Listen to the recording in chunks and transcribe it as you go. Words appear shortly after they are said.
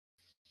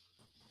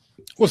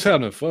What's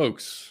happening,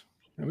 folks?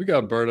 Man, we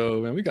got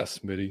Berto, man. We got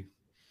Smitty.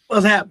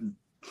 What's happening?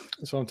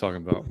 That's what I'm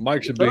talking about.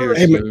 Mike should be here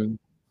Hey, soon.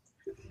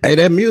 Hey,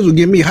 that music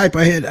give me hype.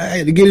 I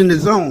had to get in the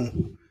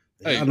zone.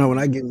 Hey. I know when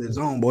I get in the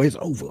zone, boy, it's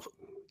over.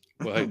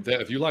 Well, hey,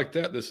 if you like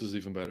that, this is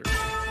even better.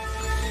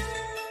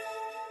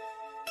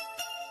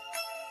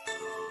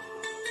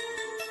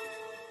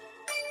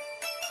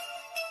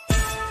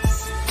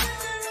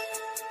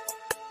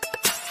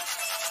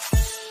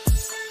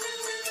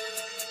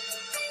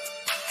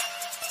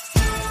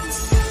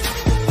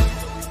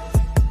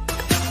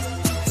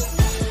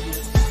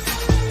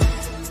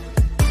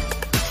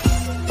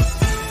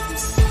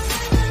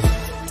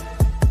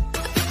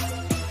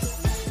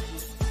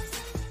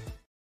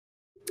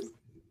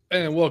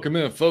 And welcome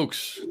in,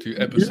 folks, to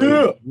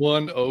episode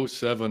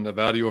 107 of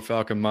Out of Your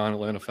Falcon Mind,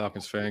 Atlanta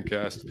Falcons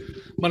Fancast.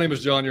 My name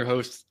is John, your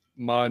host.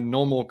 My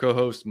normal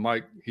co-host,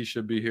 Mike, he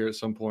should be here at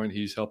some point.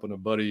 He's helping a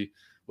buddy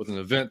with an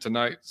event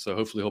tonight, so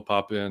hopefully he'll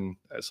pop in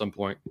at some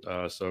point.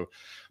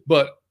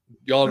 But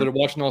y'all that are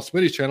watching on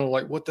Smitty's channel,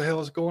 like, what the hell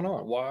is going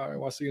on? Why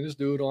am I seeing this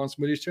dude on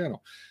Smitty's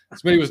channel?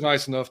 Smitty was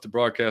nice enough to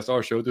broadcast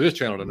our show through his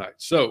channel tonight.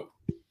 So,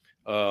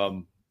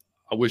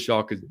 I wish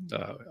y'all could.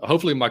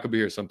 Hopefully, Mike will be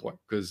here at some point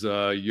because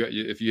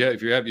if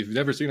you've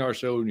never seen our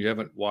show and you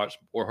haven't watched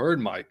or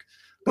heard Mike,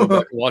 go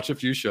back and watch a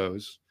few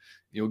shows.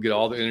 You'll get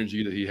all the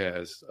energy that he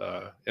has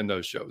in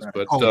those shows.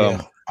 But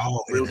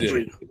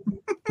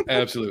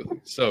absolutely.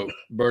 So,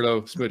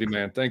 Berto, Smitty,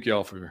 man, thank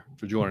y'all for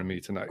joining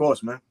me tonight. Of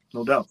course, man,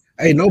 no doubt.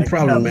 Hey, no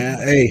problem, man.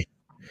 Hey,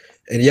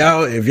 and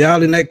y'all, if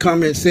y'all in that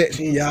comment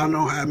section, y'all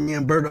know how me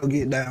and Berto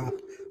get down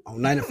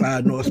on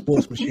 95 North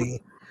Sports Machine.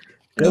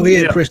 Go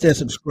ahead and press that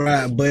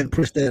subscribe button,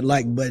 press that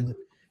like button,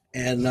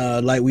 and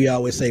like we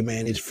always say,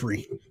 man, it's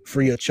free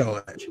of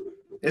charge.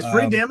 It's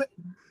free, damn it.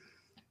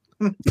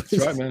 That's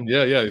right, man.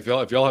 Yeah. If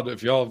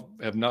y'all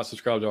have not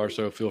subscribed to our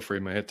show, feel free,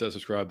 man. Hit that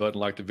subscribe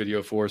button, like the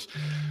video for us.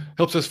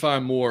 Helps us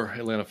find more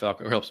Atlanta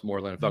Falcons, or helps more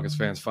Atlanta Falcons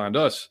fans find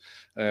us.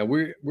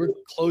 We're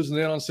closing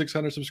in on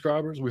 600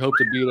 subscribers. We hope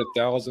to be at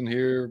 1,000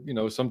 here,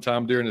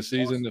 sometime during the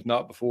season. If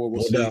not before,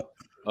 we'll see.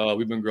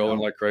 We've been growing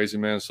like crazy,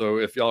 man. So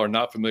if y'all are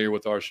not familiar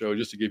with our show,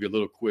 just to give you a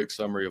little quick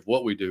summary of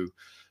what we do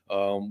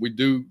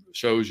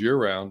shows year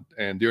round,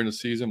 and during the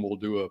season, we'll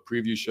do a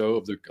preview show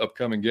of the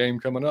upcoming game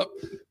coming up.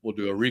 We'll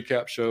do a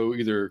recap show,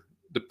 either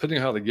depending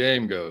on how the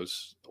game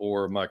goes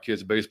or my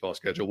kids' baseball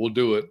schedule. We'll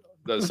do it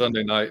that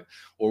Sunday night,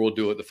 or we'll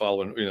do it the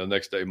following,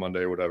 next day,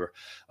 Monday or whatever.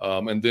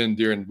 And then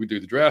we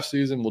do the draft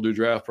season, we'll do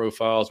draft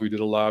profiles. We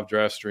did a live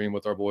draft stream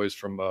with our boys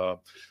from the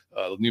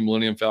New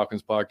Millennium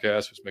Falcons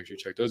podcast, which make sure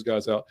you check those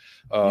guys out.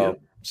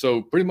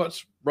 So pretty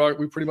much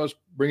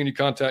bringing you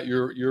content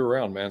year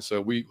round, man. So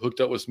we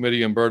hooked up with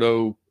Smitty and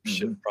Berto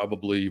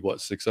probably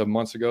 6-7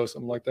 months ago,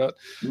 something like that.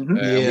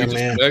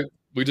 Mm-hmm. And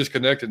we just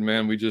connected,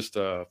 man. We just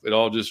it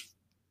all just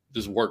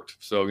worked.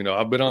 So,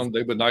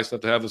 they've been nice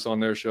enough to have us on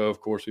their show.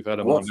 Of course, we've had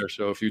them on their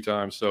show a few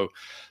times. So,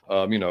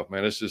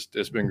 man,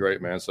 it's been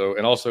great, man. So,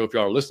 and also if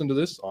y'all are listening to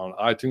this on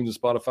iTunes and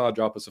Spotify,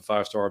 drop us a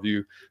 5-star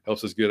review.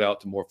 Helps us get out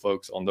to more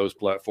folks on those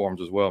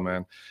platforms as well,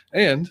 man.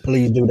 And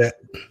please do that.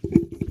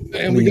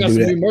 And we got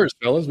some new merch,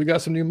 fellas. We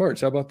got some new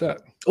merch. How about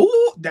that?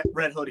 Ooh, that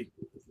red hoodie.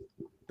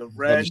 The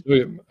red.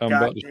 I'm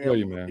about to show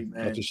you, man.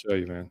 About to show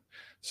you, man.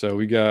 So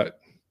we got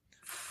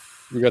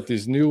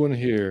these new one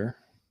here.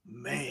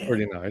 Man.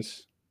 Pretty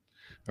nice.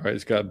 All right,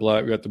 it's got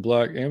black. We got the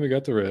black and we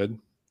got the red.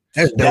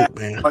 That's dope,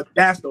 man.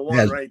 That's the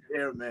one right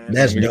there, man.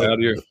 That's dope.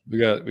 We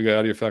got Out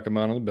of Your Falcon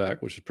Mind on the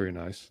back, which is pretty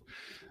nice.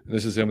 And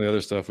this is some of the other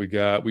stuff we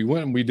got. We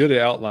went and we did an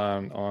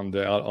outline on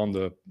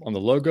the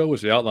logo,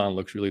 which the outline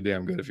looks really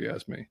damn good if you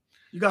ask me.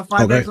 You got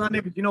 5X on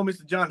there, but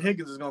Mr. John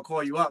Higgins is gonna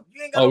call you up.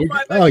 You ain't got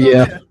 5X. Oh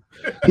yeah,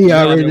 he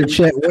already in the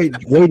chat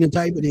waiting to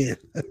type it in.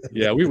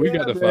 Yeah, we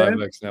got the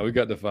 5X now. We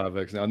got the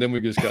 5X now, and then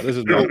we just got this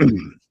is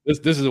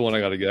the one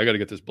I got to get. I got to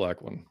get this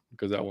black one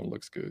because that one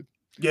looks good.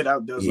 Yeah,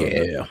 that does.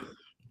 Yeah,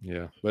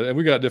 and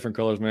we got different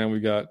colors, man.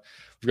 We got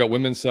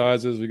women's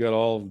sizes. We got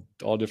all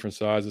different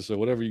sizes. So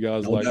whatever you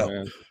guys like,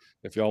 man.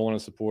 If y'all want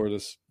to support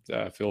us,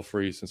 feel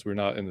free. Since we're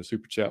not in the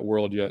super chat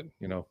world yet,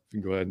 you can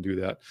go ahead and do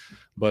that.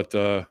 But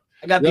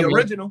I got the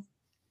original.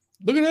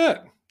 Look at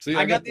that. See,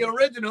 I got the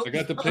original. I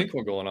got the pink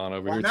one going on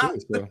over here too.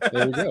 So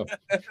there we go.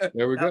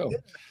 There we go.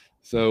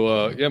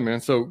 So yeah, man.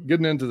 So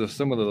getting into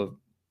some of the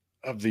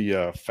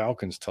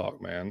Falcons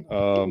talk, man.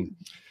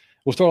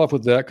 We'll start off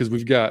with that because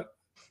we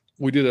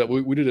did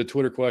a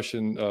Twitter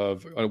question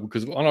of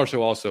because on our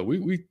show also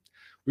we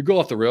go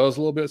off the rails a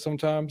little bit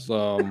sometimes.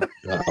 Oh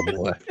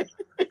boy.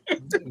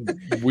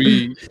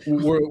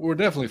 We're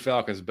definitely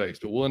Falcons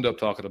based, but we'll end up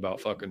talking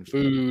about fucking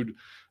food,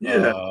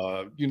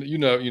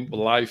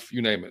 life,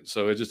 you name it.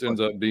 So it just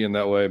ends up being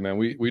that way, man.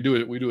 We do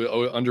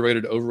an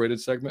underrated, overrated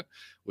segment,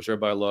 which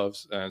everybody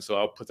loves, and so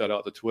I'll put that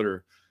out to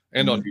Twitter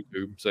and on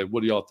YouTube. Say,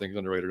 what do y'all think is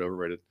underrated,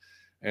 overrated?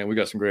 And we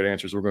got some great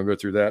answers. We're going to go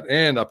through that.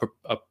 And I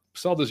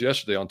saw this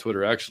yesterday on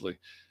Twitter actually,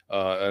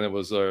 and it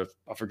was I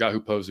forgot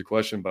who posed the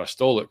question, but I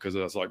stole it because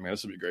I was like, man,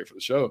 this would be great for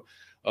the show.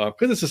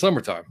 Because it's the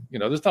summertime,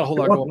 there's not a whole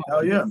lot going on.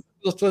 Hell yeah.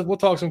 We'll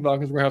talk some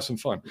Falcons. We're gonna have some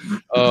fun.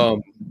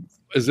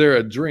 is there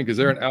a drink? Is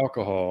there an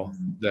alcohol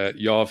that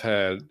y'all have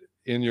had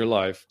in your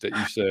life that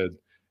you said,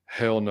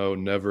 hell no,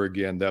 never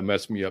again? That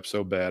messed me up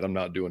so bad. I'm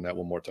not doing that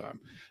one more time.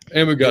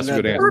 And we got some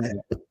good answers.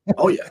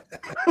 Oh yeah,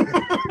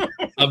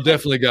 I've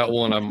definitely got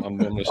one. I'm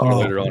going to start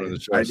later on in the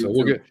show. So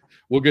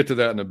we'll get to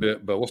that in a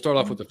bit. But we'll start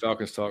off with the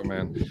Falcons talk,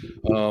 man.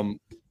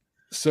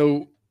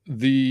 So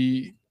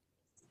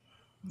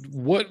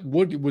what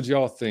would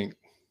y'all think?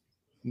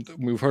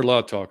 We've heard a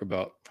lot of talk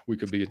about we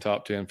could be a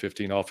top 10,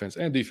 15 offense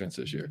and defense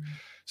this year.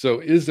 So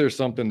is there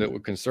something that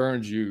would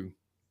concern you?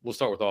 We'll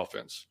start with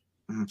offense.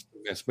 And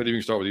Smitty, you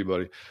can start with you,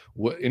 buddy.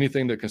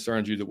 Anything that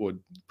concerns you that would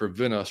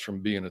prevent us from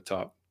being a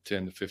top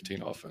 10 to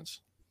 15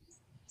 offense?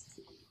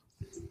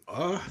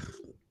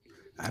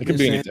 It could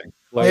be anything.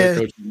 Player,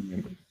 coach,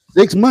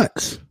 6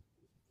 months.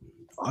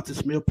 Arthur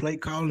Smith play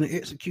calling and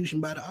execution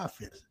by the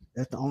offense.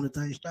 That's the only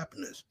thing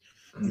stopping us.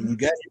 And you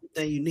got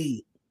everything you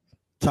need.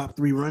 Top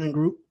 3 running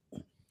group.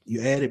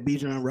 You added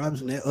Bijan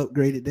Robinson, that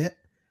upgraded that.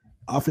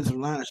 Offensive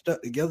line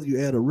stuck together. You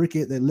add a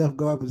rookie at that left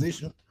guard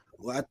position,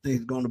 who I think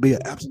is going to be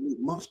an absolute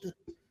monster.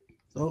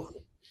 So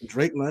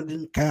Drake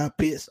London, Kyle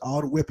Pitts,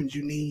 all the weapons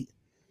you need.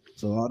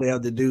 So all they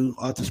have to do,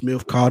 Arthur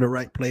Smith, call the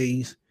right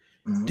plays,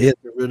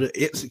 Desmond Ridder,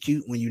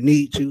 execute when you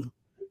need to,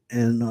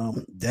 and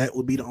that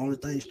would be the only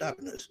thing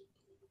stopping us.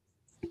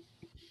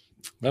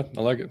 Yeah,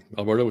 I like it.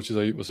 Alberto, what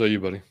say you,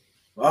 buddy?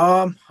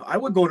 I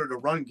would go to the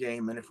run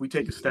game, and if we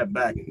take a step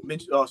back,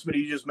 Smitty,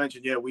 you just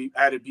mentioned, we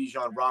added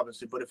Bijan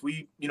Robinson, but if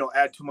we,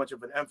 add too much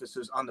of an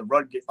emphasis on the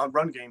run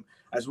game,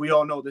 as we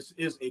all know, this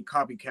is a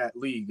copycat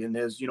league, and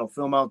there's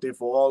film out there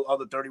for all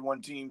other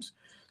 31 teams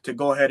to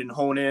go ahead and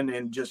hone in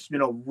and just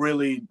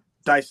really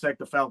dissect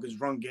the Falcons'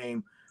 run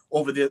game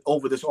over this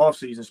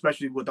offseason,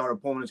 especially with our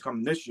opponents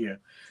coming this year.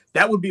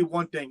 That would be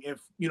one thing.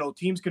 If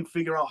teams can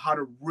figure out how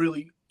to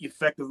really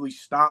effectively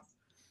stop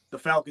the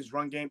Falcons'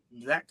 run game,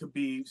 that could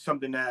be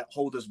something that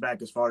holds us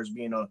back as far as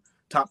being a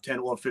top 10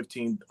 or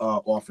 15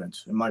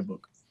 offense in my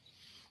book.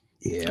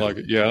 Yeah, I like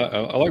it. Yeah,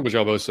 I like what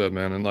y'all both said,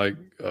 man. And like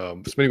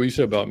Smitty, what you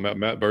said about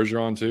Matt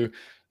Bergeron too.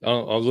 I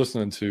was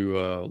listening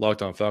to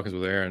Locked On Falcons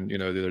with Aaron,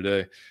 the other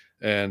day,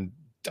 and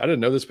I didn't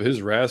know this, but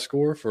his RAS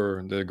score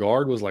for the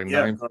guard was like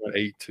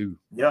 9.82.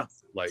 Yeah,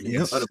 like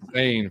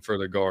insane for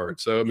the guard.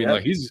 So I mean,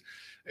 like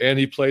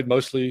he played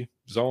mostly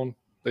zone.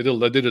 They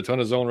did a ton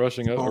of zone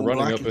rushing up or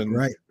running up in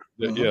right.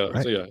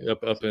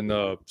 Up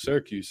in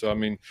Syracuse. So I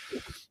mean,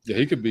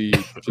 he could be,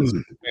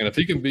 and if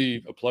he can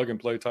be a plug and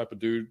play type of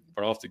dude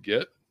right off the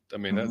get, I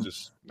mean, that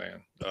just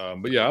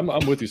but yeah,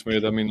 I'm with you,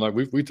 Smith. I mean, like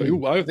I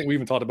think we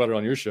even talked about it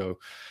on your show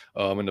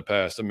in the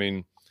past. I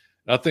mean,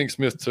 I think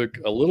Smith took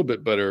a little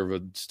bit better of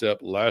a step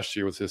last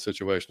year with his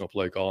situational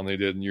play call than he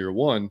did in year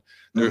one.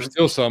 There's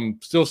still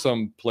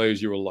some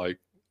plays you were like,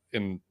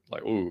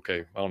 oh,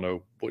 okay, I don't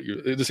know what you.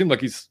 It just seemed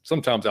like he's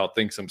sometimes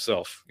outthinks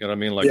himself. You know what I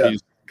mean? Like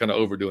he's kind of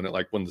overdoing it.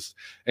 Like when the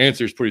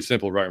answer is pretty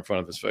simple right in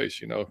front of his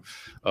face.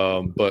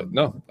 But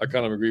no, I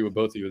kind of agree with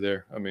both of you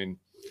there. I mean,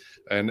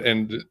 and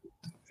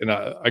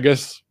I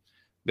guess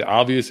the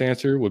obvious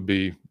answer would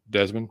be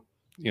Desmond.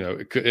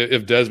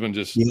 If Desmond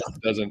just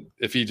doesn't,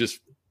 if he just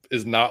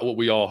is not what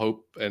we all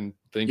hope and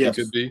think he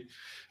could be,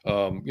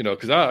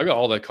 because I got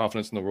all that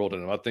confidence in the world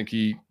in him. I think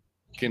he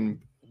can.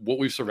 What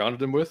we've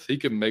surrounded him with, he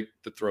can make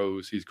the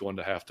throws he's going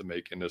to have to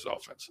make in this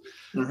offense.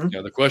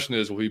 The question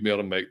is, will he be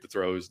able to make the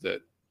throws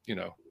that,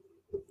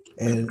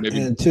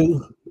 and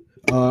two,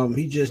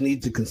 he just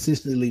needs to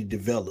consistently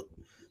develop.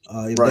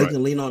 If they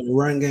can lean on the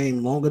run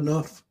game long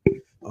enough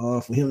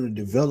for him to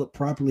develop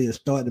properly and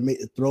start to make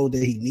the throw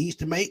that he needs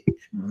to make,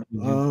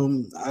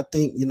 I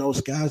think,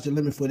 sky's the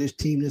limit for this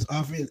team, this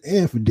offense,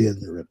 and for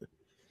Desmond Ridder.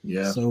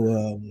 Yeah.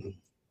 So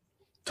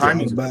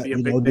timing's about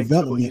to be a big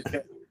development.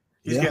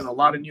 He's getting a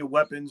lot of new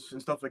weapons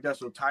and stuff like that.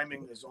 So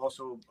timing is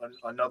also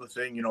another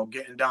thing,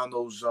 getting down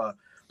those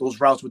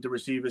routes with the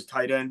receivers,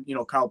 tight end,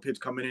 Kyle Pitts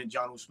coming in,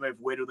 Jonnu Smith,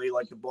 where do they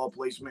like the ball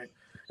placement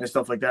and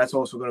stuff like that. That's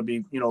also going to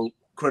be,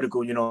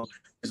 critical.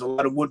 There's a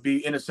lot of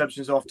would-be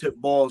interceptions off tip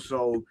balls.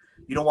 So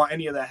you don't want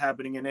any of that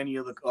happening in any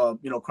of the,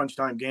 crunch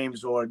time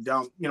games or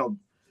down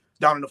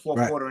in the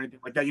fourth quarter or anything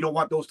like that. You don't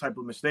want those type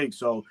of mistakes.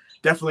 So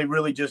definitely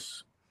really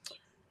just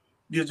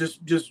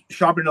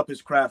sharpening up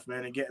his craft,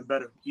 man, and getting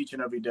better each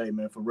and every day,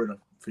 man, for Ridder,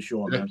 for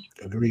sure, man.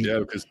 Agreed.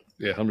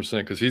 Yeah, 100%.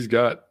 Because he's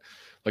got,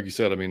 like you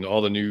said, I mean,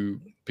 all the new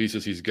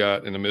pieces he's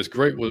got, and I mean, it's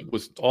great.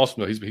 What's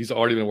awesome, though, he's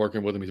already been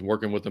working with him. He's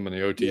working with them in the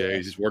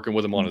OTAs. He's working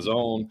with them on his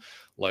own,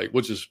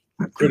 which is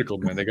critical,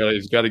 man.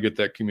 He's got to get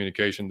that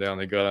communication down.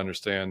 They got to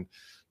understand,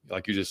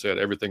 like you just said,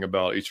 everything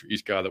about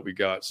each guy that we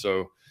got.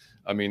 So,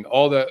 I mean,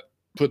 all that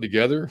put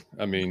together,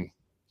 I mean,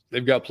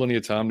 they've got plenty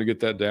of time to get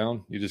that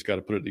down. You just got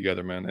to put it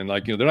together, man. And they're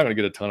not going to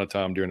get a ton of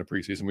time during the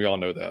preseason. We all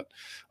know that.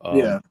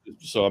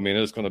 So I mean,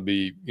 it's going to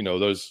be,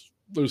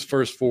 those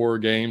first 4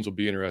 games will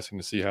be interesting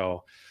to see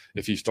how,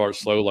 if he starts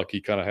slow like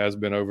he kind of has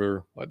been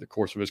over like the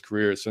course of his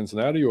career at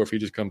Cincinnati, or if he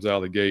just comes out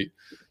of the gate,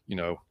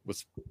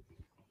 with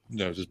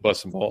just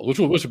busting balls, which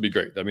would be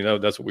great. I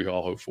mean, that's what we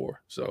all hope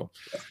for. So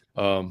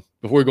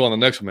before we go on the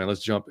next one, man,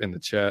 let's jump in the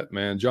chat,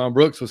 man. John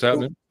Brooks, what's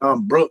happening?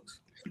 Brooks.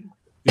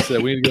 He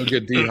said we need to go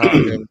get D hot.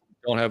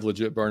 don't have a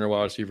legit burner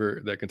wide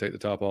receiver that can take the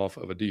top off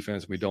of a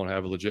defense. We don't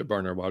have a legit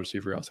burner wide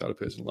receiver outside of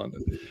Pitts in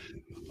London.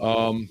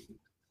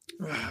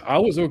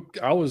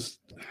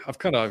 I've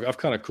kind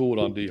of cooled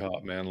on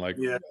D-Hop, man. Like,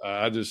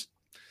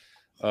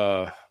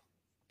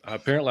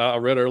 apparently I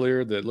read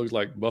earlier that it looked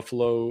like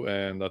Buffalo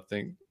and I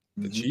think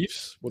the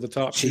Chiefs were the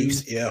top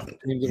Chiefs, teams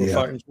that were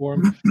fighting for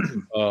him.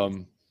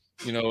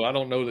 I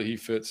don't know that he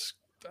fits.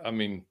 I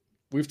mean,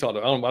 we've talked.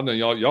 I know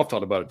y'all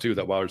talked about it too.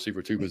 That wide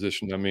receiver 2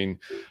 position. I mean,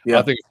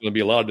 I think it's going to be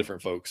a lot of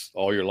different folks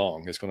all year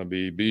long. It's going to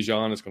be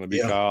Bijan. It's going to be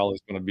Kyle.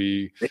 It's going to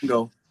be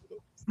Bingo.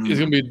 It's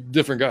going to be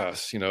different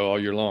guys, all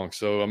year long.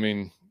 So I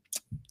mean,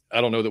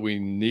 I don't know that we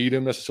need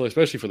him necessarily,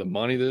 especially for the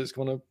money that it's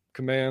going to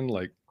command.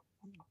 Like,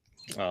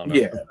 I don't know.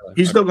 Yeah,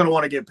 he's still going to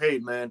want to get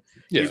paid, man.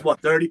 Yeah. He's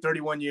 30,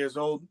 31 years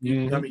old. I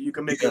mean, you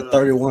can make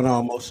 31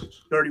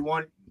 almost.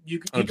 31. You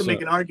can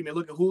make an argument.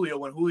 Look at Julio.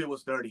 When Julio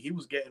was 30, he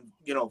was getting,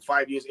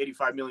 5 years,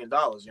 $85 million.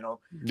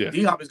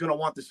 D-Hop is going to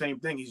want the same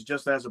thing. He's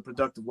just as a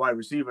productive wide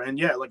receiver. And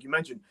like you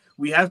mentioned,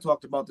 we have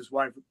talked about this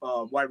wide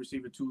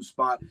receiver 2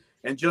 spot.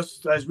 And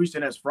just as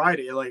recent as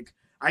Friday, like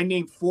I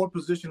named 4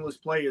 positionless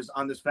players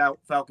on this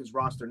Falcons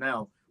roster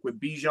now,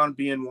 with Bijan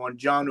being one,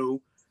 Jonnu,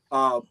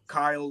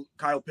 Kyle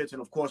Pitts,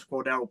 and of course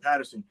Cordero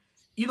Patterson.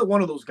 Either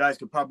one of those guys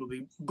could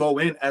probably go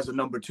in as a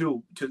number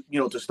 2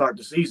 to start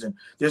the season.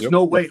 There's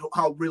no way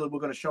how really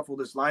we're going to shuffle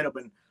this lineup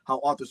and how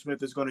Arthur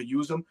Smith is going to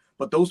use them.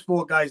 But those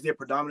 4 guys there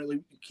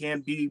predominantly can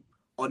be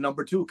a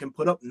number 2, can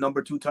put up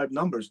number 2 type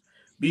numbers.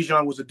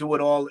 Bijan was a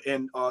do-it-all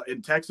in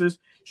Texas.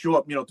 Show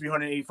up,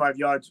 385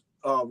 yards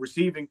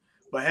receiving.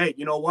 But hey,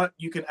 you know what?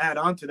 You can add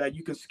on to that.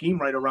 You can scheme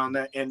right around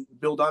that and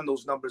build on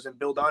those numbers and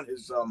build on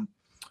his on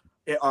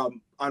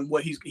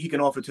what he can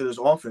offer to this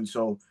offense.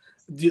 So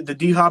the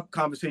D-Hop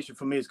conversation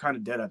for me is kind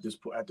of dead at this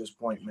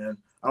point, man.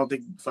 I don't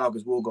think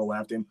Falcons will go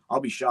after him. I'll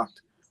be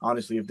shocked,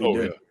 honestly, if they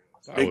did.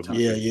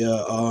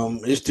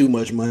 It's too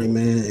much money,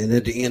 man. And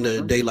at the end of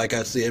the day, like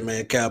I said,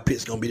 man, Kyle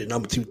Pitts gonna be the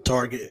number 2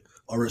 target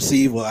or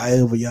receiver,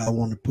 however y'all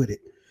want to put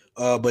it.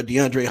 But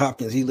DeAndre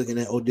Hopkins, he looking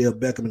at Odell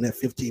Beckham and that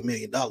 $15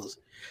 million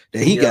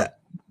that he got,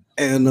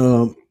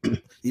 and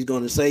he's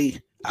gonna say,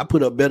 I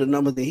put up better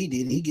numbers than he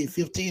did. And he get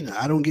 15, and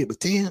I don't get but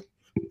 10.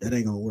 That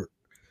ain't gonna work.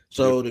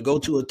 So to go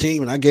to a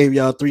team, and I gave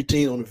y'all 3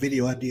 teams on the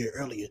video I did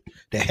earlier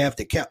that have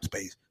the cap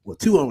space. Well,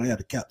 2 of them have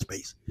the cap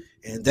space,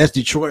 and that's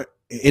Detroit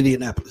and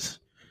Indianapolis.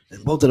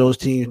 And both of those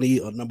teams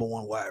need a number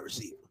 1 wide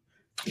receiver.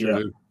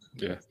 Yeah,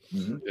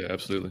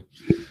 absolutely.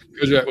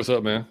 Go Jack, what's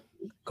up, man?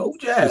 Go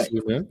Jack,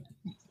 man.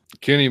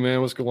 Kenny, man,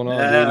 what's going on?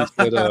 Dude?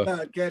 He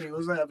said, Kenny,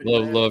 what's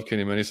happening? Love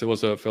Kenny, man. He said,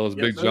 "What's up, fellas?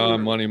 Big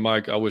John, Money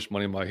Mike. I wish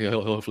Money Mike.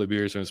 He'll hopefully be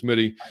here soon.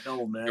 Smitty, I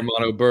know, man.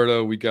 Hermano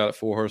Berto, we got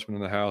 4 horsemen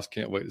in the house.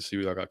 Can't wait to see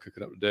what I got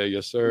cooking up today.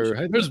 Yes, sir.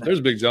 Hey,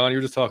 there's Big John. You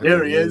were just talking.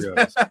 There he is.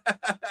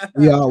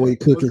 We always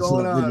cooking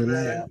something in the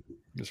lab.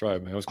 That's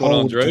right, man. What's going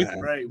on, Dre?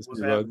 Right.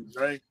 What's happening,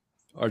 Dre?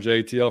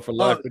 RJTL for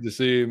life. Good to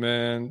see you,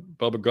 man.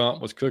 Bubba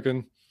Gump was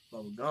cooking.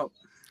 Bubba Gump.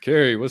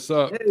 Carrie, what's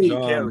up? Hey,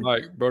 John, Carrie.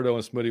 Mike, Berto,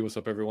 and Smitty, what's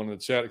up, everyone in the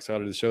chat?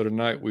 Excited to show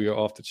tonight. We are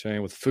off the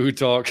chain with food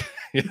talk.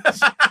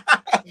 Yes,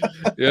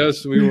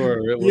 yes, we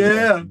were. It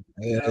was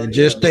and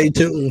just stay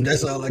tuned.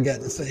 That's all I got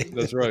to say.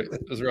 That's right.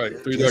 3:30.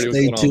 What's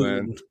going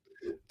on, man?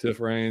 Tiff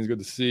Raines, good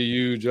to see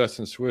you.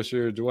 Justin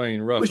Swisher, Dwayne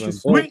Ruffin.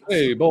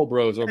 Hey, Bolt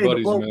Bros, our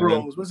buddies, Bolt man.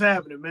 Bros, what's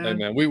happening, man? Hey,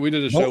 man, we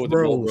did a show with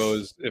the Bolt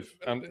Bros.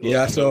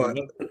 I saw it.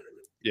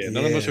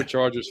 None of us are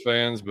Chargers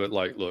fans, but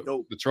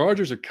the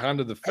Chargers are kind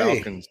of the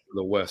Falcons for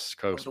the West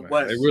Coast,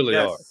 man. They really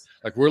are.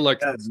 Like we're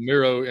like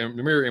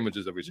mirror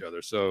images of each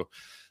other. So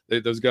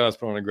those guys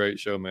put on a great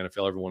show, man. If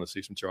y'all ever want to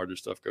see some Chargers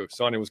stuff, go.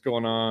 Sonny, what's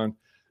going on?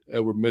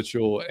 Edward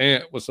Mitchell,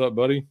 Ant, what's up,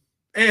 buddy?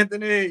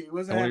 Anthony,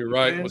 what's happening? Tony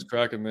Wright, man? what's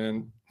cracking,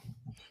 man?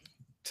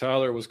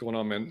 Tyler, what's going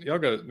on, man? Y'all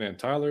got it, man.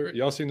 Tyler,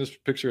 y'all seen this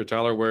picture of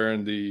Tyler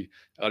wearing the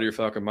Out of Your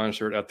Falcon Mind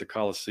shirt at the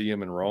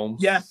Coliseum in Rome?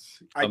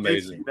 Yes, amazing. I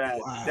did see that.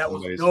 Wow. That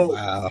was Amazing. dope.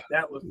 Wow.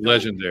 That was dope.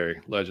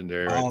 Legendary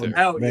right there.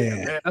 Hell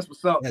man. That's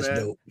what's up, That's man.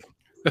 dope.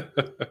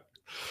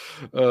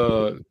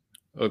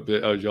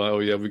 John,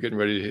 we're getting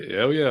ready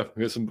to we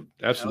got some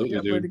absolutely,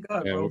 dude.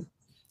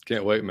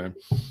 Can't wait, man.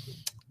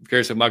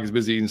 Gary said Mike is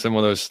busy eating some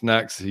of those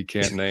snacks he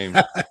can't name.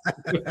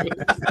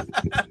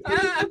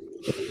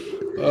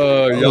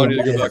 Y'all need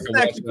to go back and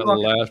watch that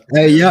last.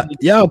 Hey,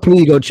 y'all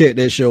please go check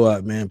that show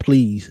out, man.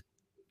 Please.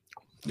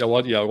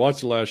 Watch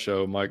the last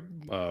show. Mike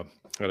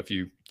had a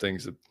few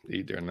things to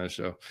eat during that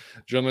show.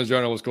 Gentleman's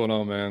Journal, what's going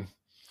on, man?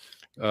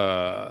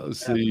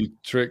 Let's see.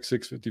 Trick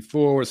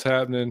 654, what's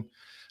happening?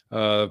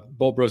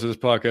 Bolt Bros this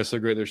podcast so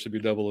great there should be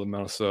double the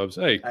amount of subs.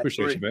 Hey,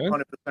 appreciate you,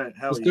 man. 100%.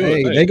 Let's do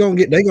it. Hey, they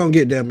gonna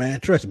get there, man.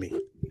 Trust me.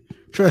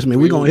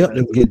 We're gonna help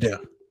them get there.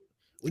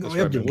 We're gonna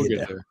help them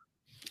get there.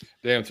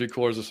 Damn,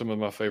 3/4 of some of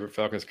my favorite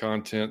Falcons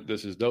content.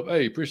 This is dope.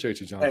 Hey,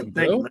 appreciate you, Jonathan. Hey,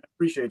 thank you, man.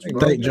 Appreciate you,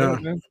 bro. Thank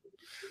John. Man.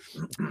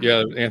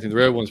 Yeah, Anthony, the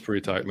red one's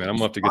pretty tight, man. I'm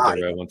gonna have to get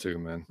the red one too,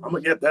 man. I'm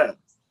gonna get that.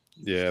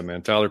 Yeah,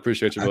 man. Tyler,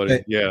 appreciate you,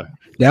 buddy.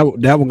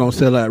 That one gonna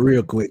sell out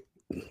real quick.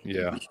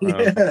 Yeah.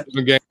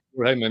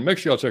 Hey, man, make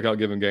sure y'all check out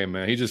Giving Game,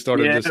 man. He just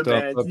started this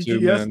stuff up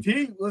too, man.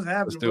 What's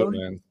happening, Let's do it,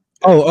 man.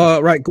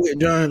 Right quick,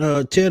 John.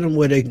 Tell them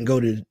where they can go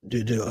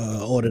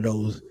to order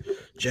those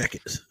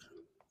jackets.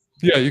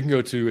 Yeah, you can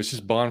go to it's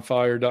just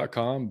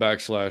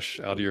bonfire.com/out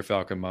of your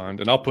Falcon mind.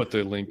 And I'll put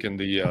the link in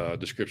the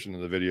description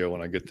of the video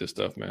when I get this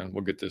stuff, man.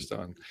 We'll get this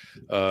done.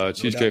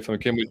 Cheesecake from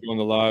Kim, we doing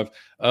the live.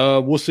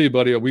 We'll see,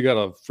 buddy. We got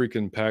a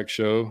freaking packed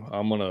show.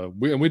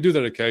 We do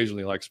that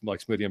occasionally, like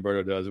Smitty and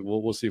Berto does.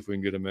 We'll see if we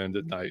can get them in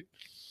at night.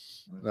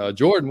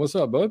 Jordan, what's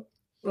up, bud?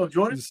 Hello,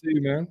 Jordan. Good to see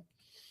you, man.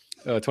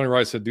 Tony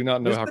Wright said, do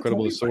not know how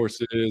credible the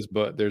source is,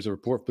 but there's a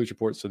police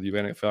report said the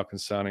Atlantic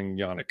Falcons signing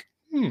Yannick.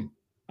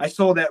 I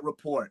saw that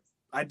report.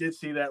 I did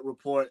see that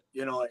report,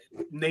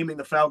 naming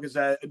the Falcons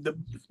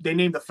they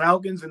named the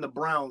Falcons and the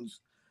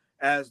Browns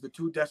as the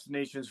two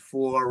destinations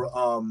for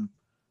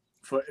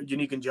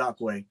Yannick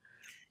Ngakoue.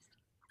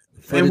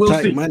 For the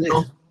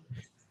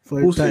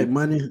type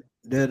money, money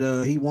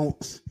that he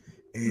wants,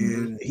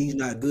 and he's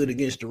not good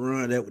against the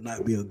run, that would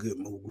not be a good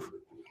move.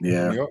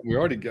 Yeah, we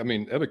already. I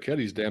mean,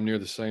 Ebiketti's damn near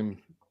the same,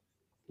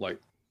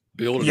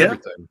 build of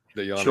everything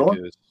that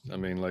Yannick is.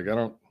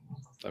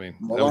 I mean,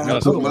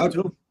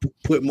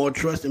 put more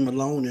trust in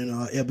Malone and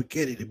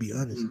Ebiketti, to be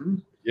honest. Mm-hmm.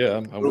 Yeah,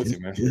 I'm with you,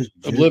 man.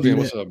 Oblivion,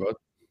 what's up, bud?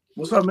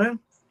 What's up, man?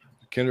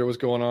 Kendra, what's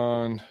going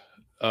on?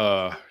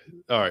 All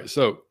right,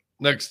 so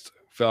next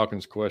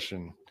Falcons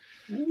question: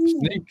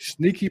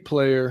 sneaky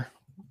player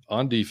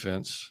on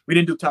defense. We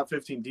didn't do top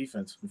 15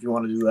 defense. If you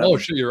want to do that. Oh,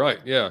 shit, you're right.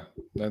 Yeah,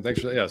 thanks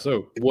for that. Yeah,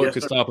 so what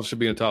could stop us from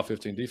being a top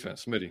 15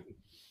 defense, Smitty?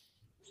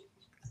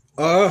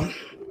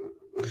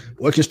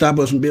 What can stop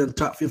us from being a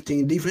top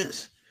 15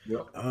 defense?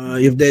 Yep.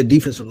 If that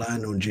defensive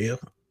line on jail,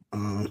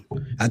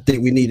 I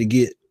think we need to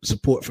get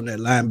support from that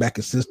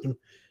linebacker system.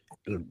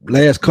 The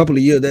last couple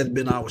of years, that's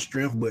been our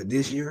strength, but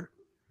this year,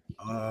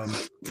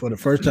 for the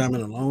first time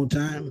in a long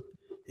time,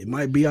 it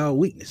might be our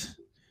weakness.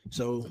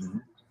 So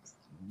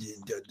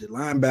the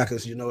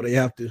linebackers,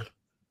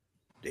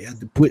 they have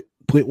to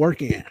put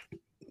work in.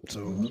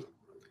 So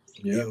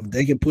if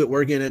they can put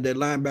work in at that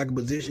linebacker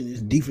position,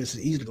 this defense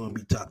is easily going to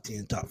be top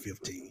 10, top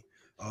 15,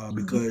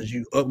 because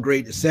you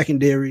upgrade the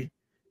secondary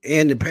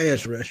and the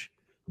pass rush.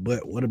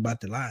 But what about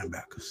the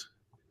linebackers?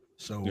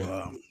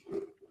 So,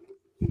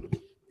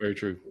 very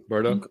true,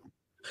 Berto.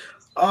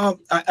 I'm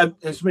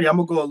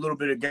gonna go a little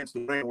bit against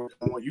the grain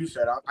on what you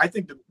said. I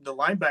think the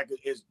linebacker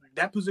is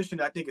that position.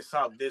 I think is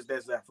solid.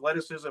 There's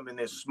athleticism and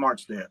there's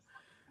smarts there,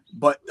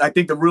 but I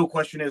think the real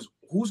question is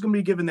who's gonna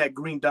be given that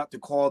green dot to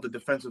call the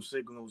defensive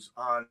signals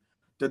on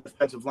the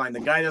defensive line. The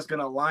guy that's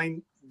gonna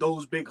align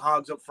those big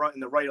hogs up front in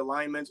the right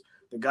alignments.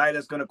 The guy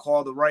that's gonna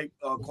call the right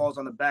calls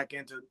on the back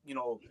end to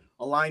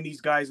align these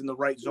guys in the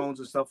right zones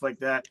and stuff like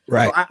that.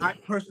 Right. So I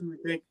personally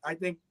think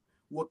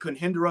what could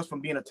hinder us from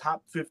being a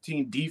top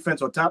 15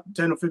 defense or top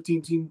 10 or 15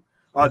 team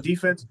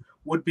defense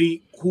would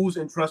be who's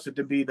entrusted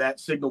to be that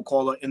signal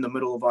caller in the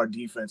middle of our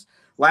defense.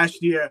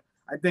 Last year,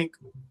 I think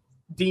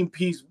Dean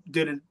Pease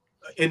did an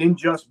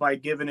injustice by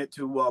giving it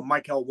to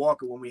Michael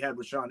Walker when we had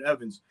Rashaan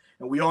Evans.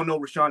 And we all know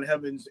Rashaan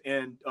Evans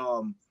and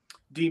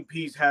Dean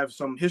Pease have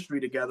some history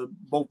together,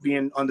 both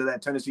being under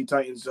that Tennessee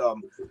Titans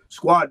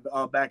squad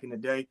back in the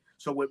day.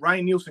 So with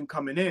Ryan Nielsen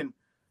coming in,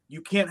 you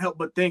can't help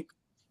but think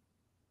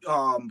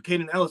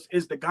Caden Ellis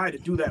is the guy to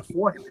do that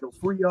for him. It'll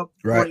free up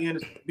Ryan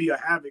to be a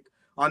havoc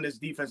on this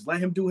defense. Let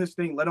him do his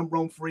thing. Let him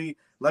roam free.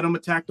 Let him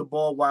attack the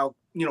ball while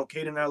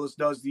Caden Ellis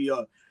does the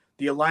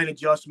line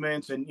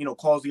adjustments and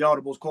calls the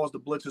audibles, calls the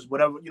blitzes,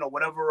 whatever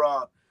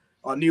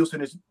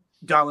Nielsen is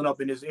dialing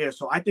up in his ear.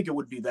 So I think it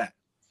would be that.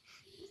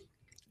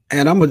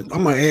 And I'm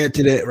gonna add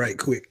to that right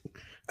quick.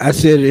 I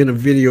said it in a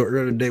video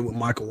earlier today with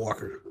Michael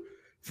Walker.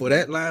 For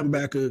that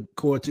linebacker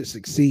core to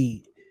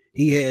succeed,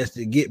 he has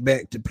to get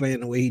back to playing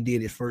the way he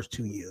did his first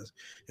 2 years.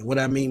 And what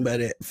I mean by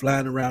that,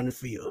 flying around the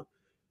field,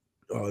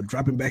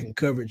 dropping back in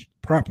coverage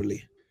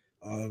properly,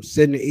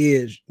 setting the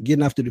edge,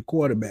 getting after the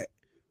quarterback.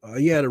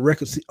 He had a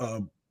record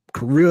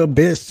career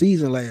best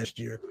season last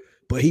year,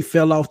 but he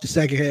fell off the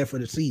second half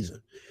of the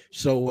season.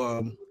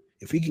 So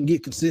if he can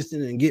get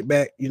consistent and get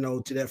back,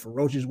 to that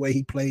ferocious way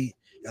he played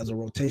as a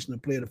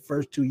rotational player the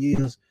first 2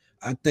 years,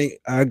 I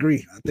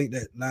agree. I think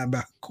that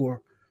linebacker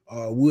core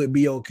would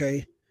be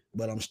okay.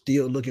 But I'm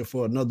still looking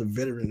for another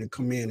veteran to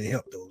come in and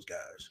help those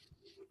guys.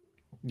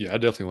 Yeah, I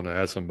definitely want to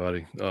add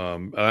somebody.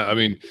 I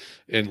mean,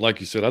 and like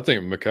you said, I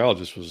think Mikal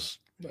just was.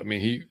 I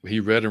mean, he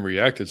read and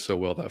reacted so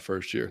well that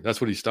first year. That's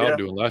what he stopped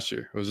doing last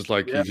year. It was just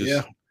like he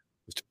just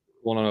was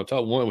going on up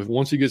top.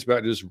 Once he gets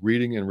back to just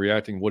reading and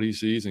reacting what he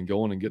sees and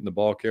going and getting the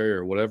ball carrier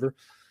or whatever,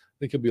 I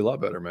think he'll be a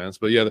lot better, man.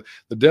 But yeah,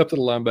 the depth of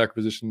the linebacker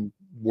position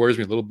worries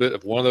me a little bit.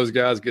 If one of those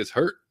guys gets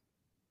hurt,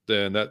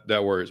 then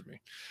that worries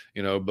me.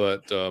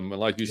 But and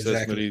like you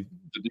said, Smitty,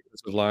 the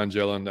defensive line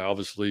gelling,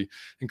 obviously,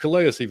 and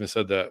Calais even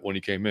said that when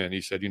he came in.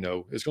 He said,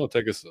 it's going to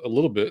take us a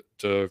little bit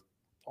to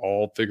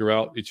all figure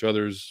out each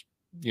other's,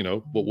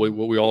 what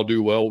we all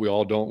do well, we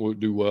all don't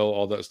do well,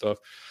 all that stuff.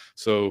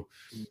 So,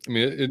 I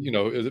mean,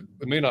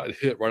 it may not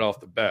hit right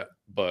off the bat,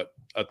 but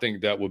I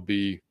think that would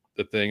be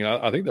the thing.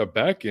 I think their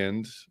back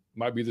end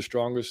might be the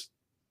strongest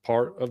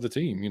part of the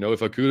team.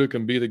 If Okudah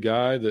can be the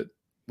guy that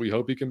we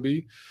hope he can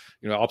be.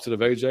 Opposite of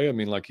AJ. I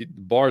mean, like the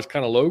bar is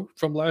kind of low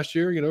from last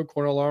year.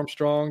 Cornell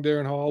Armstrong,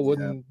 Darren Hall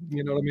wouldn't.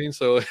 You know what I mean?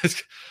 So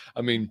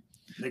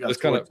they got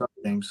kind of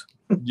games.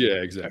 Yeah,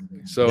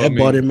 exactly. So that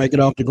ball didn't make it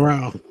off the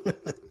ground.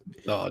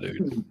 Oh,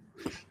 dude.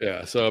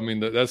 Yeah. So I mean,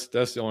 that's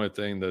the only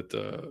thing that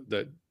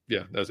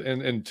that's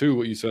and two,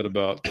 what you said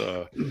about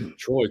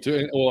Troy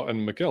too,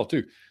 and Mikel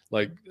too.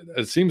 Like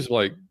it seems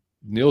like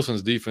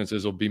Nielsen's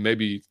defenses will be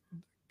maybe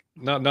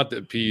not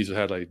that Pease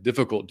had a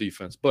difficult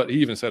defense, but he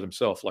even said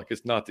himself, like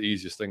it's not the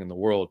easiest thing in the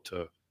world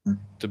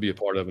to be a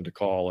part of and to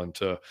call and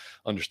to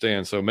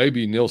understand. So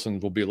maybe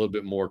Nielsen will be a little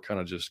bit more kind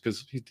of just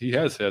because he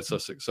has had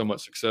so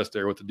much success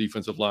there with the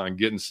defensive line,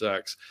 getting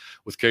sacks,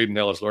 with Caden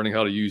Ellis, learning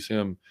how to use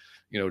him,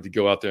 to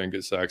go out there and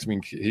get sacks. I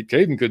mean,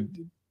 Caden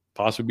could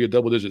possibly be a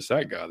double-digit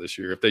sack guy this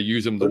year if they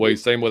use him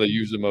same way they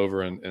used him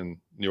over in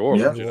New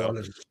Orleans.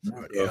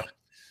 Yeah.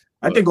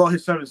 I think all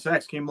his 7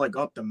 sacks came like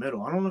up the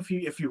middle. I don't know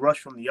if he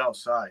rushed from the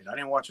outside. I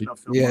didn't watch enough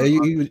film. Yeah,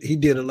 he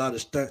did a lot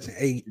of stunts and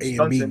A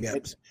and B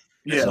gaps.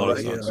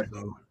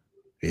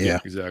 Yeah,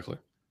 exactly.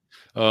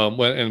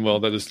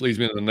 That just leads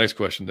me to the next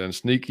question then.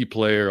 Sneaky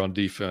player on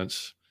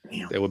defense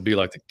that would be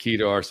like the key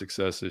to our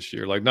success this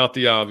year. Like not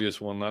the obvious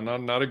one,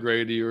 not a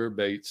Grady or a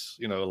Bates,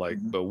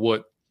 but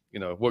what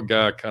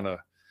guy kind of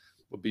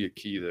would be a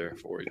key there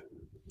for you?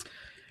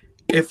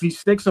 If he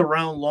sticks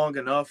around long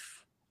enough,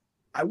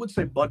 I would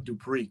say Bud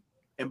Dupree.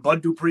 And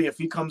Bud Dupree, if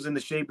he comes in the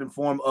shape and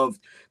form of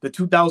the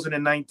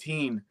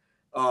 2019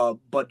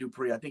 Bud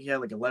Dupree, I think he had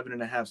like 11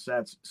 and a half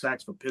sacks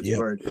for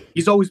Pittsburgh. Yep.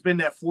 He's always been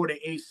that 4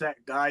 to 8 sack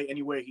guy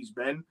anywhere he's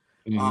been.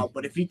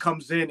 But if he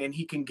comes in and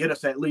he can get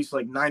us at least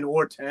like 9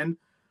 or 10,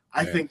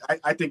 I think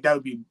that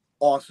would be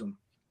awesome.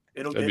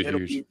 It'll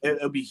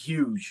be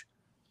huge.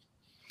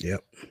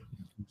 Yep.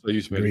 So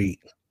you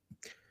Great.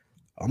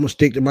 I'm gonna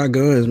stick to my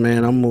guns,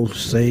 man. I'm gonna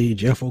say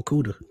Jeff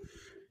Okudah,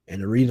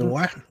 and the reason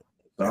why,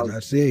 as I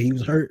said, he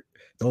was hurt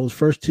those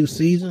first 2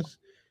 seasons,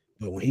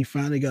 but when he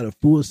finally got a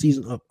full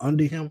season up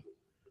under him,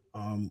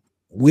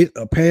 with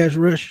a pass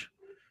rush,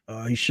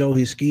 he showed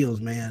his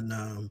skills,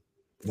 man.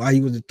 Why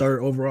he was the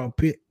 3rd overall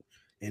pick,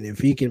 and if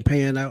he can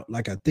pan out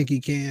like I think he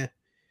can,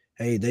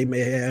 hey, they may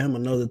have him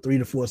another 3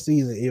 to 4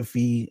 seasons if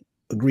he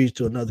agrees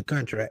to another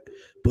contract.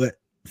 But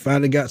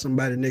finally got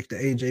somebody next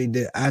to AJ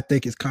that I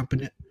think is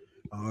competent.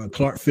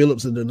 Clark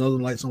Phillips is another,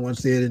 like someone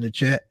said in the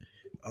chat.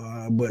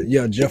 But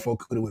yeah, Jeff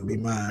Okudah would be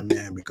mine,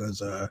 man,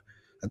 because I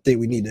think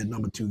we need that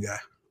number 2 guy.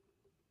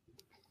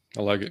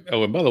 I like it.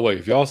 Oh, and by the way,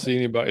 if y'all see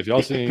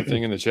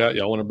anything in the chat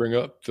y'all want to bring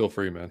up, feel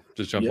free, man.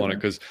 Just jump on it,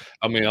 because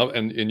I mean,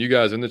 and you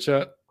guys in the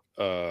chat,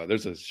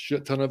 there's a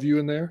shit ton of you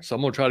in there, so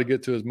I'm gonna try to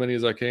get to as many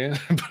as I can,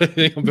 but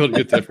I ain't gonna be able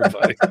to get to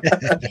everybody.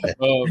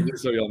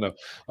 Just so y'all know.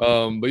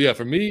 But yeah,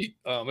 for me,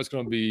 it's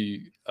gonna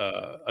be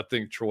I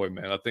think Troy,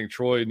 man. I think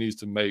Troy needs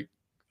to make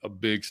a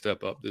big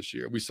step up this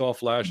year. We saw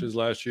flashes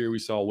last year. We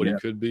saw what he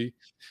could be.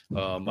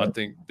 I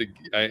think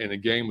the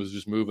game was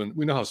just moving.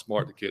 We know how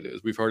smart the kid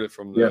is. We've heard it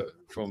from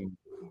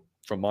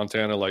from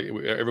Montana. Like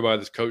everybody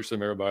that's coached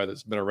him, everybody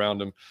that's been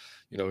around him,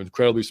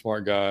 incredibly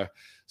smart guy.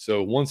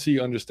 So once he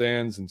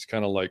understands and it's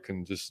kind of like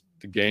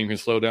the game can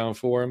slow down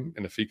for him.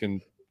 And if he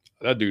can,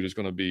 that dude is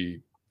going to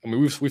be, I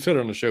mean, we've said it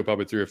on the show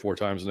probably 3 or 4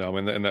 times now.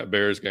 I mean, in that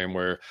Bears game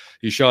where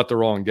he shot the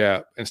wrong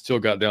gap and still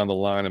got down the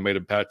line and made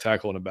a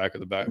tackle in the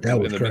backfield.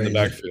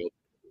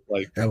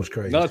 Like that was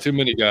crazy. Not too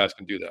many guys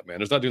can do that, man.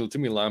 There's not too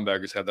many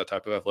linebackers have that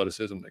type of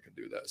athleticism that can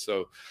do that.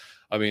 So,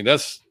 I mean,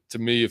 that's, to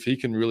me, if he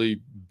can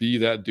really be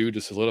that dude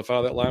to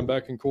solidify that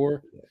linebacking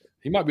core,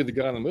 he might be the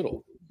guy in the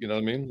middle. You know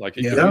what I mean? Like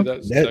he could be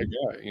that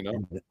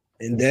guy.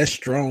 And that's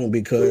strong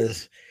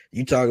because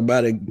you talk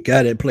about a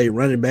guy that played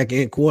running back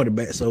and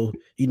quarterback, so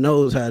he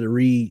knows how to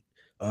read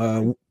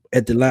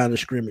at the line of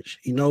scrimmage.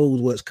 He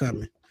knows what's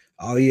coming.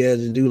 All he has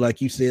to do,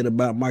 like you said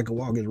about Michael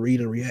Walker, is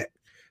read and react.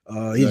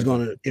 He's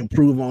going to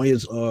improve on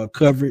his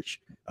coverage.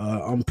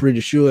 I'm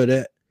pretty sure of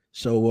that.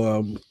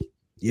 So,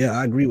 yeah,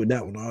 I agree with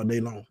that one all day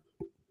long.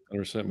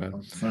 100%, man.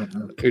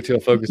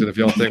 ATL Focus, and if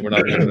y'all think we're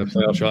not making the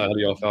playoff shot, how do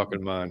y'all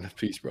Falcon mind?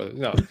 Peace, brother.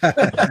 No,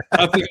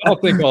 I think all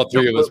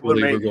 3 of us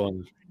believe we're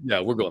going.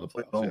 Yeah, we're going to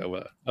the playoffs.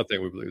 Yeah, I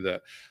think we believe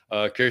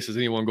that. Case, is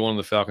anyone going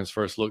to the Falcons'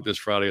 first look this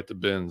Friday at the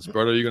Benz?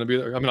 Brother, are you going to be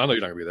there? I mean, I know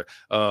you're not going to be there.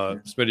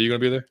 Smitty, are you going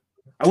to be there?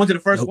 I went to the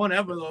first one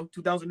ever, though,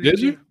 2018. Did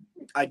you?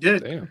 I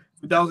did. Damn.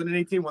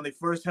 2018, when they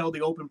first held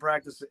the open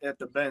practice at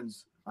the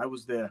Benz, I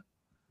was there.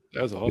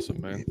 That was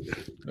awesome, man.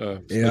 I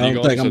don't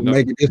think I'm going to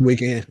make it this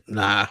weekend.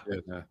 Nah.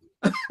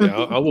 Yeah,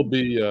 I will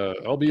be.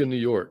 I'll be in New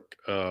York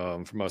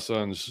for my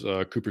son's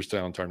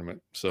Cooperstown tournament,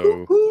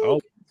 so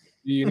I'll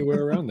be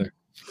anywhere around there.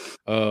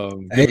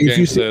 Hey, if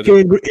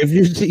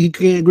you see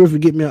Ken Griffin,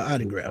 get me an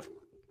autograph.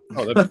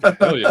 Oh,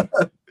 hell yeah!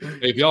 Hey,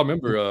 if y'all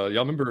remember, I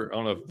don't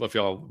know if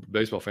y'all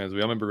baseball fans, but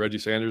y'all remember Reggie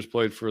Sanders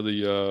played for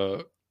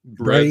the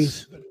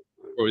Reds.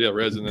 Oh yeah,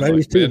 Reds, and then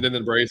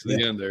then Braves at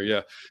the end there.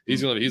 Yeah,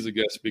 he's a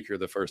guest speaker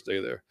the first day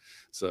there.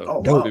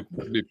 So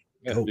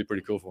it'd be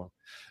pretty cool for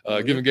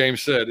him. Given game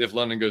said, if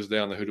London goes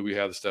down, then who do we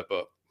have to step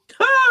up?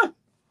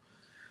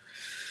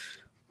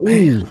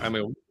 Man, I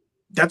mean,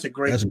 that's a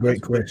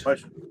great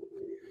question.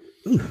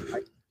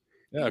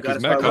 Yeah,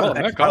 because Matt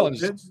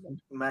Collins,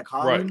 Matt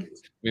Holland. Right. I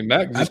mean,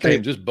 Matt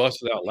just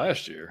busted out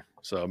last year.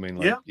 So I mean,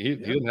 like he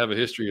didn't have a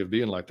history of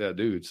being like that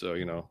dude. So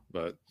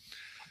but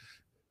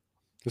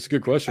that's a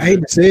good question. I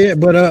hate to say it,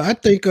 but I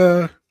think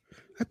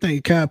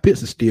Kyle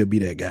Pitts will still be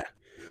that guy.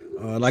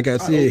 Like I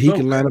said, he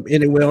can line up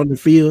anywhere on the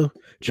field.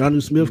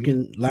 Jonnu Smith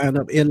can line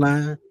up in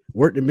line,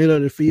 work the middle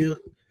of the field.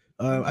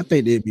 I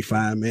think they'd be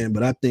fine, man.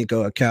 But I think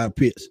Kyle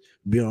Pitts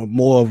be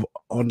more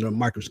on the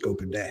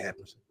microscope if that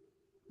happens.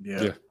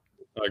 Yeah.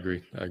 I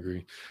agree.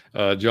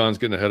 John's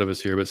getting ahead of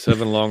us here, but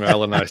 7 Long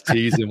Island iced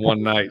teas in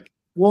one night.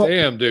 Well,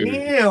 damn, dude.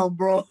 Damn,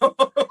 bro.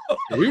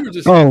 We were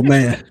just. Oh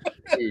man.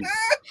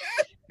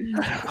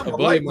 I'm a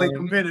lightweight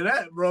compared to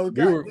that, bro.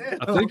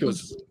 I think it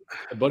was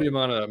a buddy of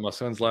mine at my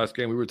son's last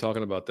game. We were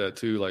talking about that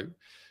too. Like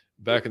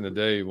back in the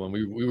day when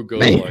we would go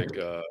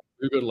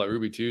to like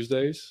Ruby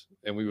Tuesdays,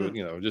 and we would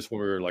just when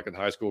we were like in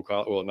high school,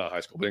 not high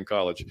school, but in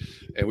college,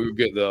 and we would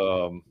get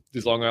the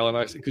these Long Island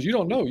iced because you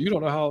don't know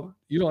how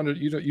you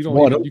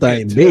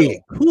can't big.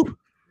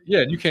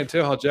 Yeah, and you can't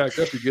tell how jacked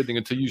up you're getting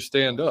until you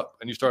stand up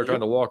and you start trying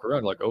to walk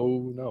around. Like,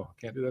 oh no, I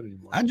can't do that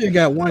anymore. I just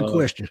got one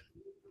question.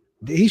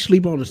 Did he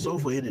sleep on the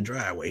sofa in the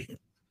driveway?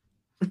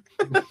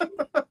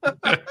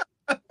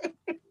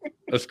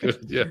 That's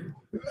good. Yeah,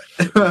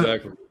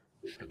 exactly.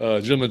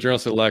 Gentleman Journal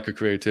said lack of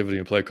creativity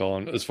and play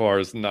calling as far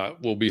as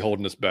will be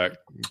holding us back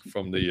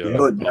from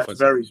the that's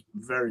very,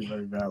 very,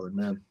 very valid,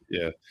 man.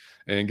 Yeah.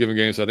 And given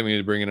games, I think we need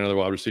to bring in another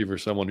wide receiver,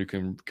 someone who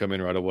can come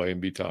in right away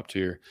and be top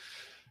tier.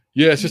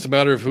 Yeah, it's just a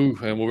matter of who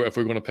and if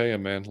we're going to pay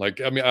him, man. Like,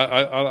 I mean,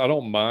 I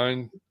don't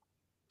mind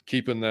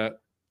keeping that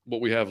what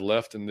we have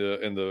left in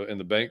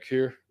the bank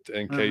here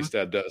in case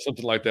that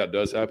something like that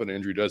does happen, an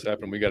injury does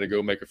happen. We got to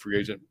go make a free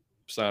agent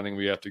signing.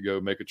 We have to go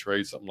make a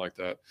trade, something like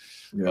that.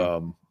 Yeah.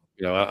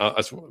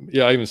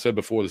 I even said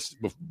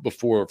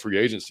before free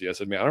agency, I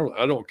said, man,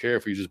 I don't care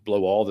if we just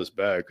blow all this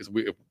bag because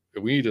we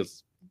need to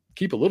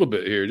keep a little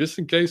bit here just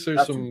in case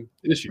there's some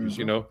issues,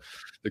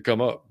 that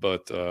come up.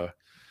 But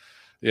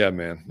yeah,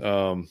 man.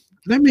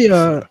 Let me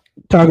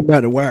talk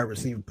about the wide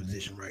receiver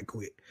position right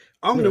quick.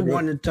 I'm the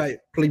one of the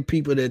type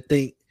people that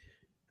think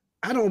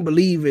I don't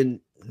believe in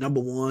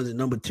number ones and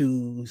number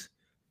twos.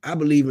 I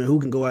believe in who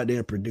can go out there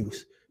and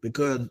produce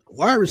because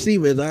wide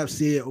receiver, as I've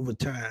said over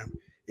time,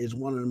 is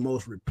one of the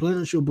most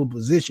replenishable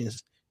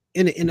positions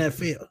in the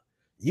NFL.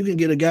 You can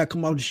get a guy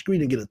come off the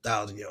street and get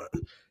 1,000 yards.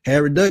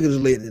 Harry Douglas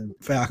led the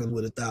Falcons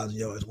with 1,000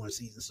 yards one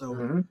season.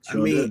 So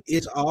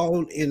it's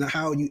all in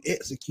how you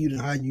execute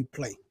and how you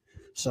play.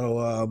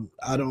 So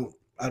I don't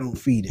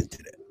feed into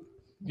that.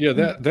 Yeah,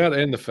 that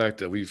and the fact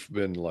that we've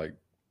been like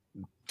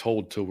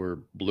told till we're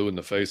blue in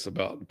the face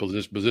about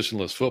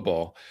positionless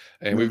football,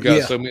 and we've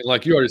got so many,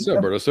 like you already said,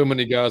 Berto, so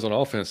many guys on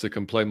offense that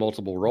can play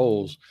multiple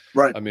roles.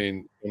 Right. I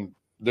mean,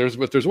 there's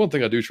one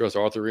thing I do trust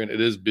Arthur in,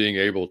 it is being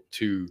able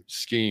to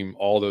scheme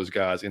all those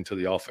guys into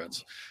the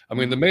offense. I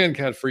mean, the man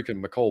had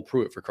freaking McCole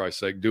Pruitt, for Christ's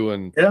sake,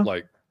 doing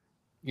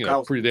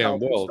pretty damn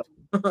well.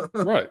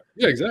 Right.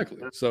 Yeah, exactly.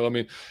 So I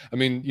mean,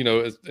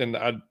 and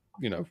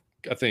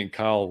I think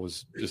Kyle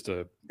was just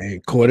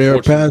and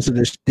Cordero Patterson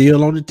is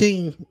still on the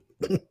team.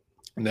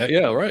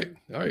 Yeah, right.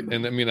 All right.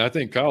 And I mean, I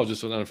think Kyle's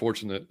just an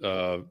unfortunate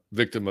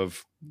victim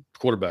of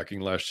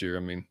quarterbacking last year. I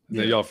mean,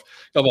 y'all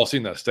have all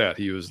seen that stat.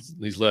 He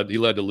led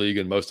the league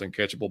in most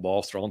uncatchable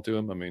balls thrown to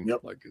him. I mean,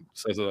 like it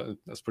says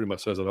that's pretty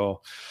much says it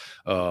all.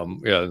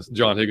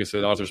 John Higgins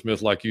said Arthur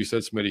Smith, like you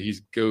said, Smitty,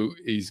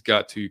 he's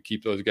got to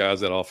keep those guys,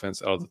 that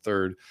offense, out of the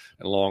third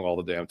and long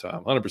all the damn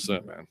time.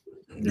 100%, man.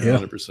 Yeah,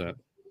 100%.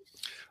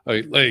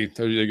 Hey,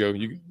 there you go.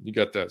 You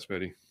got that,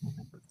 Smitty.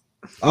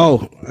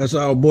 Oh, that's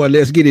all, boy.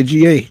 Let's get it,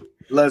 GA.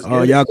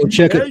 Y'all go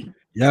check it.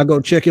 Y'all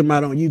go check him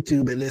out on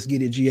YouTube and Let's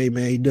Get It, GA,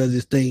 man. He does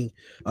his thing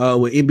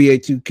with NBA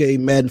 2K,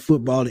 Madden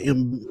Football,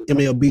 and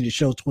MLB The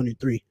Show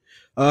 23.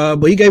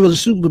 But he gave us a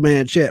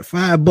Superman chat,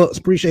 $5.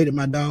 Appreciate it,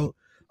 my dog.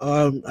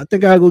 I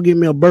think I'll go get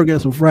me a burger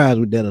and some fries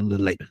with that a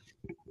little later.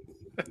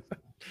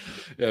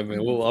 Yeah,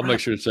 man. Well, I'll make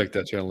sure to check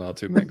that channel out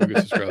too, man. Go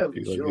get subscribed.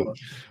 Sure.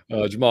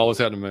 Jamal, what's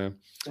happening, man?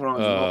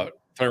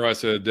 Tony Wright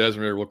said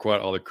Desmond will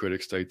quiet all the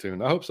critics. Stay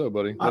tuned. I hope so,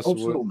 buddy. I hope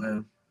so,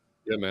 man.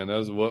 Yeah, man.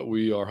 That's what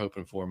we are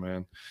hoping for,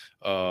 man.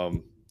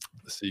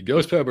 Let's see.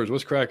 Ghost Peppers,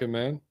 what's cracking,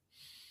 man?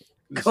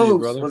 Ghost, you,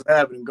 brother. What's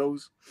happening,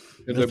 Ghost?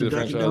 The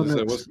franchise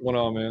said, what's going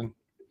on, man?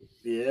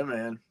 Yeah,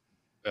 man.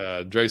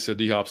 Dre said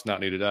D-Hop's not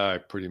needed. I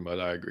agree,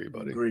 buddy. I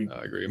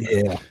agree,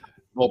 man. Yeah.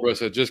 Molbro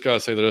said, just got to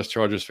say that us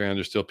Chargers fans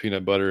are still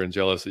peanut butter and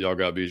jealous that y'all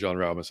got Bijan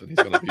Robinson. He's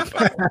going to be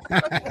fine.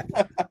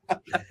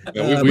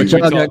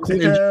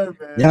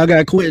 Y'all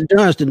got Quentin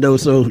Johnston, though,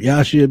 so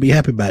y'all should be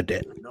happy about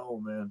that. No,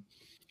 man.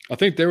 I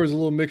think there was a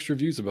little mixed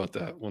reviews about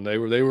that when they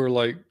were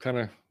like kind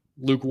of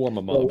lukewarm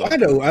about that. I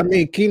know. I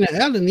mean, Keenan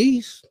Allen,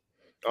 he's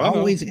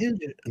always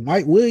injured.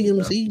 Mike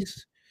Williams,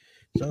 he's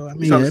so. I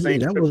mean,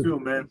 that was too,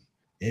 man.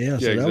 Yeah,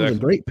 so that was a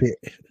great pick.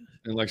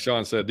 And like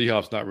Sean said,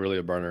 D-Hop's not really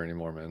a burner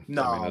anymore, man.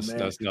 No, I mean,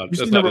 that's not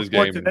his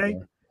game today.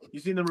 You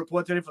seen the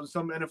report today from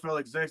some NFL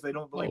execs? They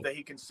don't believe that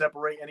he can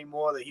separate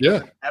anymore. That he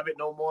doesn't have it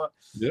no more.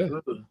 Yeah,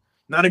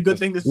 not a good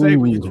thing to say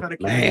when you're trying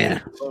to.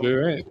 Man,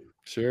 you're right.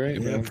 Sure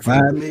ain't, man.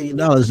 $5 million.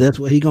 That's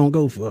what he gonna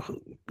go for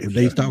if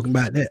they talking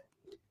about that.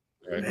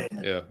 Right.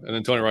 Yeah. And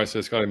then Tony Rice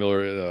says Scotty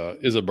Miller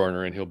is a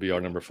burner, and he'll be our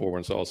number 4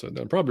 when it's all said and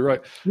done. Probably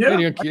right. Yeah.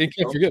 And you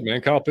can't forget,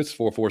 man. Kyle Pitts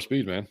 4.4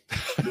 speed, man.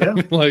 Yeah.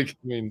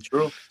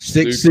 True.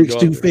 6'6",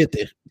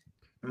 250.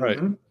 Right.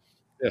 Mm-hmm.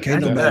 Yeah,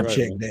 Can't nobody right,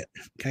 check man. that.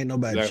 Can't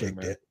nobody Exactly, check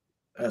man. that.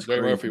 That's Jay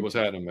crazy. Murphy, what's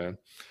happening, man?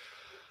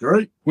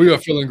 Right. We are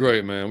feeling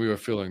great, man. We are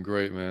feeling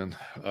great, man.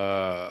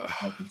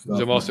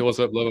 Jim Austin, what's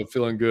up, love?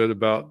 Feeling good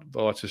about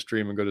watch the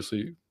stream and go to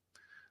sleep.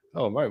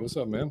 Oh, Mike, what's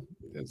up, man?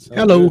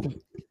 Hello.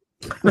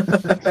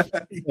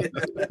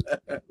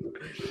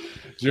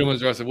 Jim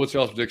said, what's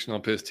y'all's prediction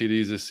on Pitt's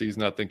TDs this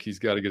season? I think he's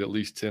got to get at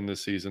least 10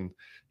 this season.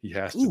 He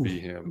has to be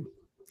him.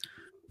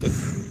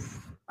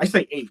 I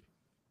say 8.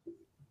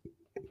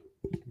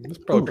 That's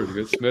probably pretty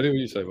good. Smitty, what do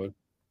you say, bud?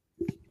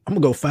 I'm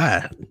gonna go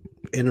 5,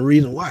 and the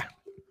reason why,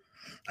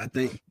 I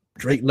think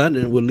Drake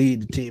London will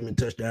lead the team in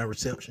touchdown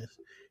receptions,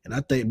 and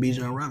I think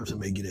Bijan Robinson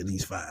may get at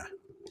least 5.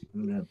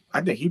 Yeah.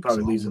 I think he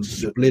probably leads them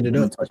split it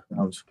up.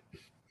 Touchdowns.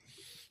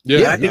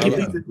 Yeah, I think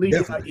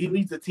he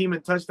leads the team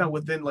in touchdown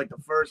within like the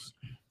first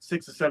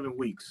 6 or 7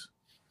 weeks.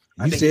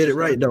 You said it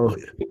right, though.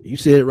 You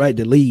said it right,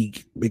 the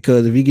league,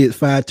 because if he gets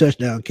 5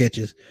 touchdown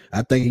catches,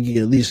 I think he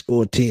can at least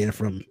score 10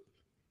 from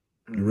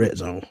the red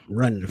zone,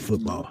 running the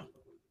football.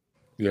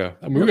 Yeah,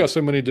 I mean, we got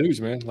so many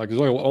dudes, man. Like,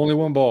 there's only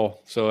one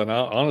ball. So, and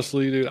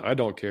honestly, dude, I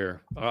don't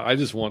care. I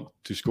just want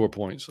to score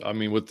points. I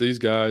mean, with these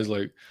guys,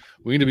 like,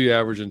 we need to be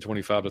averaging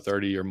 25 to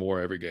 30 or more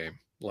every game.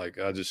 Like,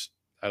 I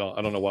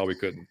don't know why we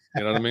couldn't.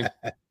 You know what I mean?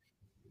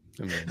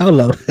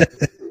 Hello.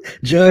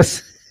 John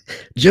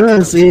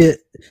said,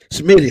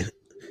 Smitty,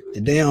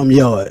 the damn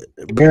yard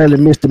barely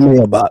missed the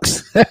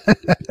mailbox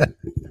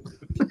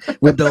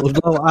with those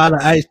low out of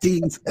iced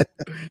teas.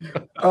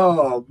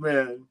 Oh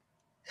man.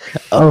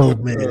 Oh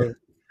man.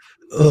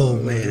 Oh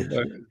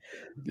man.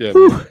 Yeah.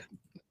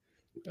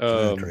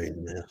 Crazy,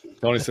 man.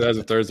 Tony said, as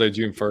of Thursday,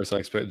 June 1st, I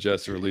expect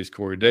Jets to release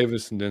Corey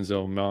Davis and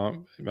Denzel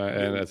Mount.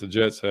 And as the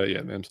Jets,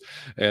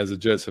 as the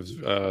Jets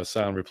have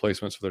signed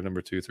replacements for their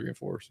number 2, 3, and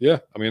 4s. Yeah,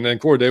 I mean, then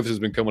Corey Davis has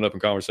been coming up in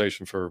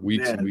conversation for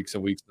weeks and weeks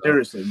and weeks.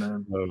 Seriously,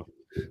 man. So,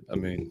 I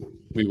mean,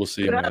 we will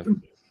see, Could man.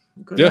 happen.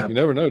 You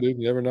never know, dude.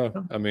 You never know.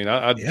 I mean,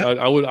 I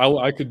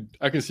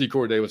can see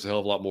Corey Davis a hell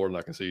of a lot more than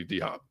I can see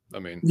D-Hop. I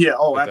mean, yeah.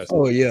 Oh,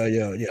 absolutely.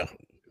 Yeah.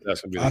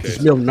 That's gonna be the Arthur case.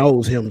 Smith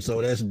knows him,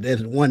 so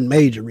that's one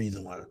major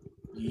reason why.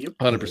 Yep.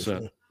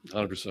 100%.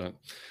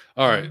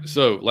 All right.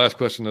 So, last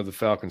question of the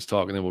Falcons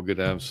talk, and then we'll get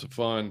to have some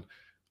fun.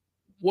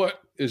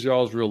 What is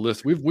y'all's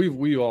realistic?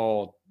 We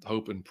all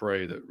hope and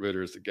pray that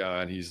Ritter is the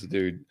guy and he's the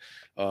dude.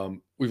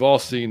 We've all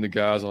seen the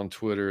guys on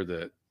Twitter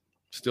that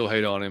still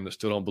hate on him, that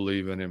still don't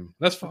believe in him.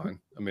 That's fine.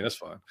 I mean, that's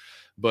fine.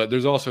 But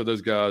there's also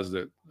those guys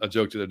that I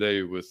joked the other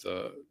day with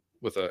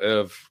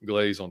Ev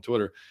Glaze on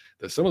Twitter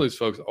that some of these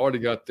folks already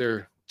got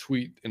their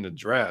tweet in the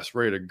drafts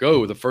ready to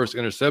go. The first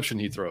interception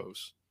he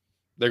throws,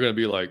 they're going to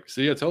be like,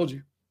 "See, I told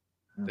you,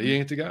 he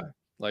ain't the guy."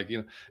 Like, you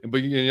know,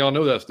 but y'all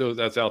know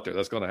that's out there.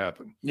 That's going to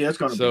happen. Yeah, it's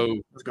going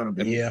to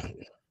be. Yeah.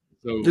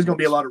 So there's going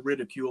to be a lot of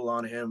ridicule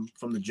on him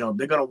from the jump.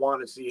 They're going to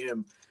want to see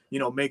him,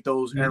 make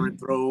those errant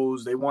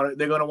throws. They're going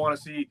to want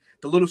to see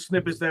the little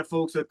snippets that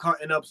folks are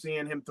cutting up,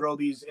 seeing him throw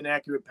these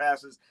inaccurate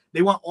passes.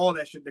 They want all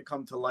that shit to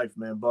come to life,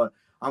 man. But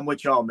I'm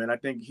with y'all, man. I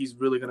think he's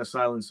really going to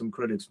silence some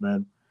critics,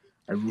 man.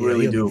 I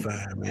really do. Be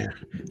fine, man.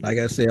 Like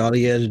I said, all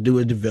he has to do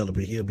is develop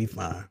it. He'll be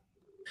fine.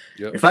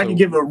 Yep. If I can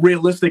give a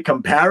realistic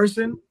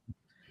comparison,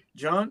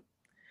 John,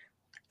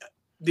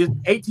 the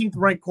 18th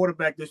ranked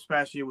quarterback this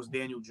past year was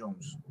Daniel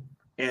Jones,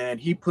 and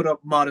he put up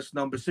modest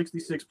numbers,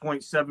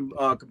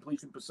 66.7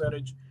 completion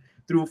percentage,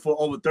 threw for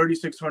over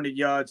 3,600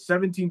 yards,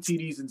 17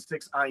 TDs, and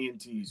 6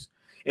 INTs.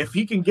 If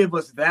he can give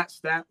us that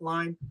stat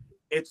line,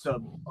 it's a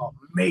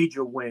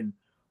major win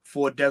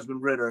for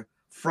Desmond Ritter.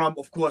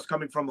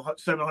 Coming from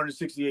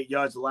 768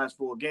 yards the last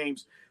 4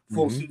 games,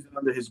 full season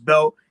under his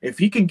belt. If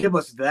he can give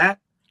us that,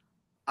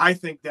 I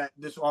think that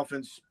this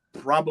offense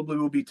probably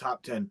will be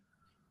top 10.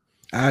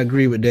 I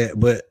agree with that,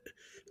 but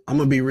I'm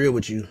gonna be real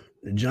with you.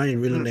 The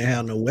Giants really didn't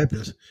have no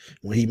weapons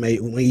when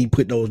he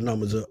put those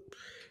numbers up.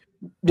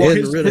 Well,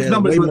 his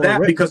numbers were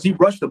that because he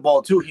rushed the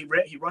ball too. He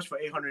rushed for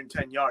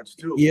 810 yards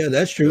too. Yeah,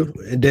 that's true.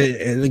 And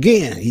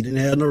again, he didn't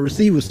have no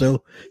receivers,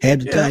 so half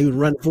the time he was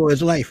running for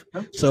his life.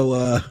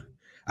 So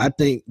I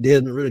think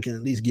Desmond Ritter can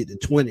at least get to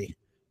 20.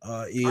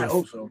 I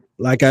hope so.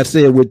 Like I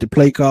said, with the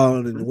play call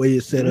and the way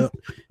it's set up,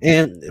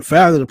 and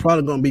Falcons are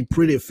probably going to be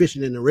pretty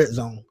efficient in the red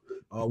zone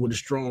with a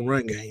strong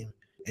run game,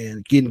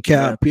 and getting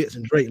Kyle Pitts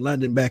and Drake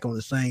London back on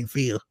the same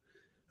field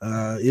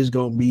is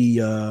going to be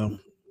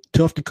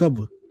tough to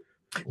cover.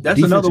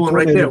 That's another one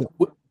right there.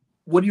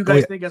 What do you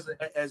guys think as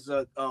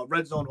a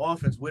red zone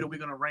offense? Where are we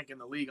going to rank in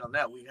the league on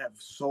that? We have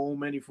so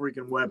many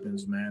freaking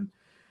weapons, man.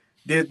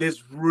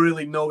 There's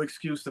really no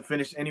excuse to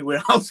finish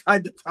anywhere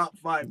outside the top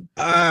 5.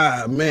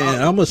 Man,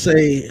 I'm gonna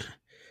say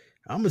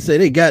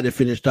they got to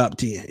finish top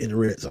 10 in the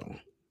red zone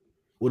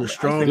with a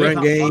strong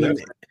run game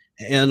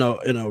and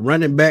a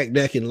running back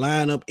that can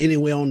line up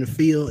anywhere on the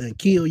field and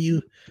kill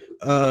you.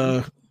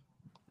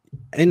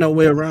 Ain't no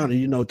way around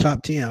it.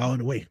 Top 10 all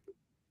the way.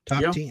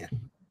 Top 10.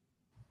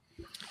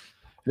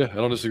 Yeah, I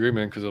don't disagree,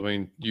 man. Because I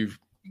mean,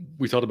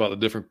 we talked about the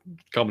different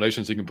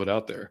combinations he can put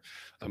out there.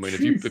 I mean,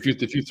 if you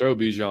throw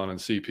Bijan and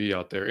CP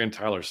out there and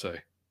Tyler Say,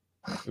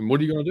 and what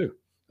are you going to do?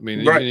 I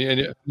mean,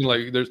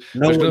 like there's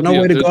no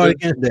way to guard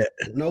against that.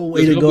 No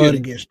way to guard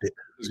against it.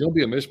 There's going to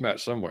be a mismatch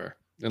somewhere.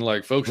 And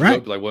like folks will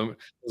be like, well,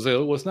 say,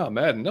 well, it's not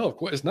Madden. No, of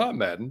course it's not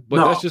Madden.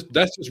 But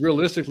that's just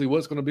realistically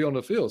what's going to be on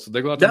the field. So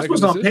they're going to have to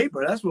make what's on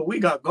paper. That's what we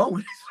got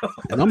going.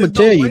 And I'm gonna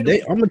tell you,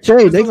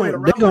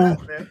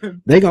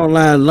 they're gonna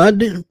line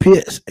London,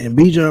 Pitts, and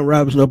Bijan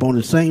Robinson up on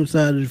the same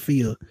side of the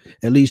field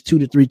at least 2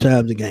 to 3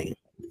 times a game.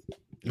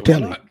 I'm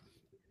telling you,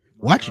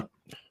 watch it.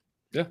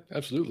 Yeah,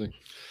 absolutely.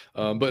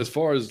 But as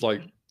far as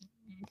like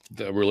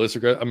the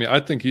realistic, I mean, I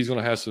think he's going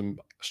to have some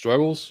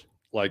struggles,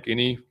 like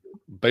any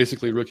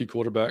basically rookie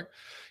quarterback.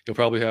 He'll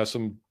probably have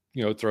some,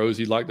 throws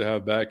he'd like to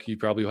have back. He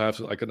probably will have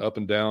like an up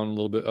and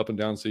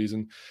down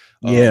season.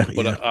 I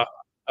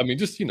mean,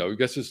 just, I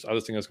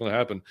just think that's going to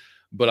happen.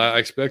 But I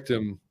expect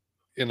him,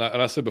 and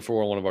I said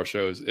before on one of our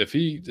shows, if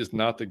he is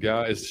not the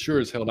guy, it's sure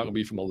as hell not going to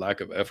be from a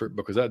lack of effort,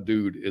 because that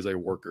dude is a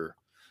worker.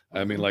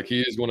 I mean, like,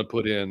 he is going to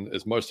put in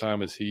as much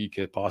time as he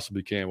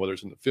possibly can, whether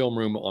it's in the film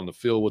room, on the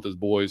field with his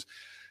boys,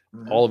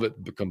 all of it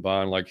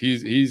combined. Like,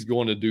 he's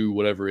going to do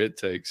whatever it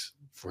takes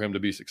for him to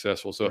be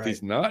successful. So if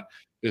he's not,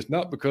 it's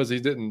not because he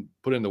didn't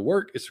put in the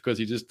work. It's because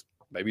he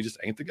maybe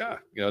ain't the guy,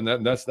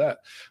 and that's that.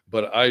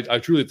 But I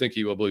truly think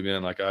he will believe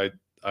in. Like,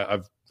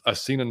 I've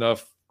seen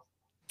enough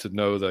to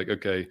know that,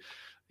 okay,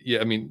 yeah,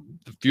 I mean,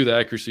 a few of the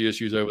accuracy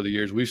issues over the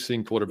years, we've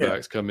seen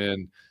quarterbacks come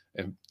in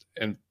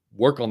and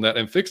work on that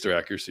and fix their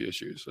accuracy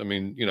issues. I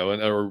mean,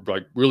 or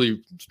like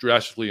really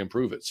drastically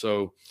improve it.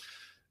 So,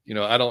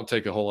 I don't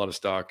take a whole lot of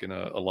stock in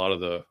a lot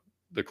of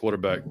the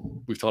quarterback.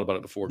 We've talked about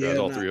it before, guys,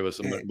 all three of us.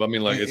 But I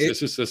mean, like, it's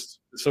just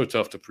so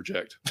tough to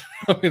project.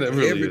 I mean, it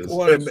really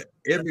is.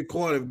 Every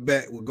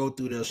quarterback will go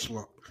through their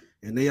slump,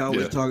 and they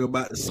always talk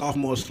about the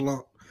sophomore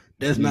slump.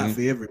 That's not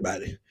for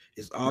everybody.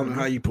 It's all in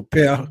how you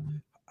prepare,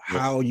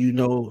 how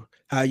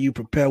you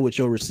prepare with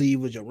your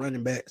receivers, your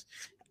running backs.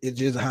 It's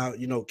just how,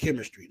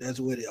 chemistry. That's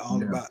what it's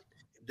all about.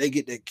 If they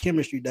get that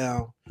chemistry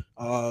down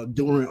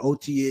during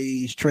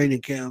OTAs,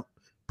 training camp,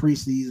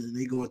 preseason,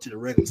 they go into the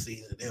regular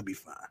season, they'll be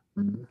fine.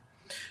 Mm-hmm.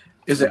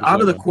 Is it out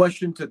of the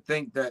question to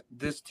think that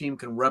this team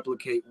can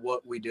replicate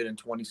what we did in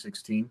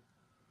 2016?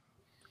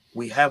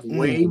 We have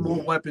way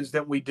more weapons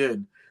than we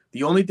did.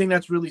 The only thing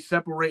that's really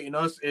separating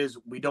us is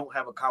we don't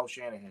have a Kyle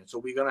Shanahan. So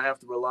we're going to have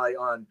to rely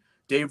on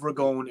Dave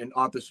Ragone and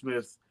Arthur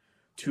Smith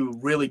to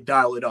really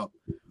dial it up.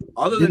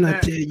 Other than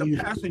that, the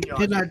passing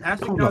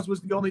yards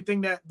was the only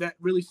thing that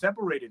really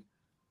separated.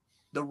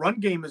 The run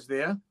game is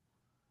there.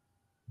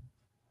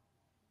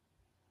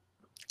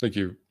 Thank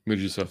you.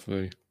 Muted yourself,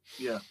 maybe.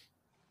 Yeah.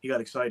 He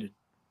got excited.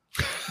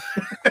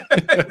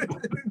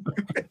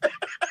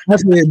 I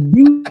said,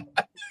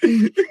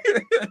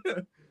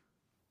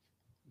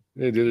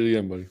 Hey, did it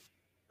again, buddy.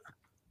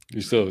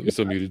 You're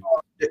still muted.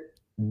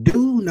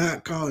 Do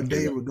not call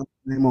Dave Ragone's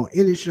name on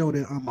any show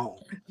that I'm on.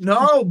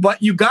 No,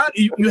 but you have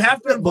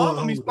to involve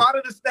him. He's part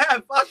of the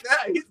staff. Fuck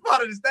that. He's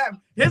part of the staff.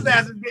 His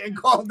ass is getting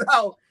called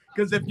out.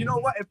 Because if you know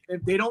what,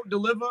 if they don't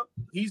deliver,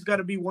 he's got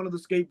to be one of the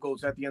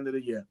scapegoats at the end of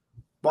the year.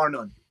 Bar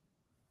none.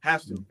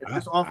 Has to. If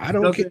this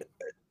offense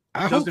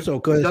I hope so,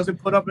 because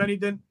doesn't put up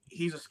anything,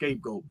 he's a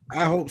scapegoat.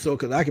 I hope so,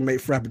 because I can make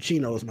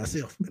frappuccinos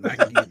myself. And I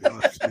can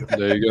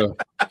There you go.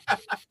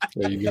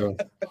 There you go.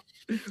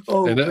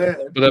 Oh, man.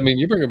 But I mean,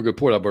 you bring up a good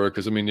point, Alberto,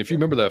 because I mean, if you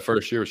remember that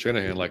first year with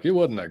Shanahan, like, it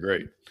wasn't that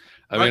great.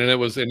 I mean,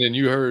 and then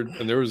you heard,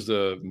 and there was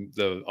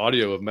the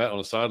audio of Matt on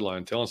the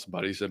sideline telling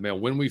somebody, he said,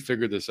 "Man, when we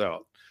figure this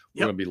out,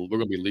 we're gonna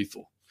be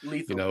lethal."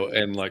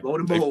 And like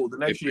the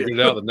next year. Figured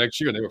it out the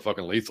next year, and they were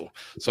fucking lethal.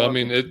 So I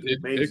mean,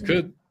 it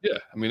could,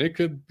 I mean, it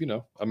could,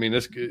 I mean,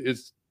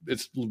 it's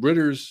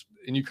Ritter's,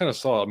 and you kind of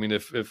saw. I mean,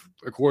 if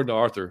according to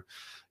Arthur,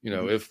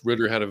 if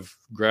Ritter had have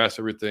grasped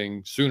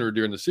everything sooner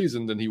during the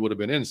season, then he would have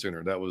been in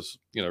sooner. That was,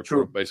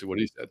 true. Basically what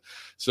he said.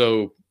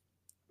 So,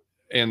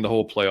 and the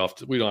whole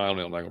playoff, I'm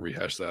not going to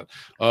rehash that.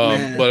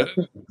 But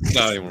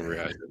not even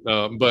rehash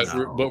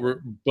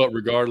it. But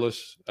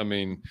regardless, I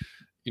mean,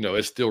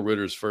 it's still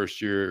Ritter's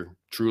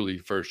truly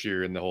first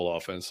year in the whole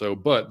offense. So,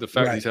 but the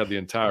fact he's had the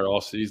entire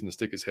off season to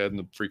stick his head in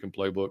the freaking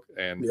playbook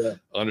and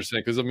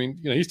understand, because I mean,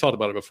 he's talked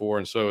about it before,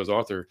 and so has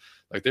Arthur.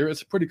 Like,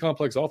 it's a pretty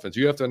complex offense.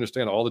 You have to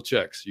understand all the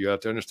checks. You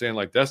have to understand,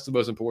 like, that's the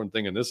most important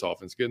thing in this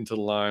offense. Get into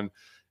the line,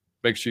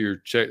 make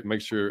sure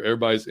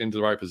everybody's into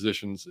the right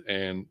positions,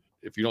 and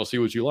if you don't see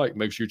what you like,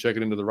 make sure you check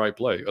it into the right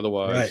play.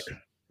 Otherwise,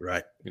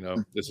 right.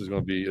 This is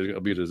going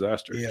to be a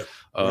disaster. Yeah.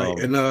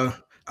 And I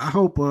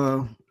hope.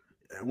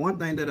 One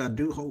thing that I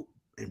do hope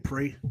and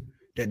pray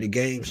that the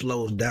game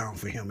slows down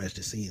for him as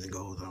the season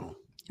goes on.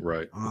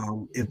 Right.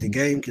 If the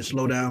game can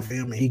slow down for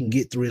him and he can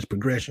get through his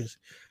progressions,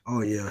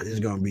 it's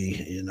going to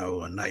be,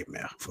 a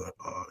nightmare for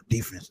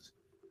defenses.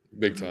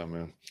 Big time,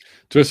 man.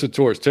 Twisted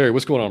Torch. Terry,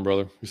 what's going on,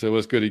 brother? You said,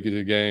 what's good? You get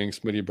the gang,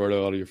 Smitty,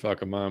 Berto, out of your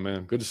fucking mind,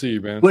 man. Good to see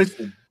you, man.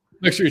 Listen.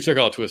 Make sure you check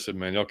out Twisted,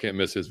 man. Y'all can't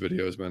miss his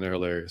videos, man. They're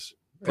hilarious.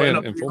 Playing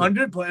up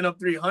 300, playing up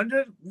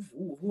 300.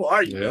 Who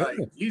are you, guy?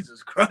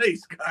 Jesus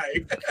Christ,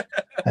 guy.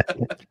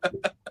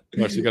 You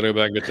got to go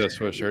back and get that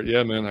sweatshirt.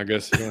 Yeah, man. I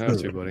guess you're gonna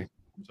have to, buddy.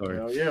 Sorry.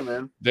 Hell yeah,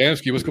 man.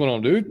 Damsky, what's going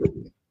on, dude?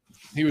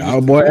 He was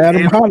our boy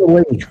Adam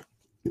Holloway.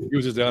 He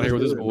was just down here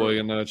with his boy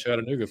in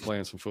Chattanooga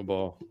playing some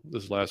football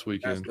this last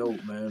weekend. That's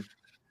dope, man.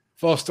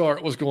 False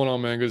start. What's going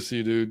on, man? Good to see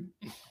you, dude.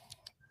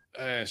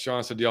 And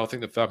Sean said, "Do y'all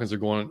think the Falcons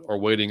are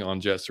waiting on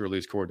Jets to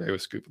release Corey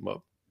Davis, scoop him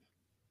up?"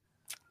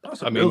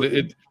 I mean,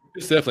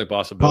 it's definitely a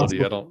possibility.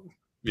 Possible. I don't.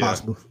 Yeah.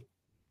 Possible.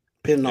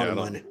 Depending on the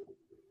money.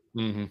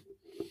 Mm-hmm.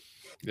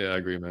 Yeah, I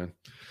agree, man.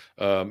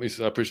 He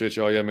said, "I appreciate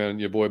y'all. Yeah, man.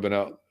 Your boy been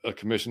out of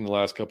commission the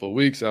last couple of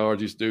weeks.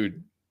 Allergies,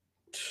 dude.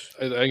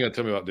 I ain't gonna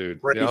tell me about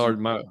dude.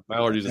 My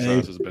allergies and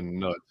sinus has been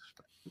nuts.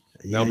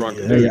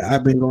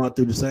 I've been going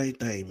through the same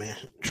thing, man.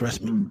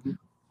 Trust me.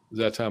 It's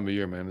that time of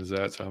year, man. It's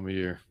that time of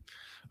year.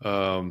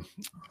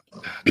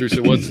 Drew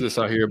said, "What's this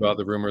I hear about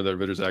the rumor that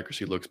Ritter's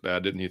accuracy looks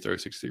bad? Didn't he throw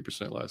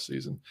 63% last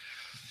season?"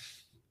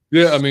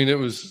 Yeah, I mean, it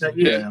was.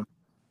 Yeah.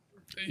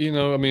 You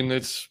know, I mean,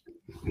 it's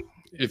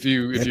if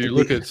you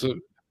look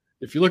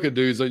at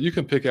dudes, like, you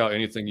can pick out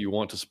anything you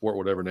want to support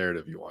whatever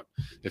narrative you want.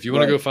 If you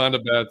want to go find a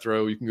bad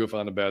throw, you can go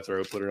find a bad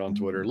throw, put it on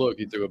Twitter. Look,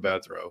 he threw a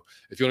bad throw.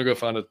 If you want to go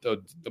find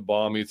a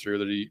bomb he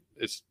threw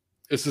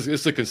it's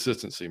the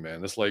consistency,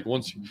 man. It's like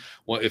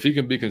if he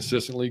can be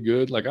consistently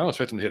good, like, I don't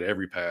expect him to hit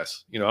every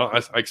pass. You know,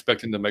 I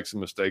expect him to make some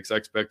mistakes. I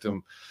expect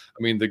him.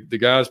 I mean, the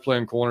guys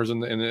playing corners in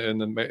the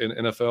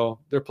NFL,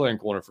 they're playing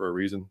corner for a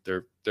reason.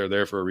 They're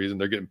there for a reason.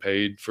 They're getting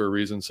paid for a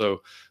reason.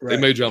 So They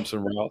may jump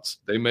some routes.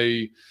 They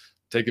may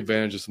take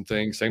advantage of some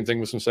things. Same thing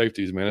with some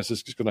safeties, man. It's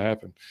just going to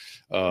happen.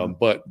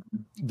 But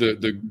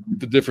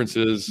the difference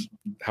is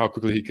how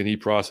quickly can he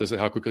process it?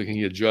 How quickly can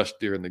he adjust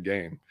during the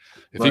game?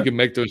 If he can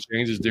make those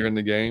changes during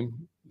the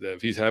game,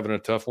 if he's having a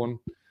tough one,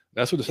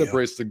 that's what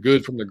separates the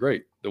good from the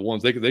great. The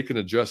ones they can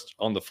adjust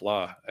on the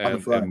fly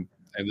and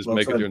just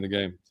make it during the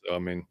game. So, I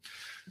mean,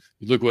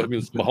 you look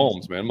it's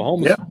Mahomes, man.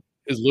 Mahomes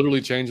is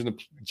literally changing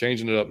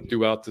it up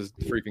throughout the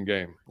freaking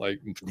game, like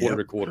quarter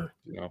to quarter.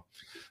 You know,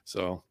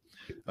 so.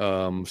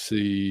 I'm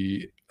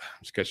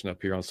just catching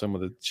up here on some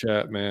of the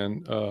chat,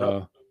 man.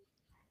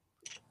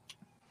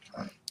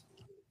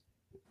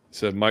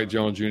 Said Mike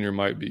Jones Jr.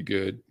 might be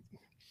good.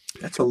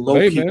 That's a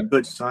low-key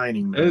good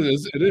signing, man.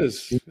 It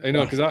is. You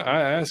know, because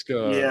I asked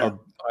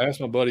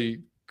my buddy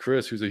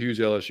Chris, who's a huge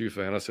LSU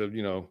fan. I said,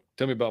 you know,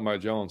 tell me about Mike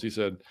Jones. He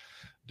said,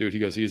 dude, he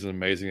goes, he's an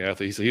amazing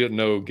athlete. He said he didn't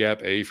know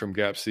gap A from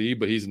gap C,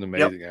 but he's an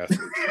amazing athlete.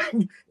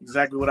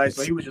 Exactly what I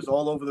said. He was just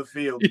all over the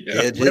field.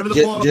 Yeah,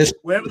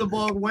 wherever the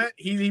ball went,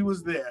 he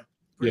was there.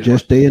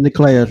 Just stay in the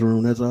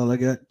classroom. That's all I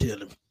got to tell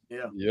him.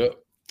 Yeah. Yep.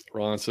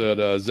 Ron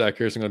said, Zach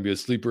Harrison going to be a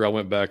sleeper. I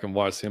went back and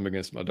watched him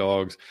against my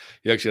dogs.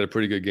 He actually had a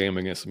pretty good game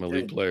against some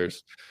elite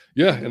players.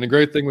 Yeah, and the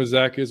great thing with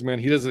Zach is, man,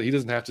 he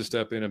doesn't have to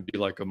step in and be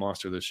like a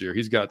monster this year.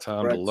 He's got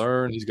time to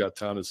learn. He's got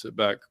time to sit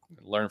back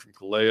and learn from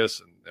Calais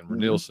and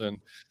Renilson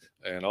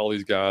and all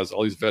these guys,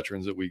 all these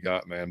veterans that we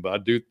got, man.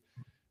 But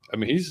I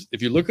mean,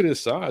 if you look at his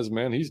size,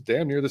 man, he's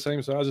damn near the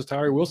same size as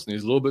Tyree Wilson.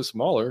 He's a little bit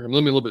smaller, a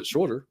little bit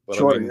shorter. But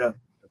I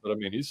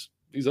mean, he's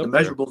up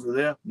there. The measurables are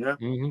there. Yeah.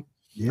 Mm-hmm.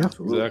 Yeah.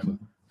 Exactly.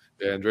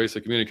 Yeah, and Dre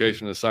said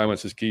communication and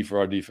assignments is key for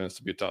our defense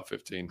to be a top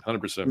 15.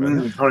 100%,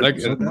 man.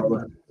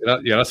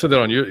 100%. I said that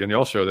on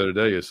y'all show the other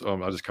day.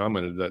 I just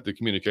commented that the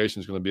communication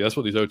is going to be – that's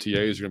what these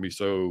OTAs are going to be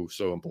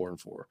so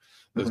important for.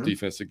 This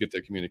defense to get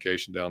that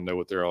communication down, know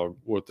what they're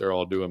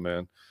all doing,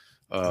 man.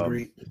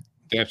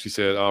 Damsky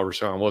said,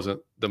 Rashawn wasn't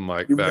the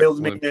mic you back.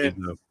 Reeled me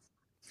in.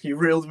 You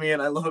reeled me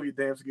in. I love you,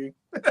 Damsky.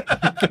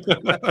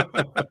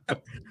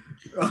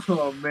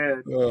 Oh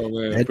man.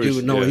 That dude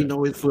he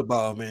know his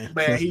football, man.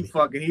 Man,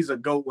 he's a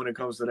GOAT when it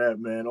comes to that,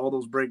 man. All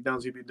those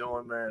breakdowns he be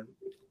doing, man.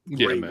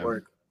 Great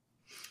work.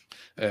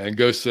 And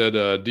Ghost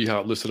said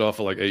D-Hop listed off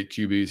of like 8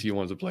 QBs he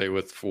wanted to play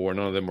with. 4.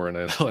 None of them were in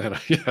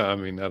Atlanta. Yeah, I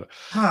mean, it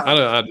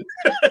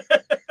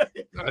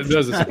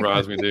doesn't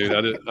surprise me, dude.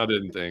 I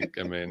didn't think.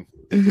 I mean,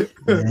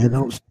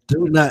 man,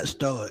 do not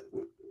start.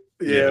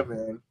 Yeah,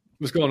 man.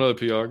 What's going on,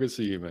 PR? Good to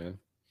see you, man.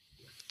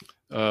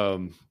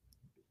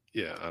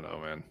 Yeah, I know,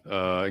 man.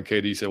 And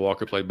KD said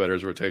Walker played better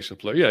as a rotation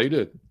player. Yeah, he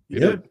did. He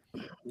did.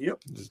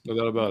 Yep. There's no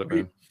doubt about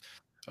it,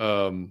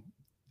 man.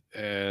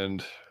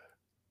 And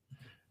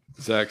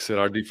Zach said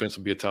our defense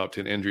will be a top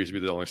 10. Injuries will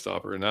be the only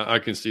stopper. And I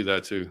can see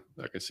that too.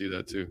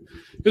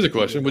 Here's a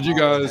question. Would you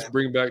guys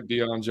bring back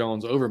Deion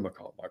Jones over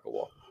Michael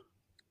Walker?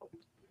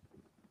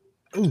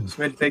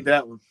 Smith, take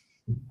that one.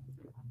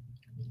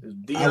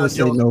 I would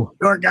say no.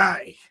 Your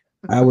guy.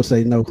 I would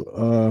say no.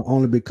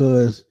 Only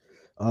because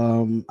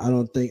I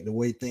don't think the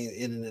way things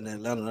ended in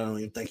Atlanta, I don't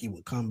even think he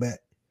would come back.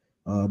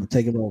 But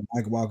taking over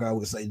Michael Walker, I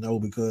would say no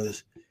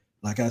because,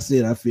 like I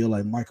said, I feel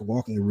like Michael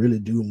Walker can really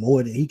do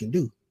more than he can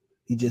do.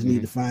 He just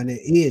need to find that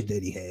edge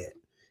that he had.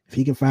 If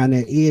he can find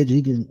that edge,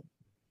 he can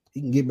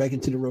get back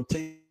into the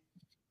rotation.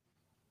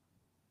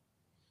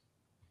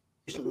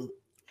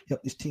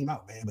 Help this team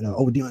out, man. But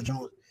over Deion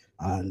Jones,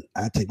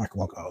 I take Michael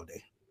Walker all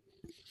day.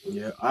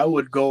 Yeah, I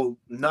would go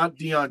not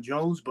Deion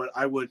Jones, but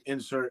I would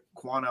insert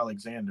Quan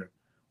Alexander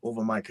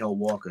over Michael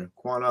Walker.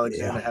 Quan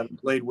Alexander, having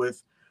played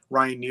with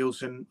Ryan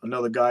Nielsen,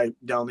 another guy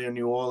down there in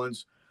New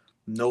Orleans,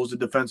 knows the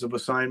defensive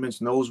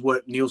assignments, knows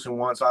what Nielsen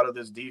wants out of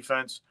this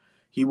defense.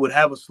 He would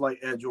have a slight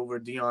edge over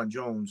Deion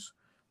Jones.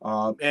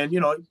 And,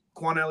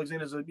 Quan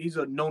Alexander, he's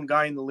a known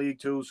guy in the league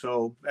too.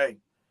 So, hey,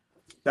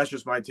 that's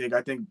just my take.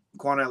 I think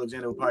Quan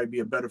Alexander would probably be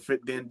a better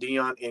fit than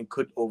Deion and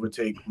could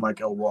overtake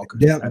Michael Walker.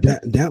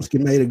 Dapsky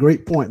made a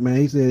great point, man.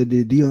 He said,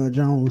 did Deion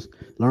Jones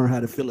learn how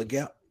to fill a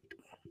gap?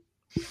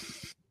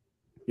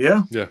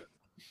 Yeah. Yeah.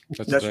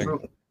 That's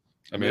true.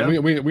 I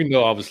mean, we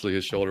know obviously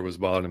his shoulder was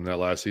bothering him that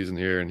last season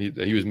here, and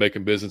he was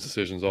making business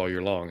decisions all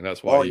year long, and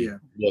that's why he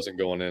wasn't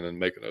going in and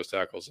making those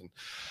tackles. And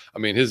I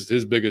mean,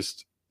 his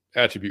biggest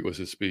attribute was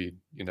his speed,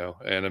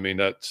 and I mean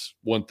that's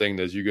one thing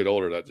that as you get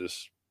older that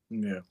just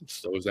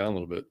slows down a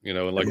little bit,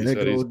 and like you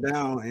said, goes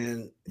down,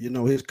 and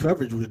his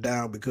coverage was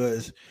down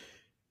because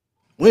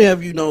when have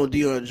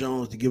Deion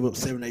Jones to give up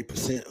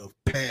 78% of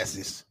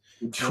passes?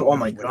 Oh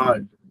my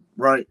God,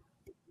 right.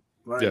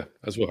 Yeah,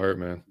 that's what hurt,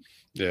 man.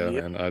 Yeah,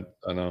 man,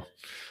 I know.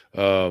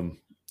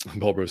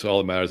 Paul Bruce, all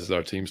that matters is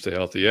our team stay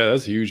healthy. Yeah,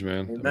 that's huge,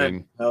 man. Amen. I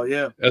mean, hell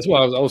yeah. That's why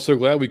I was so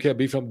glad we kept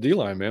beefing up the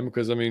D-line, man,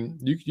 because, I mean,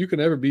 you can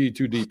never be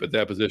too deep at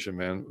that position,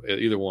 man, at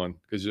either one,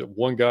 because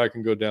one guy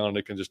can go down and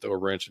it can just throw a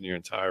wrench in your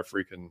entire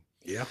freaking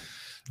 – Yeah,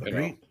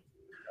 I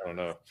don't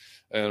know.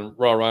 And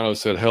Raw Rhino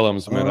said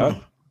Helms,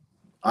 man.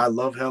 I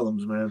love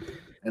Helms, man.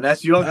 And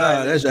that's your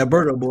guy. That's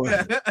Alberto boy.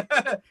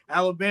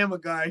 Alabama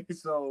guy,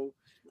 so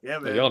 – yeah,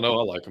 man. Y'all know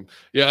I like him.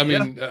 Yeah, I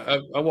mean,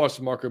 I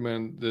watched Marco,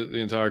 man, the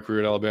entire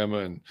career at Alabama,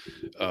 and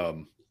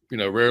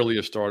rarely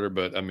a starter,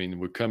 but I mean,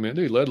 would come in.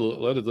 He led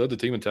the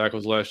team in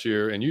tackles last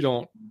year, and you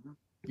don't,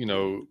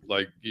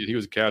 like he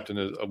was a captain,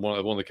 one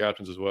of the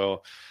captains as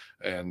well,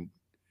 and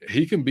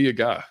he can be a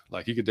guy.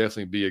 Like he could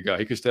definitely be a guy.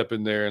 He could step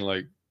in there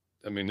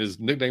and his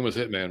nickname was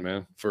Hitman,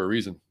 man, for a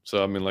reason.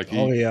 So I mean, like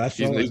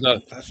he's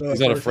not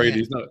afraid.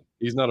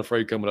 He's not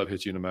afraid coming up,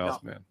 hit you in the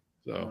mouth, man.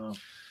 So.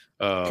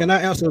 Can I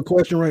answer a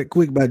question right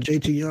quick by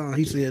JT Young?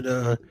 He said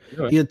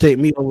he'll take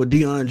me over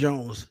Deion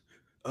Jones.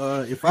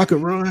 If I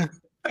could run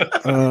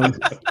and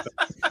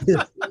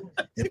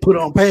put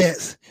on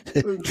pads,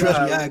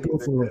 trust me, I go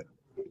for it.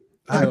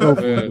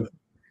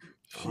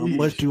 I'm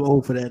much too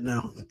old for that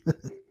now.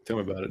 Tell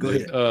me about it. Go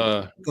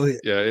ahead.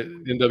 Yeah,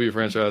 NW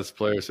franchise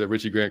player said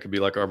Richie Grant could be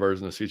like our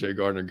version of CJ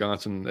Gardner,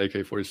 Gonson,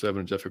 AK-47,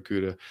 and Jeff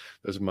Okuda.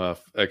 Those are my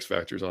X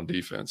factors on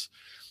defense.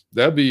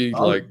 That'd be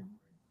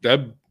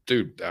that.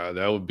 Dude, that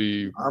would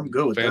be I'm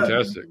good with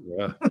fantastic.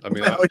 That. Yeah, I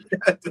mean,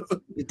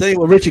 the thing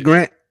with Richie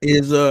Grant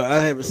is I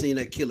haven't seen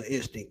that killer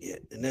instinct yet,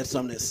 and that's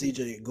something that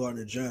CJ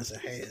Gardner Johnson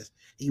has.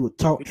 He would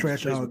talk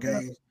trash all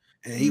games,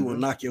 and he will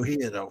knock your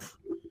head off.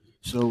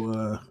 So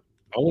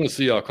I want to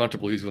see how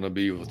comfortable he's going to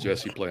be with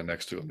Jesse playing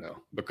next to him now,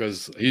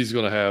 because he's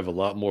going to have a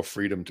lot more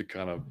freedom to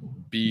kind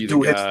of be the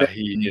guy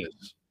he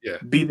is. Yeah,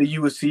 be the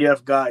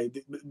USCF guy,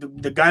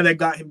 the guy that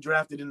got him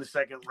drafted in the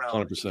second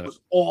round. 100% was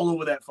all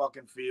over that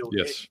fucking field.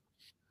 Yes.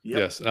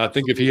 Yes, and I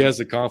think if he has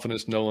the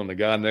confidence knowing the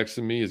guy next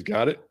to me has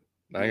got it,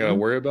 I ain't got to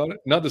worry about it.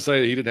 Not to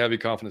say he didn't have any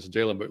confidence in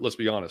Jalen, but let's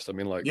be honest. I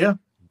mean,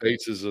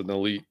 Bates is an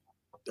elite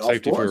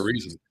safety for a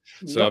reason.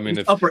 So, I mean,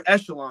 if upper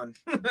echelon.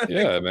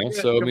 Yeah, man.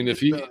 So, I mean, if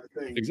he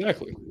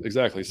exactly.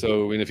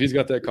 So, I mean, if he's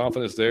got that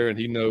confidence there and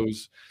he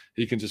knows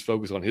he can just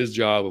focus on his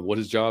job and what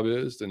his job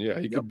is, then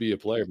he could be a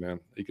player, man.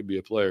 He could be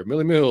a player.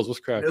 Millie Mills, what's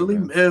cracking? Millie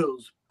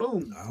Mills,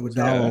 boom.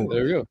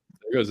 There you go.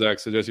 There goes Zach.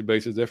 So Jesse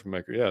Bates is different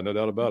maker. Yeah, no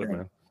doubt about it,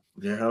 man.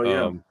 Yeah, hell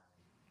yeah.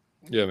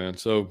 Yeah, man.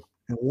 So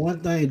and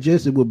one thing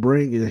Jesse would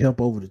bring is help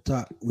over the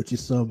top, which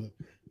is something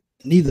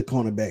neither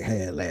cornerback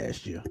had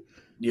last year.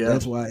 Yeah,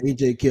 that's why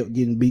AJ kept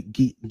getting beat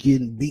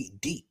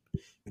deep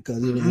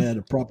because he didn't have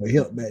the proper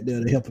help back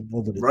there to help him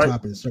over the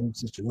top in certain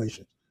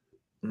situations.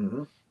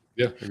 Mm-hmm.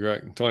 Yeah, you're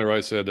right. Tony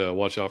Wright said,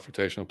 "Watch out for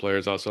rotational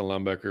players outside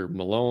linebacker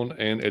Malone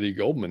and Eddie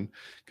Goldman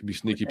could be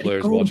sneaky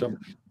players. Watch out."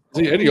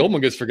 See, Eddie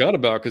Goldman gets forgot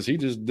about because he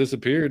just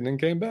disappeared and then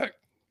came back.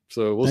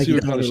 So we'll see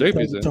what kind of shape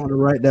he's in. Tony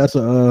Wright, that's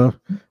a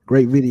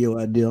great video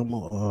idea. I'm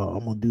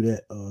gonna do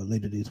that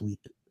later this week.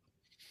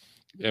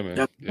 Yeah,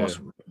 man.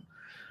 Awesome.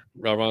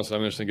 Rob Ronson, I'm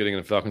interested in getting in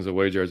a Falcons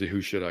away jersey.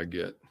 Who should I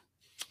get?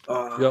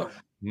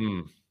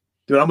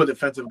 Dude, I'm a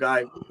defensive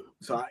guy,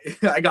 so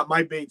I got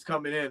my Bates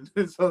coming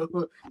in.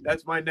 So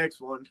that's my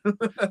next one.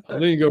 I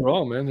think you go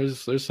wrong, man.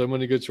 There's so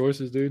many good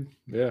choices, dude.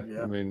 Yeah.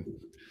 I mean,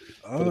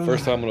 for the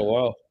first time in a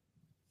while.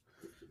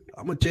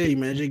 I'm gonna tell you,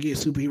 man. Just get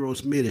Superhero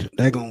Smitty.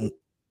 They're gonna.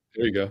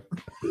 There you go.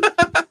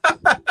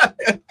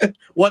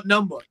 What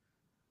number?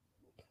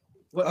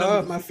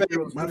 My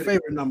favorite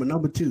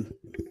number 2.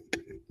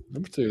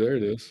 Number 2, there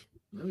it is.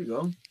 There we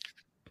go.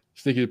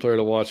 Sneaky player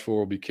to watch for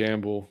will be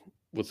Campbell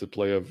with the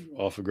play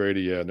off of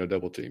Grady. Yeah, no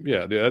double team.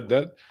 Yeah,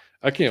 that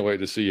I can't wait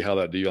to see how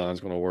that D line is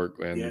going to work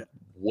and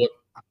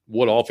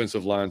what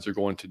offensive lines are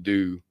going to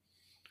do.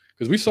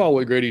 Because we saw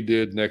what Grady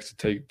did next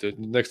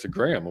to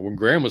Graham when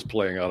Graham was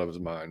playing out of his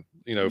mind.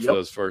 For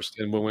those first.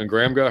 And when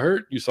Graham got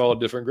hurt, you saw a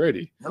different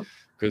Grady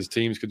because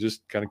teams could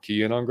just kind of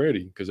key in on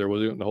Grady because there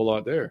wasn't a whole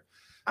lot there.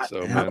 I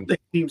don't think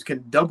teams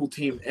can double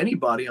team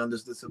anybody on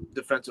this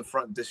defensive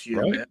front this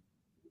year, man.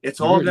 It's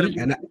all going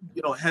to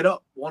be, head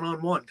up,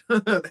 one-on-one.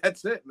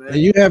 That's it, man. And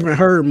you haven't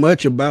heard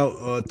much about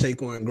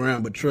Taquan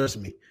Graham, but trust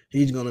me,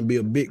 he's going to be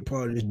a big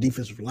part of this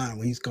defensive line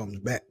when he comes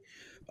back.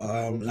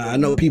 Now, I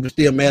know people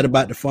still mad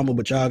about the fumble,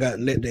 but y'all got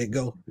to let that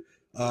go.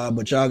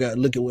 But y'all got to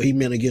look at what he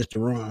meant against the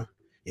run.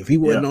 If he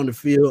wasn't on the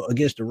field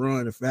against the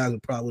run, the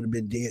Falcons probably would have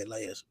been dead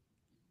last.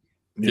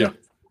 Yeah,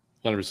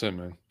 100%,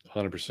 man,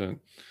 100%.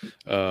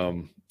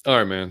 All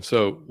right, man.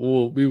 So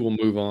we will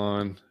move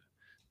on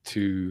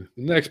to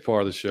the next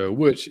part of the show,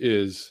 which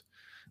is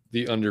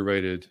the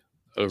underrated,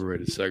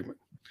 overrated segment.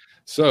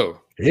 So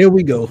here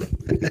we go.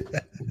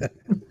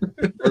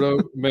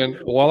 Man,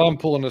 while I'm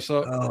pulling this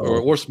up,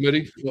 or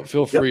Smitty,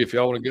 feel free if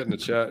y'all want to get in the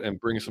chat and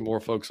bring some more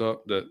folks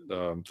up that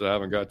I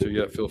haven't got to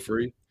yet. Feel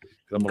free, because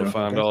I'm going to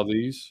find all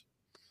these.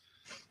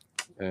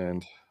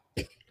 And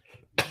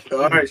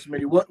all right,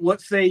 Smitty,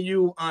 what say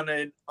you on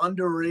an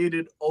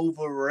underrated,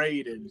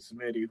 overrated,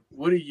 Smitty?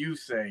 What do you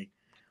say?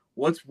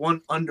 What's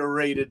one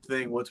underrated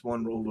thing? What's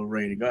one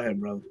overrated? Go ahead,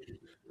 brother.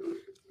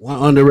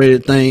 One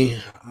underrated thing.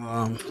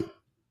 I'll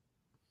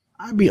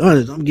be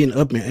honest. I'm getting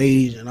up in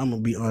age, and I'm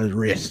gonna be honest.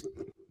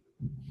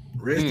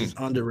 Rest is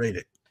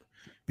underrated,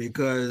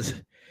 because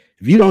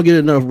if you don't get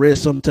enough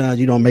rest, sometimes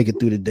you don't make it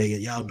through the day.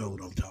 And y'all know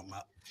what I'm talking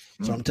about.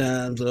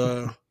 Sometimes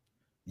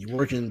you're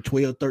working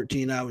 12,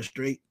 13 hours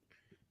straight.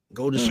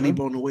 Go to sleep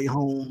on the way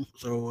home.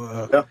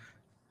 So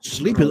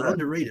sleep is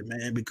underrated,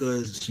 man,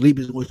 because sleep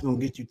is what's going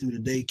to get you through the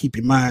day, keep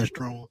your mind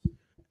strong.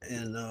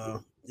 And,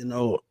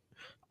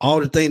 all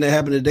the things that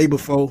happened the day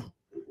before,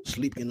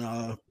 sleep can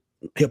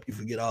help you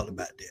forget all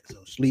about that. So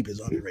sleep is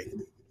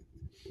underrated.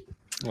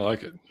 I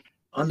like it.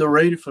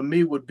 Underrated for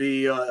me would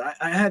be I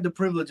had the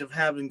privilege of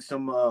having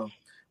some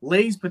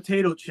Lay's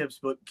potato chips,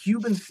 but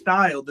Cuban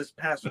style this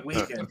past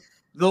weekend.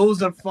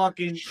 Those are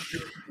fucking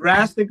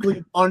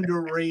drastically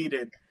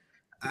underrated.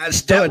 I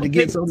started to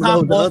get some of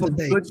those the other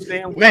day. Good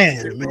sandwich.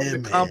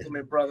 Man.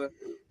 Compliment, brother.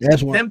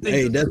 That's one.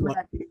 Hey, that's one.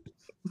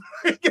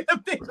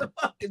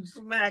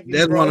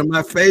 That's one of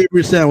my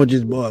favorite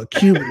sandwiches, boy.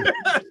 Cuban.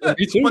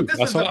 Me too. But this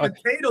is a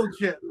potato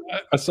chip.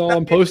 I saw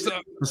him post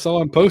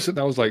it. And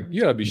I was like,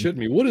 "You gotta be shitting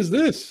me! What is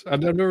this?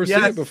 I've never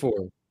seen it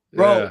before."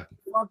 Bro,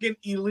 fucking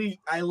elite.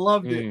 I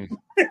loved it.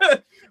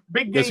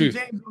 Big Game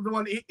James was the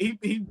one.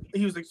 He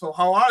was like, "So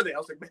how are they?" I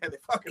was like, "Man, they're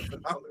fucking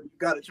phenomenal. You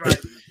gotta try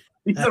it.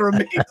 These are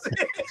amazing."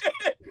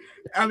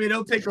 I mean,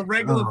 they'll take a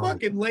regular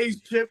fucking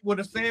Lay's chip with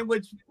a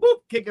sandwich,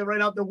 whoop, kick it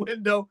right out the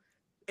window,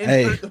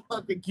 insert the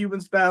fucking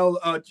Cuban style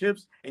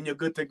chips, and you're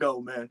good to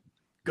go, man.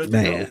 Good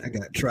to go. I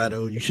gotta try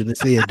those. You shouldn't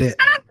have said that.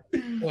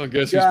 Well, I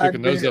guess he's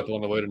picking those up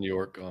on the way to New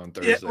York on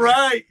Thursday. Yeah,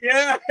 right.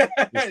 Yeah.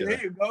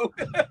 There you go.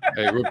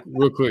 Hey,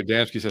 real quick,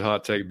 Damsky said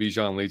hot take.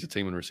 Bijan leads the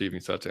team in receiving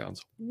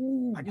touchdowns.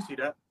 I can see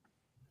that.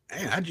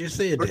 Man, I just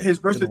said that. His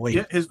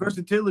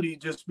versatility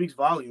just speaks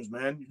volumes,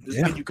 man.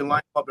 You can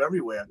line up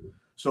everywhere.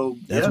 So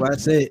that's why I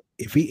said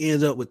if he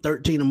ends up with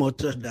 13 or more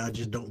touchdowns,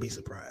 just don't be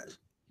surprised.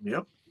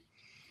 Yep.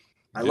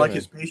 I like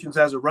his patience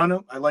as a runner.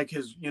 I like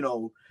his,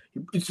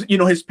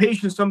 his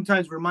patience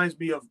sometimes reminds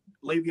me of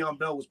Le'Veon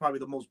Bell was probably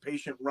the most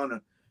patient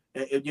runner,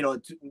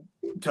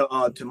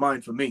 to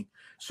mind for me.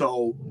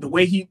 So the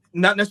way he,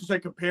 not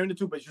necessarily comparing the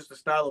two, but it's just the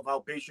style of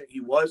how patient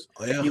he was.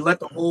 He let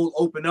the hole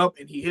open up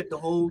and he hit the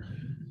hole.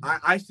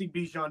 I see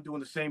Bijan doing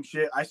the same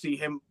shit. I see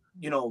him,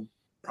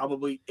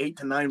 probably 8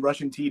 to 9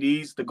 rushing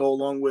TDs to go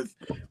along with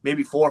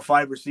maybe 4 or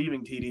 5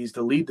 receiving TDs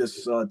to lead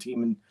this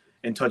team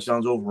in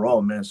touchdowns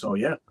overall, man. So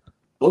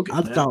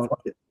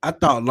I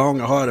thought long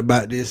and hard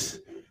about this.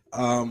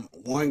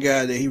 One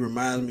guy that he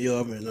reminds me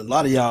of, and a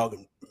lot of y'all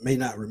may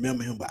not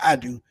remember him, but I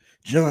do.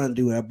 John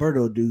do,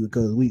 Alberto do,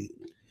 because we've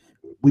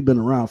been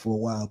around for a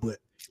while. But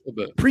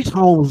Priest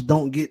Holmes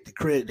don't get the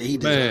credit that he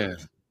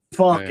deserves.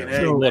 What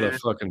a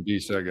fucking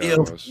beast that guy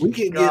was. We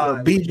can get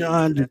a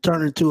Bijan to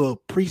turn into a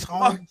Priest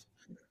Holmes.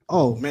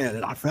 Oh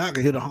man, I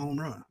could hit a home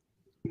run.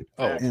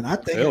 Oh, and I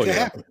think it could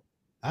happen.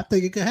 I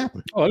think it could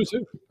happen. Oh,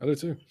 I do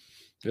too.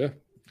 Yeah.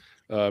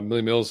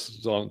 Millie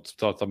Mills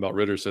talking about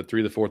Ritter said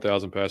 3,000 to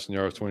 4,000 passing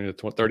yards, 20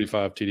 to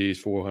 35 TDs,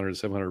 400 to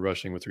 700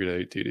 rushing with 3 to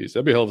 8 TDs.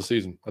 That'd be a hell of a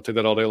season. I'll take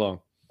that all day long.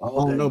 I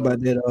don't know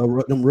about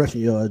that. Them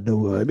rushing yards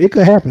though. It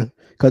could happen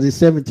because it's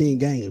 17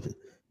 games.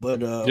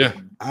 But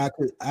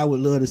I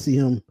would love to see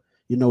him,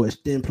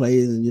 extend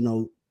plays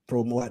and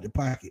throw more out the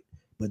pocket.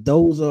 But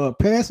those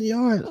passing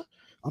yards,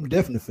 I'm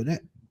definitely for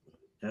that.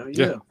 Hell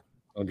yeah.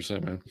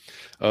 100%, man.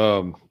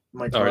 All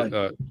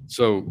right.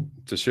 So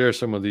to share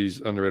some of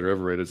these underrated or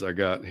overrated, I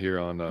got here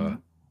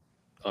on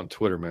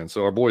Twitter, man.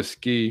 So our boy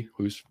Ski,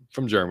 who's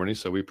from Germany,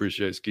 so we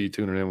appreciate Ski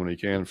tuning in when he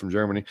can from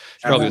Germany.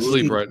 He's probably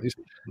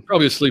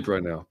asleep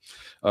right now.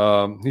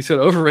 He said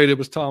overrated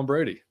was Tom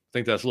Brady. I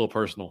think that's a little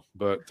personal,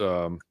 but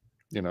I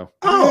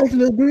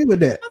actually agree with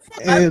that.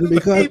 And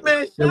because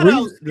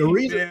the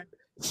reason.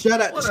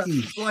 Shout out to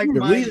Steve. The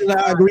reason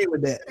I agree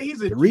with that. He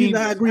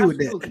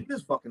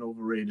is fucking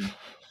overrated.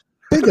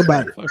 Think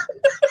about it.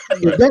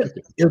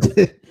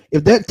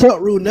 If that tuck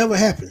rule never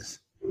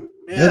happens,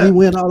 does he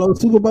win all those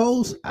Super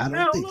Bowls? I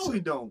don't think so. He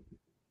don't.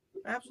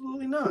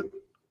 Absolutely not.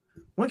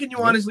 When can you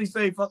honestly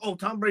say, "Fuck"? Oh,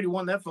 Tom Brady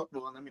won that. Fuck.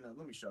 Well, let me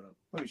shut up.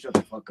 Let me shut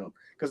the fuck up,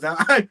 because now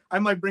I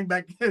might bring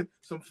back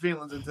some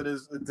feelings into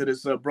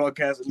this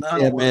broadcast. And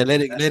Yeah, man,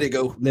 let it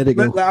go. Let it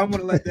go. I'm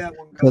gonna let that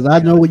one go. Because I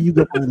know where you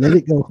go. Let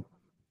it go.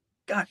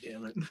 God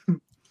damn it.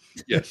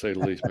 Yeah, say the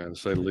least, man.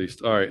 Say the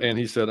least. All right, and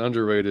he said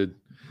underrated,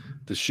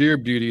 the sheer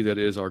beauty that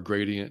is our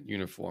gradient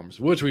uniforms,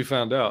 which we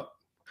found out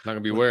not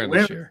gonna be wearing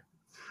this year.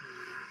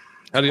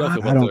 How do y'all feel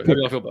about that? How do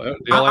y'all feel about it?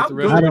 Do y'all like the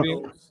red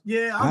gradient?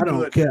 Yeah, I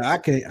don't care.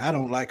 I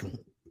don't like them.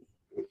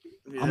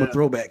 Yeah. I'm a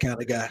throwback kind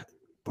of guy.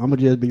 I'm gonna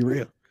just be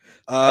real.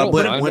 I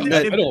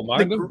don't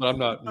mind them, but I'm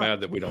not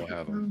mad that we don't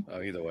have them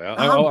either way.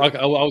 I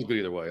was good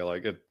either way. I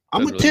like it.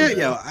 I'm gonna tell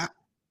y'all,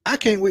 I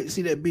can't wait to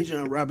see that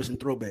Bijan Robinson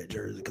throwback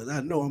jersey because I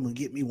know I'm gonna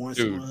get me one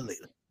sooner or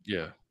later.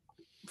 Yeah,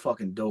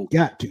 fucking dope.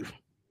 Got to.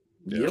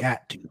 Yep.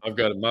 Got to. I've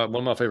got it. One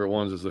of my favorite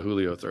ones is the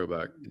Julio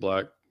throwback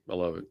black. I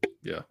love it.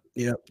 Yeah.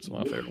 Yep. It's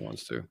one of my favorite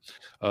ones too.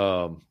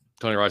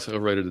 Tony Rice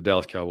overrated the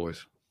Dallas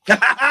Cowboys.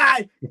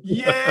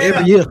 Yeah.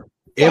 Every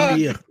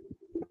year.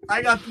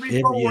 I got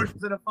 3 forwards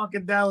to the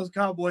fucking Dallas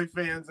Cowboy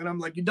fans, and I'm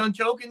like, you done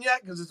choking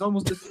yet? Because it's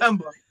almost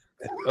December.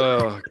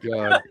 Oh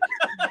God,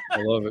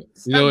 I love it.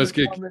 You know, it's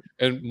good.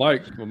 And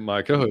Mike,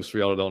 my co-host, for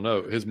y'all don't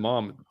know, his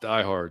mom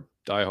diehard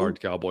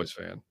Cowboys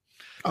fan.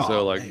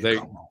 So like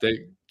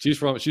she's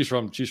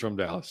from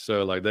Dallas.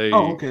 So like they.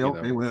 Oh, okay.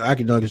 Well, I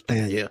can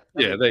understand. Yeah.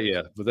 Yeah.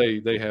 But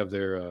they have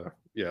their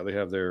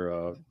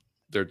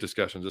their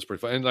discussions. It's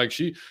pretty fun. And like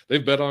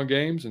they've bet on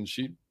games, and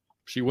she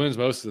wins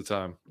most of the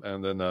time,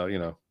 and then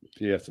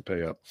he has to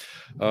pay up.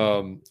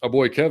 Our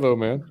boy Kevo,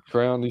 man,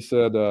 Crown, he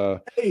said,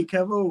 "Hey,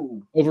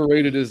 Kevo,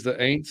 overrated is the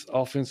Aints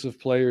offensive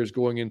players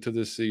going into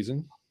this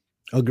season."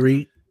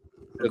 Agreed.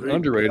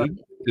 Underrated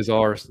is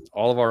all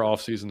of our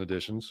offseason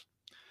additions.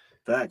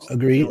 Facts.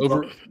 Agreed.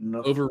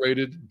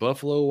 Overrated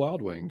Buffalo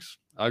Wild Wings.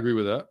 I agree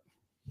with that.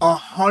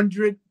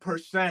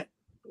 100%.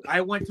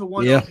 I went to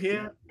one up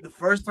here the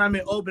first time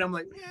it opened. I'm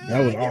like,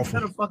 that was awful.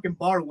 Better fucking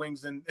bar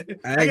wings and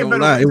I ain't gonna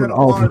lie, it was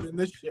awful.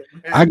 This shit,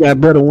 I got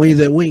better wings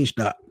at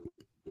Wingstop.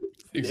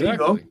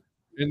 Exactly.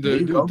 And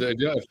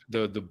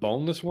the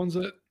boneless ones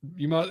that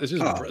you might, it's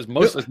just it's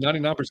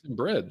 99%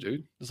 bread,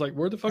 dude. It's like,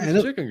 where the fuck does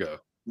the chicken go?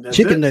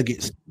 Chicken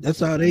nuggets.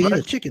 That's all they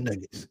eat. Chicken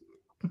nuggets.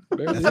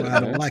 Barely That's why I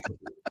don't like them.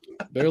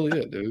 Barely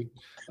it, dude.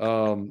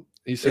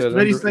 He said,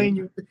 Smitty,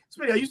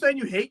 are you saying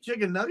you hate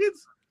chicken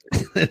nuggets?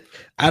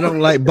 I don't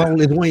like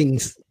boneless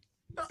wings.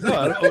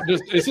 No,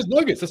 it's just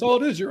nuggets. That's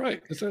all it is. You're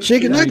right.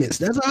 Chicken nuggets.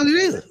 That's all it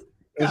is.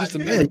 It's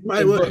just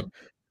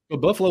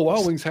but Buffalo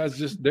Wild Wings has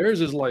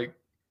theirs is like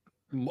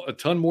a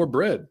ton more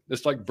bread.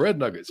 It's like bread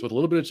nuggets with a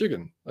little bit of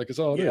chicken. Like it's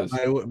all it is.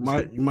 You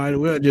might as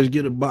well just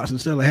get a box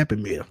and sell a Happy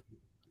Meal.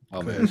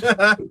 Oh man.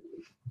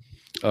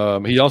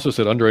 He also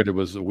said underrated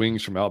was the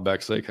wings from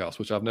Outback Steakhouse,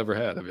 which I've never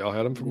had. Have y'all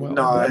had them from Outback?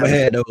 No, I never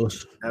had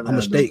those. I'm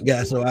a steak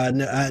guy, so I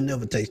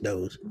never taste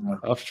those.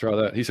 I'll have to try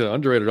that. He said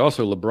underrated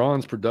also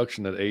LeBron's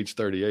production at age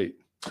 38.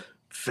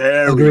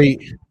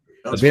 Agreed.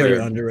 That's very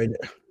fair. Underrated.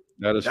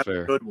 That's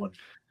fair. A good one.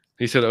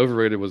 He said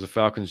overrated was the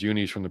Falcons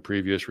unis from the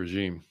previous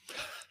regime.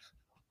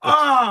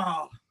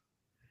 Oh,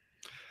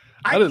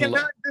 I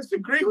cannot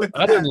disagree with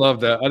that. I didn't love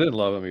that. I didn't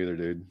love them either,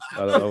 dude.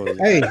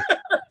 Hey,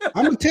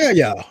 I'm gonna tell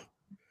y'all,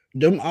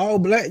 them all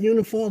black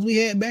uniforms we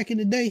had back in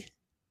the day,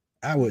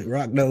 I would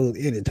rock those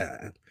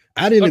anytime.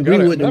 I didn't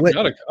agree with the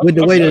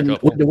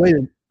way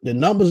the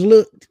numbers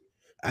looked.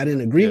 I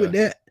didn't agree with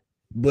that,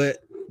 but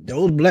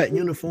those black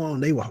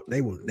uniforms, they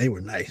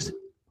were nice.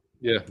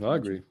 Yeah, no, I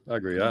agree.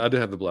 I did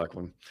have the black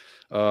one.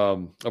 Our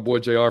boy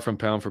JR from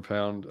Pound for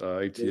Pound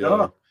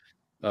ATL.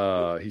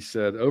 He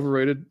said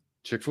overrated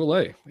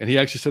Chick-fil-A, and he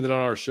actually said that on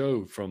our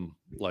show from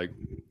like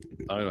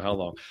I don't know how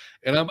long.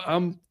 And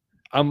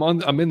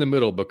I'm in the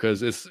middle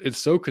because it's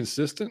so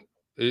consistent.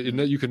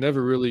 You can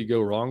never really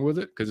go wrong with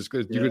it because it's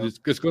good.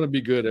 It's going to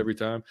be good every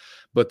time.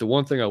 But the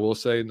one thing I will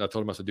say, and I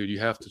told him, I said, dude, you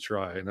have to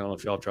try. And I don't know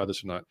if y'all tried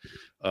this or not.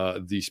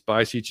 The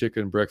spicy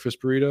chicken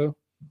breakfast burrito.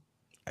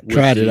 I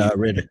tried it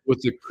already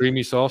with the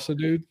creamy salsa,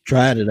 dude.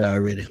 Tried it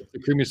already. The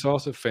creamy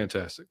salsa,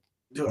 fantastic.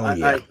 Dude,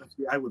 I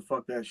would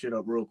fuck that shit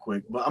up real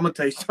quick. But I'm gonna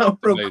tell you something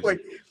real quick.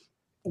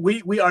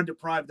 We are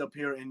deprived up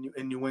here in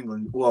New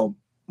England. Well,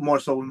 more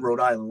so in Rhode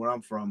Island, where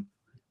I'm from.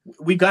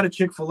 We got a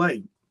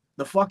Chick-fil-A.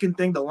 The fucking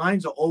thing, the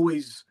lines are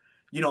always,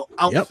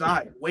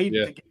 outside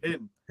waiting to get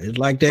in. It's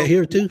like that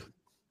here too.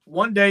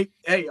 One day,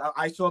 hey,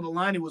 I saw the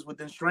line. It was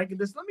within striking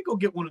distance. Let me go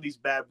get one of these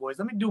bad boys.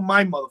 Let me do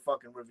my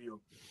motherfucking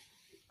review.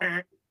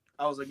 I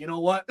was like, you know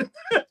what?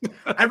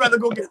 I'd rather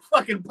go get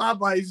fucking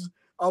Popeyes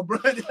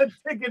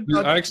chicken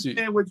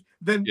sandwich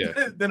than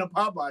a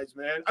Popeyes,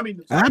 man. I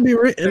mean, I'm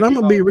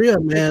gonna be real,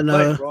 man.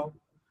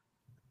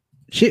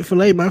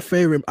 Chick-fil-A, my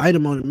favorite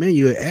item on the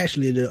menu is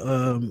actually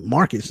the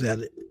market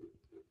salad,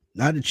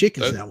 not the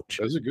chicken sandwich.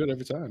 Those are good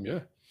every time, yeah.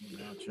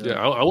 Yeah,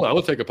 I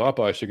would take a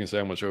Popeyes chicken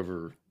sandwich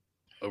over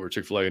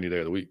Chick-fil-A any day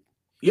of the week.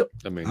 Yep.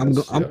 I mean, I'm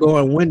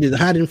going Wendy's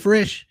hot and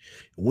fresh.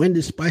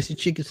 Wendy's spicy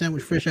chicken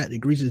sandwich fresh out the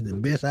grease is the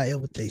best I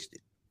ever tasted.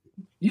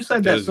 You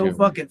said that so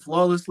fucking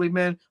flawlessly,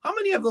 man. How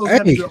many of those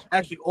have you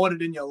actually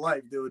ordered in your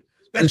life, dude?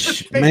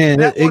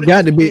 Man, it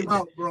got to be.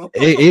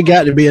 It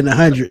got to be in the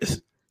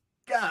hundreds.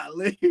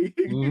 Golly.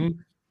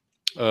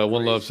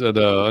 One Love said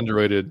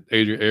underrated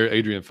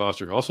Adrian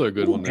Foster, also a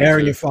good one.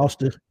 Adrian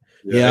Foster.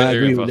 Yeah, I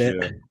agree with that.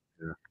 Yeah.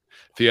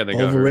 If he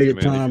hadn't overrated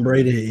got hurt, Tom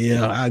Brady.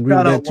 Yeah, I agree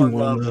with that too. One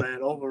Love, man.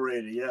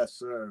 Overrated, yes,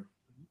 sir.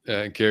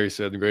 And Kerry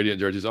said the gradient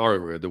jerseys are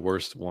overrated. The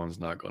worst one's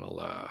not going to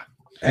lie.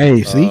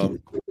 Hey, see.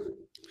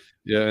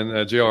 Yeah,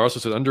 and JR also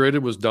said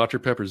underrated was Dr.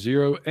 Pepper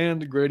Zero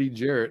and Grady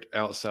Jarrett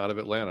outside of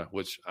Atlanta,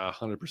 which I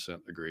 100%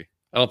 agree.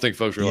 I don't think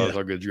folks realize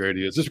how good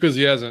Grady is just because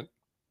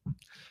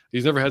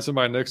he's never had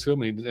somebody next to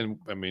him. And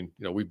I mean,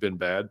 we've been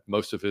bad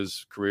most of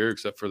his career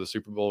except for the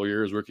Super Bowl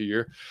year, his rookie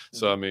year.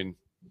 So, I mean,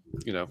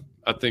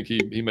 I think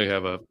he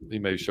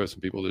may show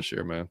some people this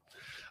year, man.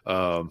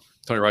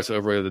 Tony Rice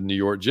overrated the New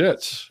York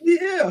Jets.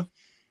 Yeah.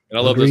 And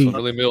I love this one.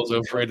 Billy Mills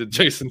overrated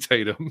Jason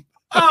Tatum.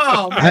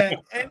 Oh, man.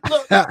 And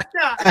look,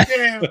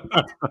 goddamn.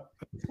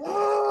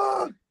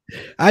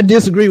 I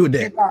disagree with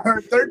that. I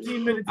heard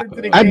 13 minutes into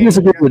the game. I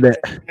disagree with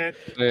that.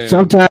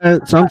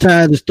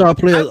 Sometimes the star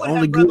players are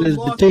only good as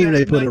the team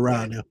they put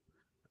around them.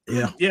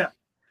 Yeah. Yeah.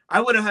 I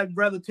would have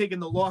rather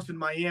taken the loss in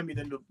Miami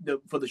than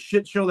for the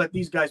shit show that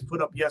these guys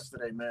put up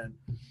yesterday, man.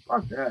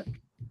 Fuck that.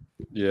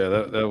 Yeah,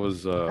 that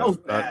was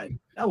bad.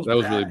 That was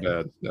really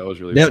bad. That was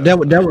really bad.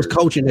 That was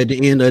coaching at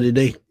the end of the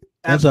day.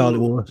 That's all it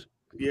was.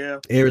 Yeah.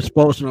 Eric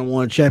Spoelstra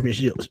won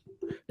championships.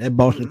 That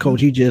Boston coach,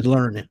 he just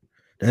learning.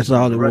 That's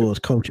all it was,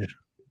 coaching.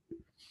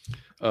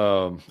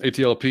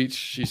 ATL Peach,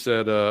 she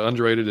said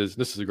underrated this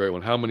is a great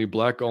one. How many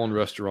black-owned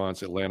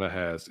restaurants Atlanta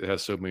has? It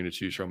has so many to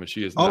choose from, and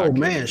she is. Oh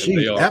man,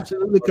 she's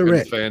absolutely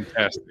correct.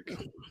 Fantastic.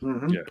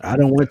 Mm-hmm. Yeah. I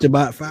don't went to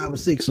about 5 or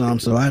 6 of them,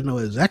 so I know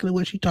exactly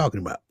what she's talking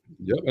about.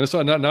 Yep, and it's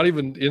not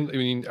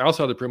even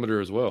outside the perimeter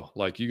as well.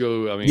 Like you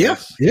go,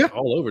 it's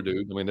all over,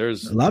 dude. I mean,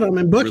 there's a lot of them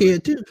in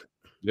Buckhead too.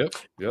 Yep,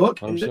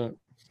 100%.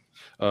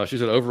 She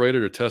said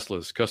overrated or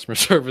Teslas. Customer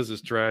service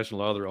is trash, and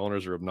a lot of their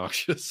owners are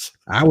obnoxious.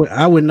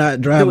 I would not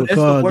drive a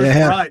car that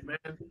have. Ride, man.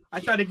 I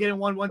tried to get in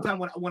one time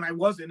when I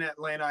was in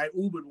Atlanta. I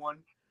Ubered one.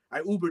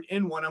 I Ubered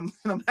in one. I'm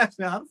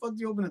asking, how the fuck do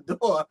you open the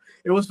door?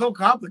 It was so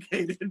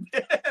complicated.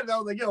 And I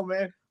was like, yo,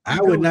 man.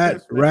 I would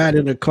not ride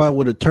in a car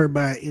with a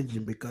turbine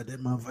engine because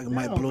that motherfucker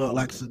might blow up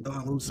like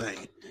Saddam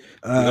Hussein.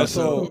 I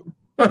saw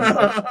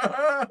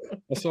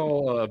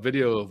a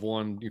video of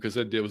one because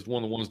it was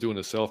one of the ones doing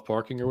the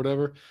self-parking or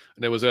whatever,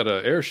 and it was at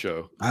an air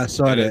show. I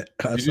saw that.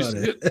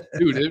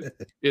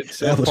 It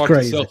self-parked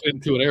itself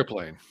into an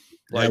airplane.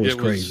 Like that was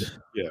crazy.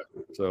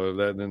 So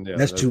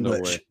that's too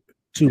much.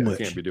 Too much.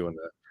 Can't be doing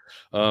that.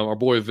 Our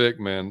boy Vic,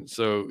 man.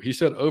 So he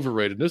said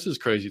overrated. This is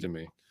crazy to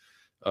me.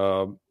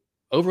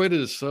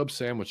 Overrated is sub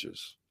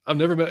sandwiches. I've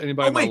never met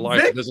anybody in my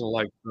life that doesn't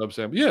like sub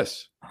sandwiches.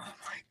 Yes. Oh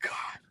my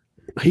god.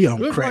 He on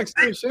crack.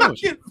 He on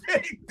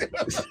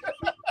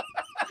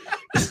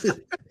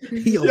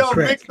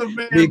crack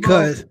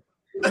because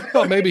I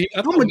thought maybe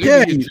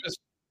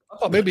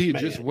he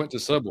just went to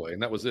Subway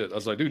and that was it. I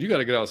was like, dude, you got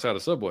to get outside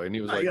of Subway, and he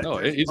was like, no.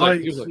 He's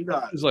like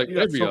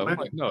every I'm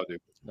like, no,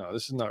 dude, no,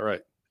 this is not right.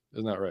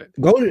 It's not right.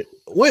 Go to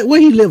where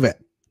he live at.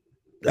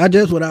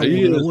 That's what I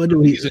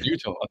want. He's in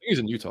Utah. I think he's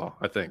in Utah.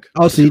 I think.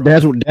 Oh, see,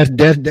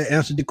 that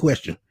answered the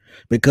question.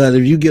 Because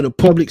if you get a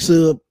public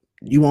sub,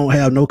 you won't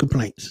have no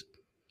complaints.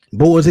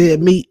 Boar's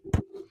head meat,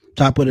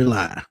 top of the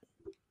line.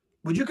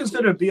 Would you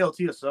consider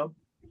BLT a sub?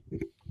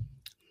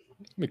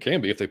 It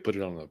can be if they put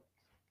it on the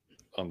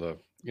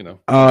no,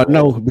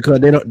 because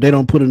they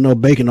don't put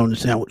enough bacon on the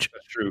sandwich.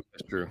 That's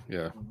true.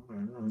 Yeah.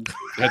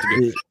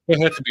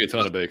 It has to be a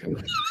ton of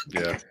bacon.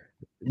 Yeah.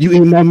 You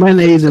eat more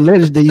mayonnaise and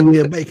lettuce than you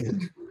eat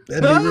bacon.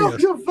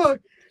 Fuck.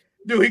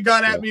 Dude, he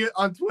got at me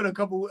on Twitter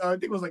I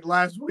think it was like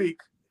last week.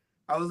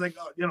 I was like,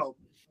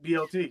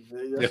 BLT.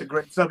 That's a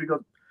great sub. He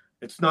goes,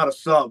 it's not a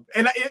sub.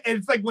 And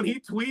it's like when he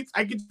tweets,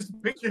 I can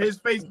just picture his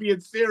face being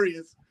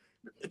serious.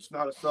 It's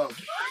not a sub.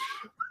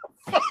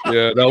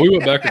 Yeah, no, we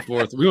went back and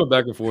forth. We went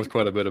back and forth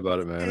quite a bit about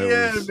it, man.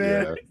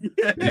 Man.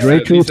 Yeah. Dre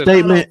True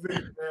statement.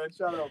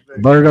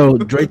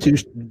 Berto,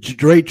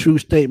 Dre True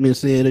statement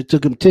said it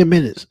took him 10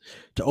 minutes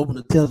to open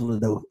the Tesla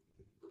door.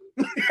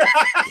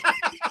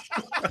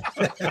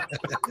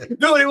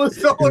 Dude, it was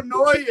so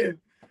annoying.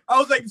 I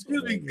was like,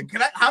 excuse me,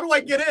 how do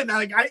I get in?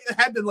 I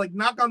had to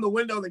knock on the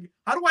window. Like,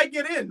 how do I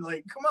get in?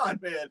 Like, come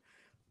on, man.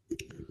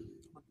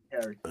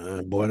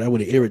 Boy, that would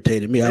have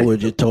irritated me. I would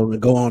have just told him to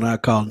go on. I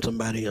called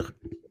somebody else.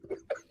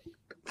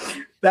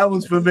 That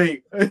was for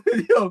me. I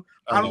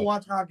don't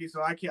watch hockey,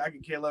 so I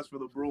can care less for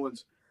the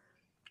Bruins.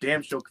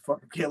 Damn sure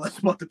fucking care less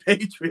about the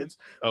Patriots.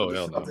 Oh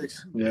hell no.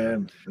 Yeah.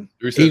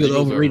 Eagles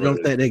overrated.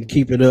 Don't think they can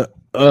keep it up.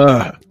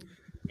 I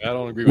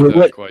don't agree with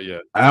that quite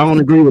yet. I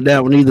don't agree with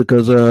that one either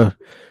because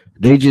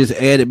they just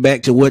added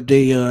back to what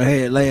they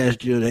had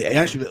last year. They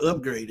actually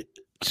upgraded,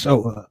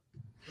 so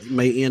they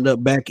may end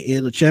up back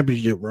in the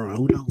championship run.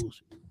 Who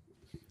knows?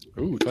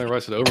 Ooh, Tony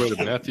Rice said overrated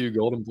Matthew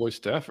Golden Boy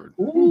Stafford.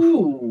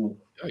 Ooh.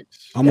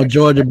 Yikes. I'm a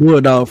Georgia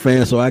Bulldog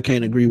fan, so I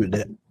can't agree with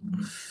that.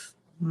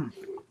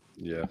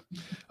 Yeah.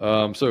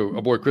 So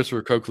our boy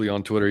Christopher Coakley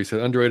on Twitter, he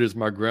said underrated is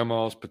my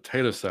grandma's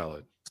potato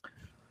salad.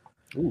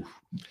 Ooh.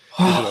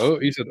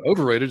 He said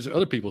overrated is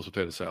other people's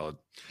potato salad.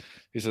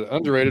 He said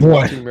underrated Boy.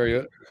 watching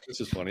Mariota.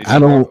 This is funny. I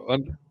don't.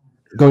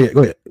 Go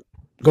ahead.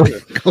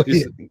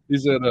 He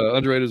said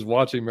underrated is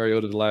watching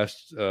Mariota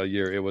last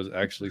year. It was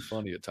actually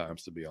funny at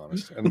times, to be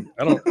honest. And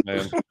I don't,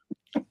 man.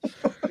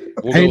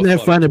 Ain't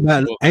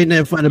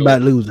that fun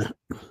about losing?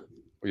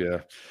 Yeah.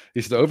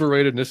 He said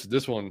overrated. And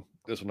this one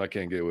I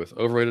can't get with.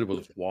 Overrated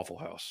was Waffle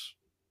House.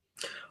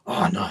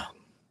 Oh no.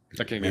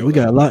 I can't Man, we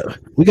got a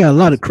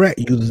lot of crack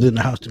users in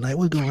the house tonight.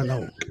 What's going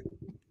on?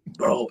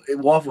 Bro,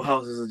 Waffle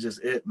Houses are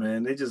just it,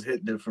 man. They just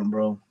hit different,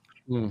 bro.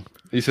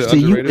 He said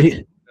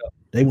underrated.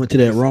 They went to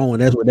that wrong one.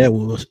 That's what that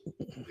was.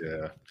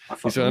 Yeah. I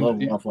fucking love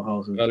Waffle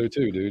Houses. I do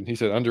too, dude. He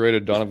said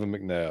underrated Donovan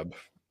McNabb.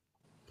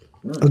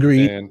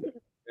 Agreed. And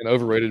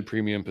overrated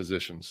premium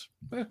positions.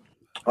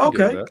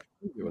 Okay.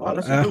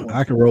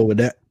 I can roll with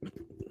that.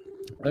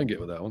 I can get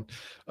with that one.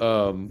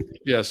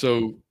 Yeah,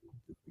 so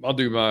I'll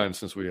do mine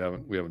since we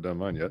haven't done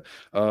mine yet.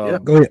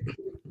 Go ahead.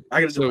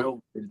 I gotta do my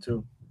overrated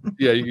too.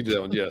 Yeah, you can do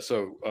that one. Yeah.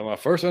 So my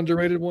first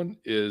underrated one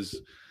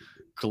is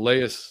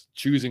Calais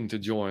choosing to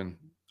join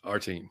our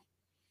team.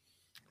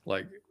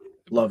 Like,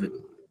 love it.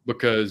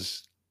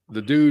 Because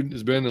the dude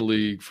has been in the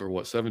league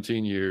for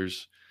 17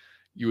 years.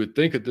 You would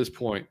think at this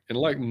point, and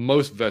like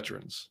most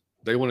veterans,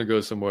 they want to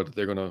go somewhere that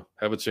they're going to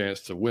have a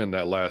chance to win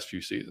that last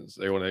few seasons.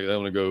 They want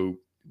to go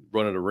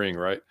run at a ring,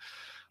 right?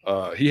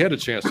 He had a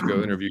chance to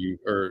go interview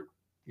or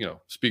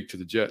speak to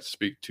the Jets,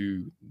 speak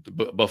to the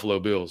Buffalo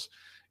Bills.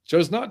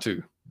 Chose not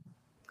to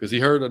because he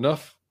heard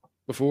enough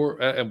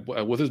before and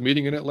with his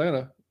meeting in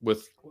Atlanta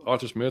with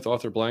Arthur Smith,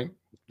 Arthur Blank,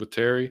 with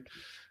Terry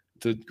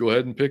to go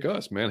ahead and pick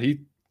us,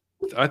 man.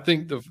 I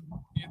think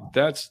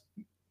that's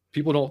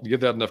people don't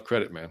give that enough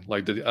credit, man.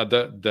 Like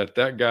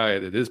that guy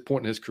at his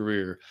point in his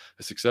career,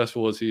 as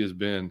successful as he has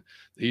been,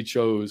 he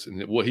chose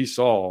and what he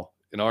saw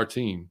in our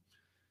team,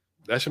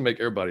 that should make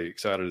everybody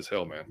excited as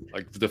hell, man.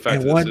 Like the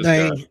fact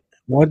that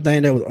one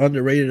thing that was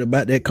underrated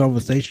about that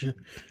conversation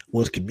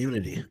was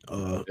community.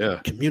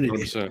 Community.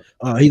 He's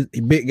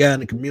a big guy in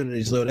the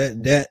community, so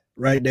that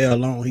right there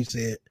alone, he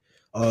said,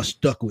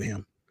 stuck with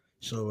him.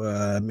 So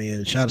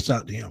shout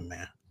out to him,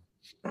 man.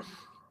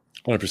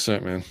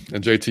 100%, man.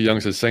 And JT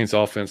Young says Saints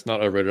offense not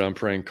overrated. I'm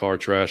praying car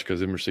trash because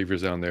them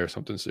receivers down there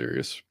something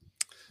serious.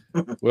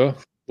 Well,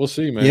 we'll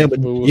see, man.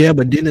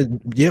 But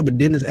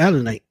Dennis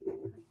Allen ain't.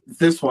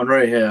 This one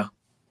right here.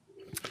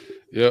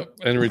 Yep.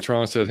 Henry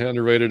Tron said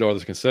underrated are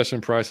the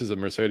concession prices at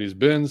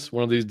Mercedes-Benz.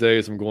 One of these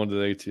days, I'm going to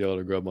the ATL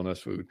to grub on us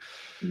food.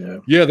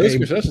 Yeah, those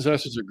concession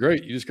prices are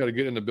great. You just got to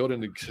get in the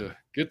building to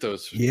get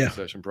those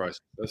concession prices.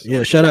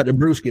 Shout out to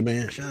Brewski,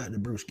 man. Shout out to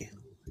Brewski.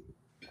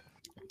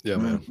 Yeah,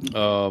 man.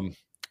 I was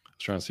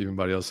trying to see if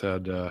anybody else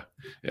had.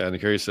 And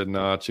Carrie said,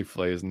 nah,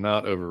 Chick-fil-A is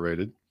not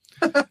overrated.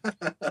 And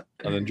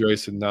then Dre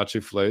said, nah,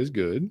 Chick-fil-A is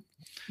good.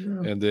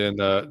 Yeah. And then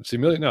now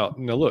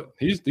look,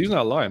 he's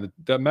not lying.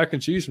 That mac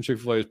and cheese from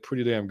Chick-fil-A is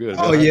pretty damn good.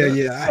 Oh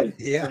yeah.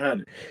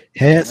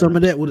 Had some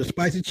of that with a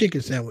spicy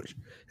chicken sandwich.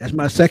 That's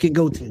my second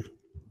go-to.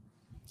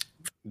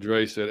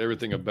 Dre said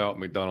everything about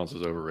McDonald's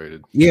is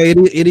overrated. Yeah,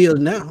 it is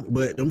now,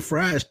 but them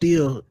fries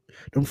still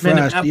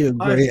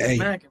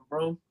great.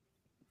 Bro.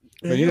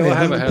 Man, I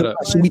haven't had I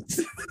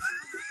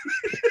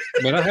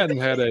hadn't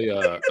had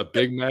a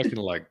Big Mac in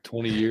like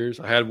 20 years.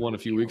 I had one a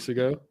few weeks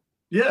ago.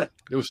 Yeah,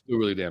 it was still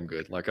really damn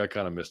good. Like I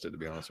kind of missed it, to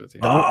be honest with you.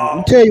 Let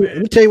me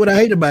tell you what I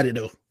hate about it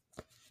though.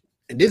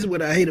 And this is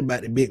what I hate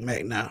about the Big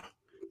Mac now.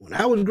 When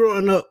I was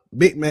growing up,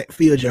 Big Mac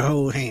filled your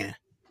whole hand.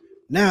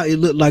 Now it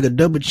looked like a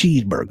double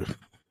cheeseburger.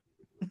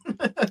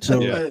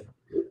 So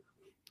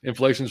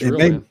inflation's real,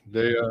 man.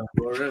 They're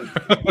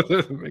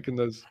making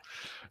those.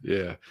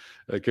 Yeah,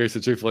 case the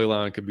Chick-fil-A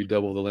line could be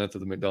double the length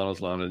of the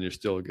McDonald's line, and you're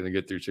still going to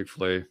get through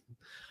Chick-fil-A.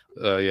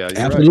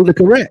 Absolutely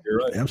correct. You're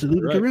right.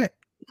 Absolutely correct.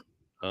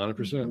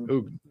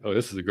 100%. Oh,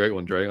 this is a great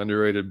one, Dre.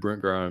 Underrated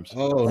Brent Grimes.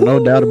 Oh,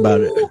 no doubt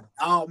about it.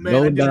 Oh man,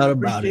 no I did doubt an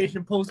about it.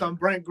 appreciation post on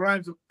Brent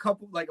Grimes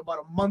about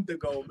a month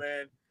ago,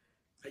 man.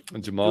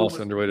 And Jamal's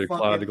underrated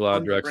Clyde the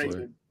Glide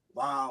Drexler.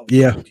 Wow.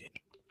 Yeah.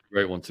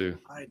 Great one too.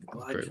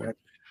 Great one.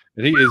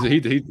 And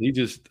he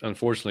just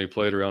unfortunately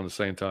played around the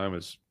same time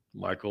as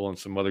Michael and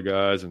some other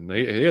guys, and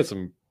they had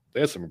some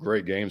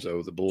great games though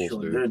with the Bulls,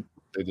 dude.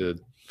 They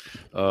did.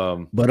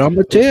 But I'm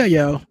gonna tell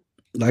y'all,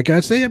 like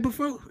I said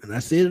before, and I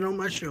said it on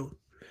my show,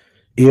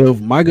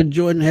 if Michael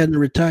Jordan hadn't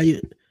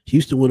retired,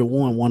 Houston would have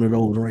won one of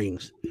those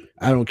rings.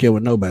 I don't care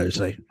what nobody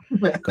say,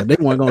 because they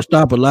weren't gonna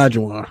stop Elijah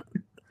Wan.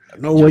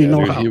 No way,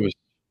 no how.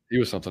 He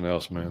was something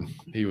else, man.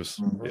 He was,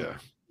 yeah.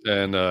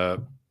 And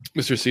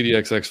Mr.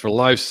 CDXX for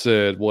life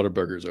said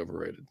Whataburger's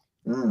overrated.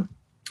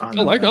 I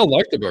like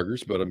the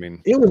burgers, but I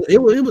mean, it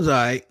was all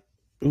right.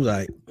 It was all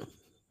right.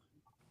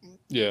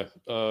 Yeah.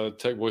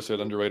 Tech Boy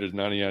said underrated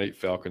 98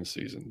 Falcons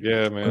season.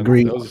 Yeah, man.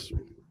 Agreed.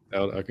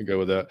 I can go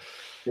with that.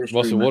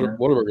 Also,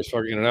 Whataburger's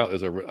fucking In-N-Out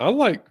is over. I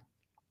like,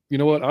 you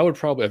know what? I would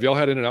probably have y'all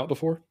had In-N-Out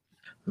before?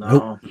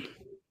 No.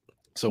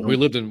 So when we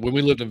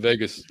lived in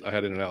Vegas, I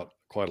had In-N-Out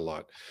quite a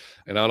lot,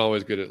 and I'd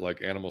always get it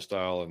like animal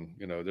style, and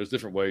there's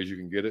different ways you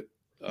can get it.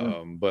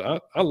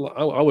 But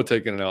I would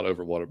take In-N-Out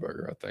over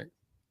Whataburger, I think.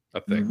 I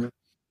think.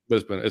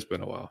 But it's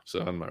been a while,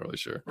 so I'm not really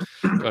sure.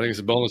 I think it's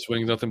a boneless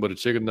wing, nothing but a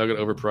chicken nugget,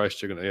 overpriced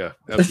chicken. Yeah,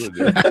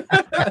 absolutely.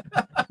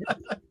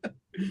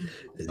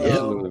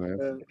 Absolutely,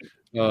 man.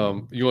 You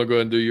want to go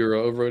ahead and do your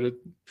overrated?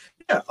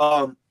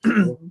 Yeah.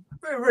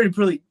 Very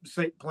plain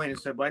and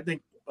simple. I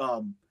think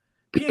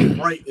being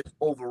right is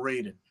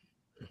overrated.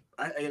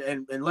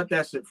 And let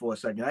that sit for a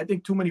second. I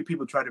think too many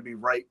people try to be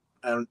right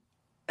on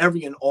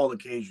every and all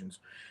occasions,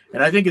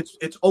 and I think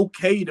it's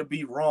okay to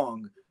be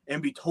wrong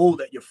and be told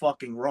that you're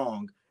fucking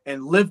wrong.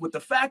 And live with the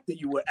fact that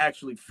you were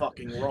actually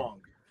fucking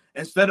wrong,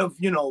 instead of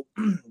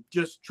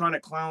just trying to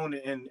clown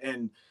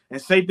and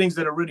say things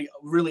that are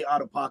really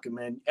out of pocket,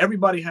 man.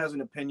 Everybody has an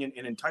opinion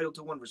and entitled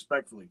to one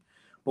respectfully,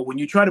 but when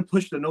you try to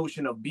push the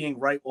notion of being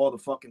right all the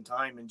fucking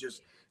time and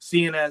just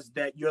seeing as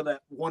that you're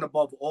that one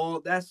above all,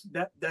 that's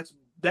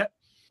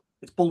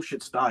it's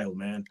bullshit style,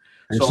 man.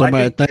 And so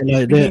somebody think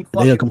like that,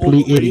 they're a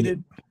complete idiot.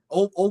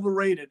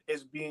 Overrated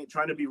is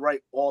trying to be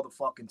right all the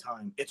fucking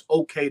time. It's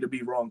okay to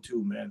be wrong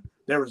too, man.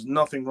 There is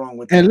nothing wrong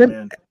with that,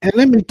 man. And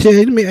let me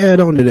add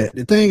on to that.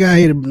 The thing I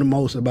hate the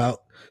most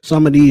about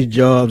some of these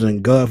jobs,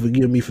 and God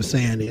forgive me for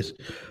saying this,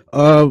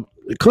 the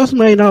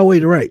customer ain't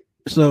always right.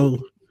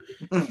 So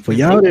for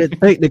y'all that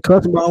think the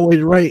customer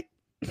always right,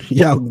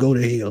 y'all can go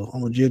to hell.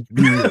 I'm gonna just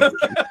do it.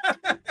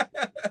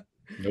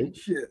 Nope.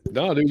 Shit.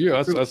 No, dude,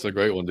 that's a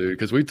great one, dude.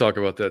 Because we talk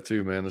about that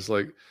too, man. It's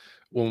like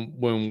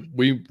when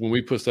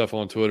we put stuff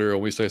on Twitter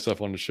and we say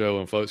stuff on the show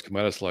and folks come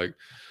at us like,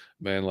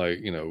 man, like,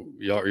 y'all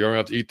gonna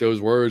have to eat those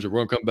words, or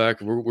we're gonna come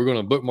back and we're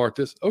gonna bookmark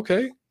this.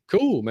 Okay,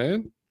 cool,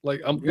 man. Like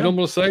I'm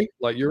gonna say,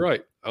 like, you're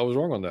right. I was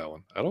wrong on that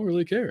one. I don't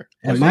really care.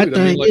 And my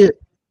thing is,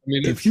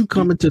 if you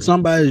come into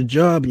somebody's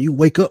job and you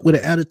wake up with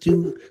an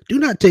attitude, do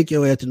not take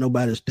your ass to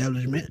nobody's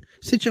establishment.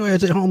 Sit your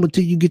ass at home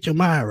until you get your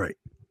mind right.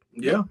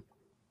 Yeah.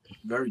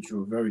 Very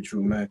true,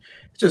 man.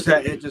 It just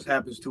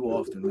happens too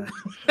often, man.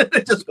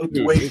 It just goes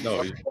way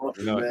too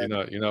often,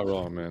 you're not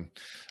wrong, man.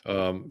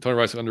 Tony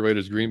Rice underrated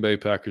is Green Bay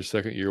Packers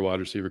second-year wide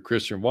receiver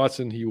Christian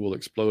Watson. He will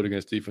explode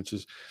against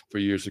defenses for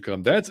years to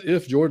come. That's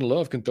if Jordan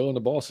Love can throw in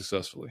the ball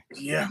successfully.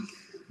 Yeah,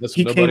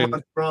 he came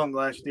on strong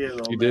last year,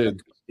 though. He did.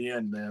 At the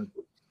end, man.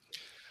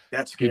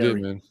 That's scary. He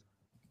did, man.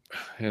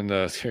 And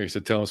he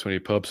said, "Tell us when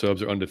pub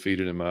subs are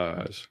undefeated in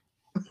my eyes."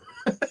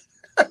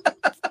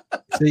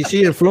 See,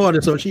 she in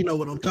Florida, so she know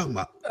what I'm talking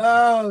about.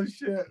 Oh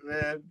shit,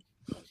 man.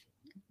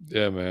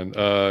 Yeah,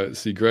 man.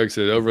 See, Greg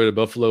said overrated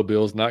Buffalo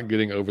Bills not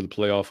getting over the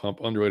playoff hump.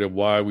 Underrated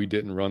why we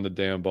didn't run the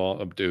damn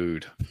ball up,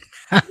 dude.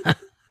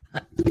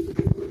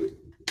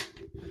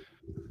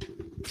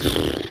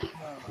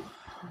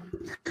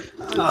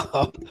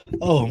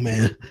 Oh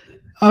man.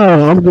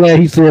 Oh, I'm glad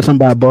he said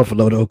something about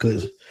Buffalo though,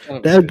 because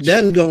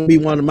that's gonna be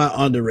one of my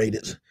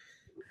underrateds.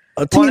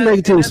 A team make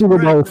it to the Super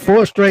Bowl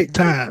 4 straight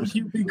times.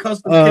 QB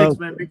custom kicks,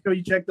 man. Make sure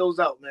you check those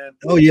out, man.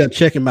 Oh yeah,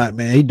 check him out,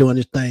 man. He doing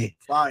his thing.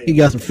 Fire. He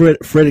got some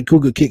Freddy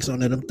Cougar kicks on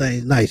them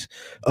things. Nice.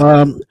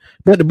 But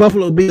the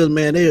Buffalo Bills,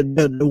 man, they're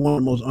one of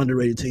the most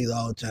underrated teams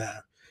all the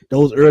time.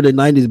 Those early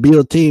 '90s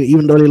Bill team,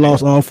 even though they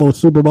lost all 4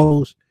 Super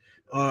Bowls,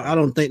 I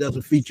don't think that's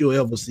a feat you'll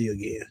ever see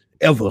again.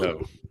 Ever.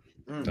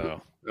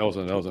 No. That was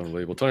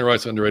unbelievable. Tony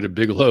Wright's underrated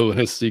Bigelow and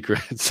his secret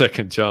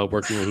second job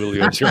working with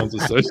Julio Jones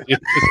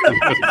Associates.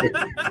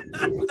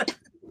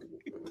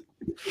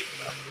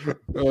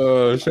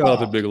 Shout out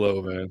to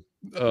Bigelow, man.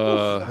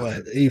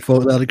 He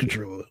falls out of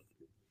control.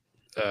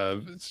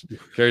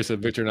 Carrie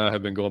said Victor and I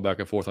have been going back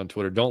and forth on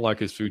Twitter. Don't like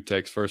his food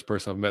takes. First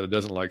person I've met that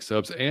doesn't like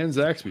subs and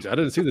Zaxby's. I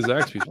didn't see the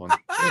Zaxby's one.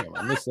 Damn,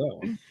 I missed that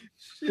one.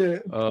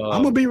 Shit.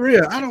 I'm gonna be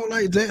real. I don't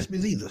like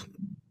Zaxby's either.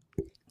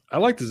 I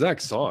like the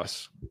Zax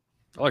sauce.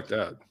 I like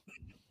that.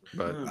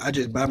 But I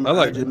just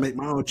make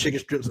my own chicken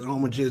strips at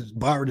home and just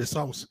borrow the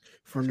sauce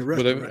from the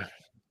restaurant.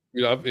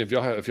 If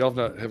y'all have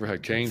not ever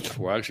had Cane's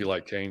before, I actually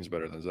like Cane's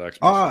better than Zaxby's.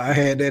 Oh, I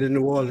had that in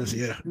New Orleans.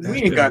 Yeah,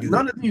 we ain't got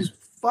none of these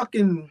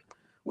fucking.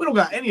 We don't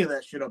got any of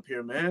that shit up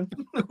here, man.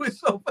 We're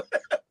so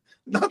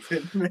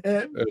nothing,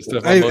 man.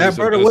 Hey,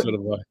 Alberta,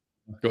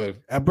 go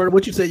ahead. Alberta,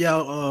 what you say,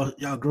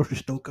 y'all grocery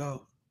store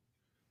called?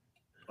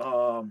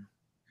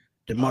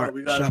 The Mart,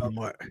 shopping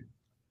mart.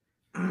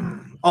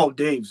 Oh,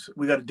 Dave's.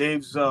 We got a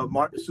Dave's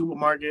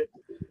supermarket.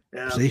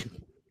 Yeah. See,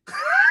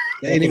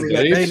 they ain't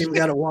even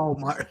got a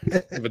Walmart.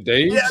 But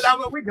Dave's? Yeah,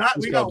 we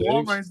got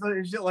Walmart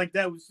and shit like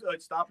that. With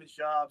Stop and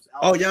Shops.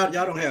 Oh, y'all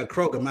don't have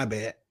Kroger. My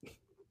bad.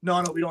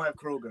 No, we don't have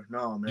Kroger.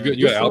 No, man.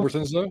 You got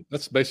Albertsons though.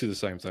 That's basically the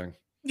same thing.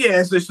 Yeah,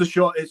 it's the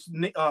Shaw. It's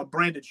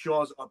branded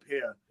Shaw's up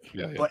here.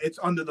 Yeah. But it's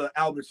under the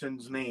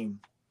Albertsons name.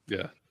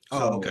 Yeah.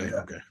 Oh, okay.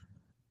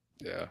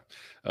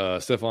 Yeah.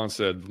 Stefan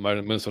said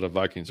Minnesota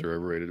Vikings are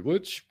overrated,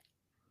 which.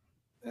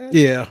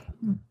 Yeah,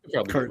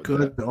 Kirk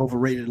Cousins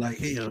overrated like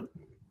hell.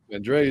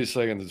 And Dre is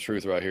saying the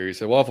truth right here. He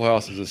said Waffle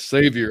House is a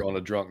savior on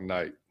a drunk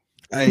night.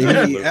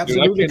 Hey,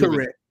 absolutely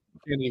correct. I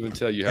can't even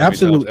tell you how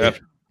many times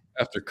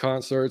after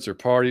concerts or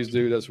parties,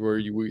 dude. That's where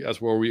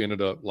we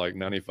ended up like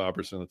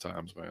 95% of the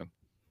times, man.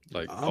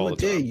 Like I'm gonna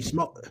tell you,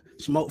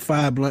 smoke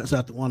 5 blunts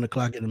after 1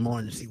 o'clock in the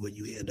morning to see where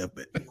you end up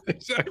at.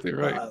 Exactly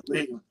right.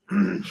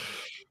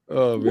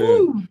 Oh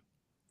man.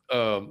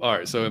 All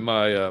right, so in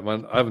my,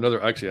 I have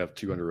another. Actually, I have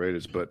two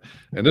underrateds,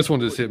 and this one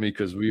just hit me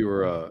because we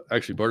were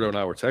actually Berto and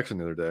I were texting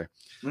the other day,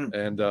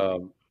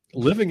 and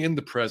living in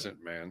the present,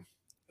 man,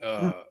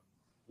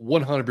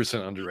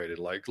 100% underrated.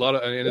 Like a lot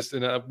of,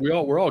 and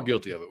we're all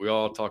guilty of it. We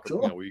all talk,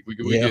 we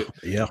get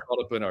caught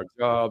up in our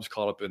jobs,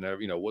 caught up in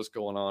what's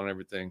going on and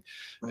everything,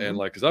 and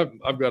like because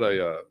I've got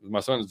my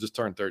son has just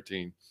turned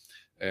 13.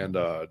 And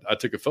I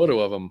took a photo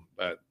of him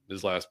at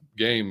his last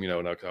game, me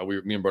and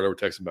Berto were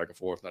texting back and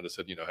forth, and I just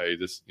said, hey,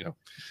 this,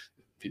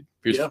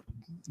 here's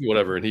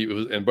whatever. And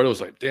Berto was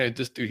like, damn,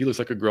 this dude, he looks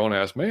like a grown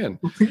ass man.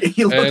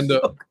 He looks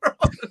so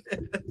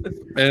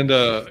and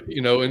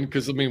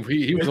because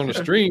he was on the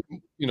stream,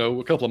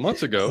 a couple of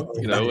months ago,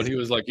 and he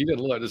was like, he didn't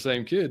look like the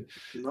same kid.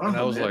 No, and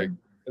I was like,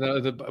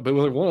 but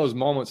one of those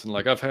moments, and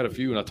like I've had a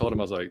few, and I told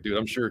him, I was like, dude,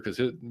 I'm sure because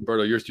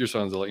Berto, your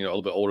son's a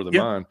little bit older than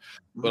mine,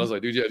 but I was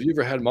like, dude, have you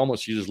ever had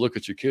moments you just look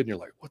at your kid and you're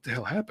like, what the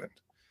hell happened?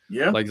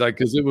 Yeah, like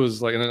because it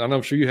was like, and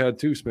I'm sure you had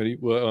too, Smitty,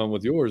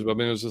 with yours, but I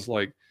mean, it was just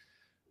like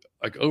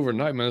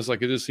overnight, man. It's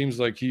like it just seems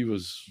like he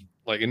was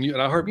like, and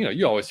I heard,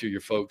 you always hear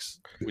your folks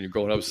when you're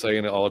growing up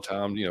saying it all the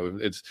time.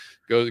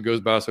 It goes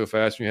by so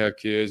fast when you have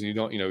kids, and you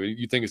don't,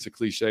 you think it's a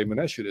cliche, man.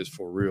 That shit is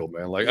for real,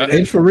 man. Like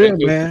it's for real,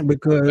 man.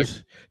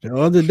 Because the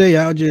other day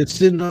I was just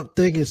sitting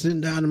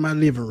down in my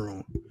living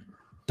room,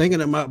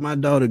 thinking about my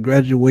daughter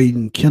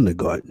graduating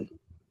kindergarten,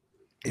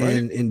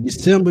 and in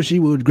December she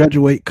would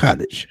graduate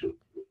college.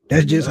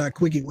 That's just how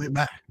quick it went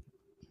by.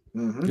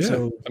 Mm-hmm. Yeah,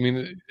 so I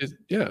mean,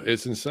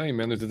 it's insane,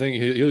 man. The thing,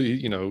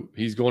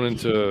 he's going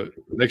into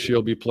next year.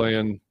 He'll be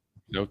playing,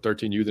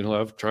 13 youth, and he'll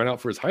have trying out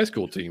for his high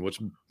school team,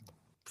 which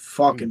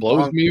fucking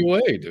blows me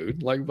away,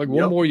 dude. Like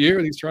one more year,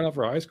 and he's trying out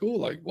for high school.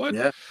 Like what?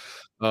 Yeah.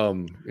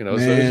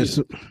 Man,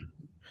 so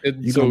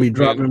you're gonna be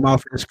dropping him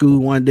off at school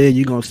one day.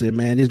 You're gonna say,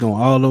 man, it's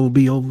gonna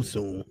be over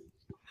soon.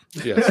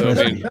 Yeah. So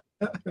I mean,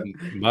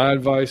 my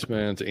advice,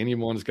 man, to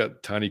anyone that's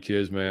got tiny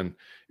kids, man.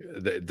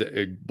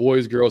 The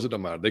boys, girls, it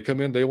don't matter. They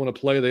come in, they want to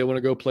play, they want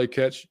to go play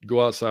catch,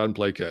 go outside and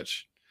play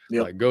catch.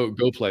 Yep. Like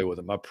go play with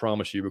them. I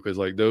promise you, because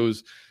like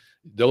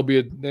they'll be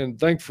and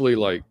thankfully,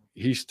 like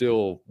he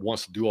still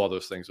wants to do all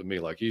those things with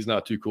me. Like he's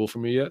not too cool for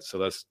me yet, so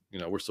that's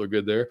we're still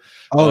good there.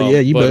 Oh yeah,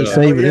 you better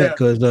save that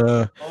because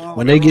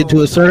when they get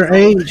to a certain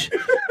age,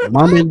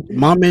 mom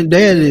and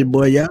daddy,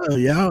 boy,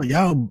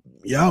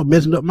 y'all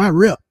messing up my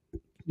rep.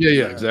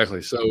 Yeah,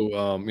 exactly.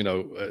 So,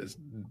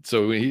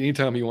 so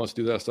anytime he wants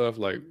to do that stuff,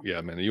 like,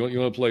 yeah, man, you want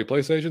to play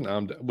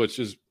PlayStation? Which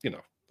is,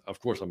 of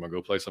course I'm gonna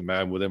go play some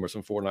Madden with him or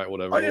some Fortnite,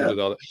 whatever. All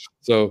that.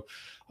 So,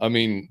 I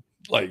mean,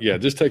 like, yeah,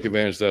 just take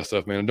advantage of that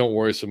stuff, man. And don't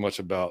worry so much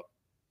about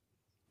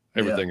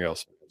everything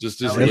else. Just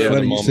that's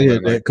funny you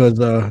said that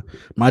because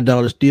my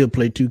daughter still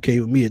play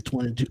 2K with me at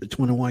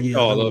 21 years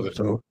old. I love it.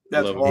 So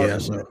that's awesome. Yeah,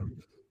 so.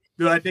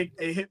 Dude, I think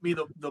it hit me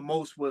the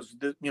most was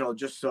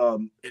just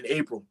in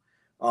April.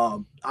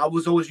 I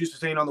was always used to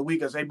saying on the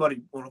weekends, hey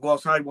buddy, want to go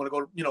outside, want to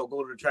go,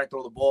 go to the track,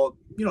 throw the ball,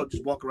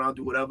 just walk around,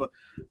 do whatever.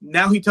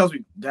 Now he tells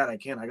me, Dad, I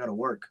can't, I gotta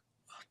work.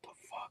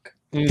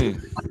 What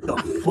the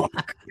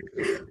fuck?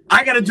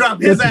 I gotta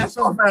drop his ass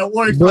off at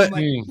work.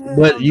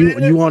 But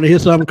you want to hear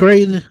something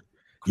crazy?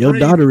 Your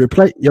daughter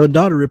replaced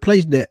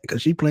that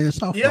because she playing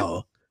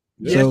softball.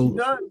 Yeah, so, she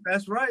does.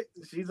 That's right.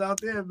 She's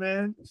out there,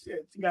 man.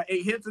 She got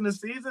 8 hits in the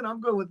season. I'm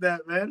good with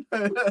that, man.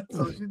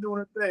 So she's doing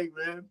her thing,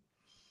 man.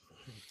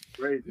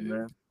 Crazy,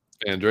 man.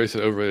 And Dre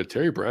said overrated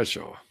Terry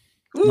Bradshaw.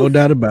 No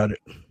doubt about it.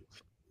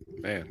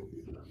 Man.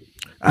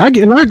 I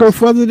go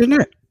further than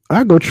that.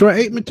 I go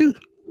Troy Aikman too.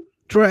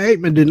 Troy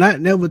Aikman did not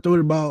never throw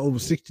the ball over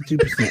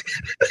 62%.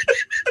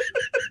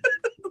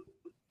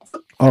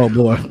 Oh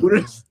boy.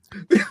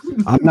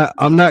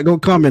 I'm not gonna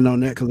comment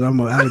on that because I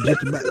was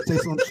just about to say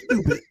something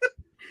stupid.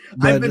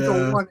 But, I've been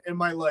to one in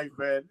my life,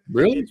 man.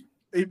 Really?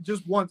 It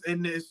just once,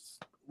 and this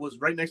was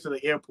right next to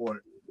the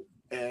airport.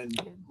 And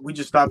we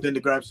just stopped in to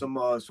grab some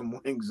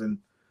wings, and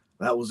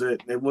that was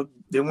it. They weren't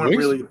wings?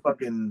 Really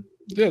fucking.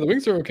 Yeah, the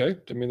wings are okay.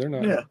 I mean, they're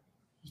not. Yeah,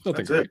 it's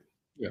nothing great.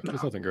 Yeah,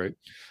 it's nothing great.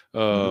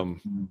 And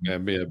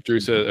Dre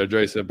said,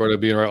 Berto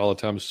being right all the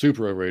time is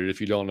super overrated.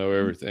 If you don't know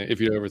everything, if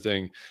you know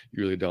everything,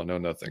 you really don't know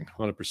nothing.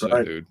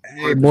 100%, dude.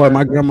 Hey, boy,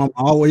 my grandma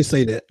always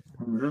say that.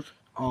 Mm-hmm.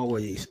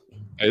 Always.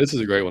 Hey, this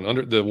is a great one.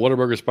 The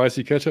Whataburger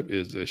spicy ketchup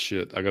is the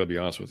shit. I got to be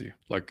honest with you.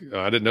 Like,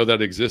 I didn't know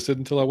that existed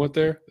until I went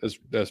there.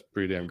 That's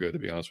pretty damn good, to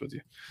be honest with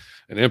you.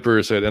 And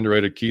Emperor said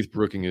underrated Keith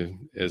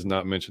Brooking is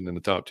not mentioned in the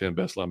top 10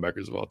 best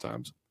linebackers of all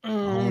times. I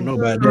don't know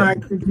about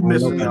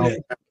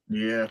that.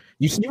 Yeah.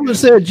 You would have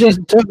said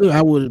Justin Tucker,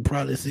 I would have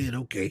probably said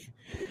okay.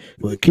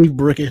 But Keith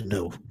Brooking,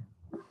 no.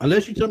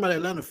 Unless you're talking about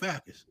Atlanta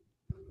Falcons.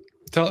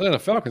 Atlanta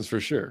Falcons for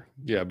sure.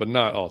 Yeah, but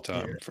not all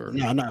time.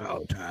 No, not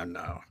all time,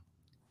 no.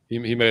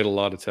 He made a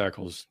lot of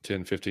tackles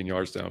 10, 15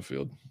 yards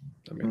downfield.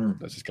 I mean,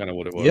 that's just kind of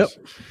what it was. Yep.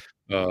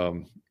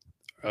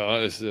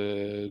 I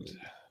said,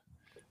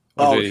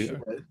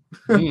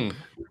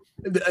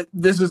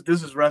 this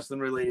is wrestling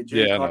related.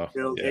 Jay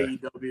Cargill, yeah.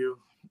 AEW,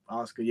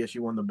 Oscar. Yes,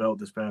 you won the belt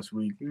this past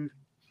week.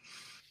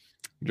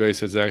 Dre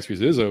said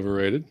Zaxby's is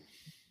overrated.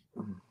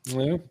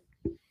 Yeah,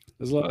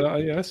 there's a lot.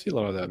 I see a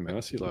lot of that, man.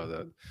 I see a lot of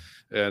that.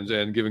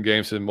 and giving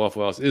games in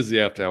Waffle House is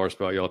the after hour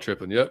spot. Y'all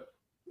tripping? Yep.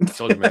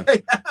 Told you, man. Yeah.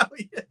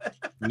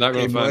 I'm not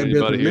gonna find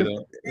anybody here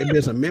though. It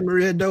been some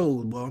memory of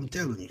those, boy. I'm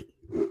telling you.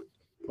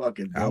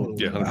 Fucking I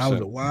was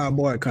a wild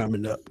boy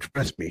coming up.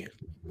 Trust me.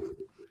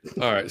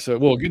 All right, so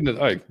getting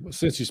to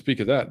since you speak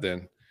of that,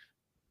 then,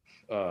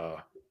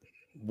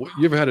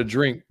 you ever had a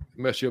drink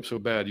mess you up so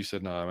bad you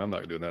said, "Nah, I'm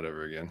not doing that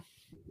ever again"?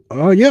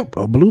 Oh, yep,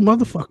 a blue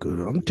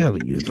motherfucker. I'm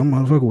telling you, some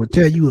motherfucker will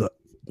tear you up.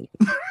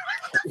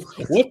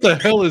 What the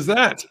hell is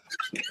that?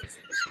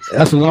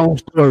 That's a long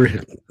story.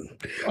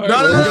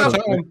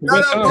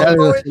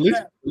 At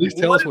least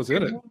tell us what's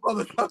in it.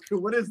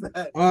 Motherfucker, what is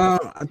that?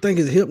 I think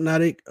it's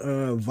hypnotic,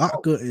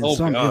 vodka, and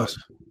something else.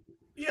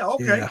 Yeah,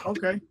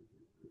 okay.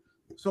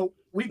 So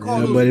we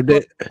call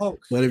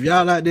but if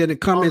y'all out there in the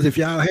comments, if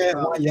y'all had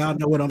one, y'all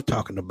know what I'm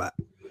talking about.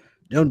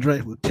 Them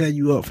drinks will tear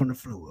you up from the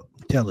floor.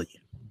 I'm telling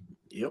you.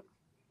 Yep.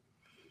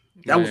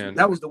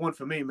 That was the one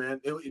for me, man.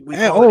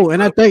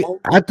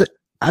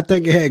 I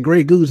think it had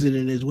Grey Goose in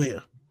it as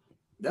well.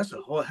 That's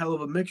a whole hell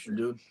of a mixture,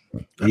 dude.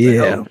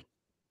 Yeah.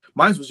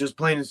 Mine was just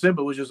plain and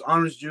simple. It was just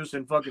orange juice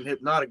and fucking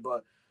hypnotic,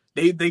 but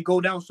they go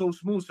down so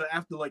smooth. So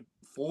after like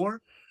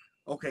 4,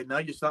 okay, now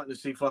you're starting to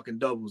see fucking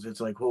doubles.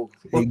 It's like, whoa.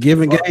 Hey,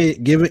 giving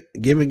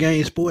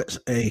game sports.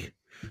 Hey,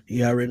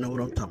 you already know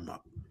what I'm talking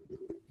about.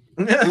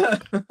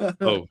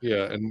 Oh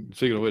yeah, and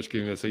speaking of which,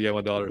 Kim, I say, yeah,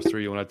 my daughter is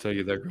 3. When I tell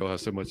you that girl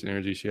has so much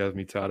energy, she has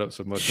me tied up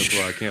so much. That's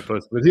why I can't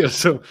post videos.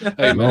 So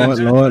hey, man,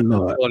 Lord.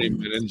 Funny,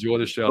 man. Enjoy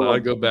the shout. I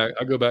go back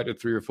to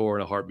 3 or 4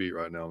 in a heartbeat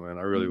right now, man.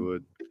 I really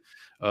would.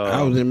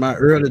 I was in my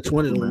early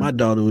 20s when my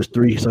daughter was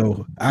 3,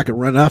 so I could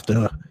run after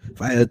her.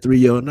 If I had a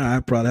 3-year-old now,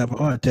 I'd probably have a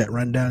heart attack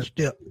running down the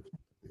step.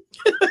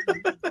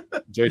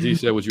 JT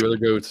said, "Would you rather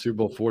go to Super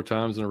Bowl 4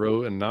 times in a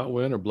row and not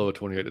win, or blow a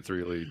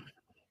 28-3 lead?"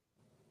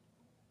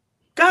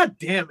 God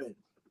damn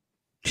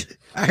it!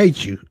 I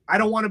hate you. I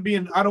don't want to be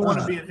in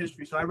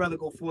history, so I'd rather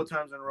go 4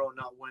 times in a row and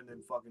not win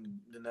than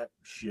that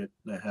shit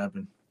that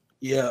happened.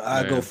 Yeah,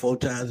 I go 4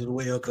 times as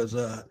well because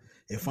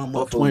if I'm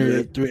up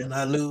 28-3 and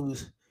I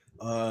lose,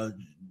 the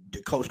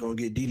coach gonna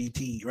get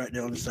DDT right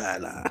there on the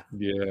sideline.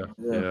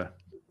 Yeah.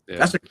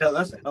 That's a hell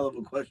of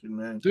a question,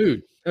 man.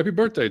 Dude, happy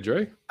birthday,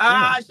 Dre.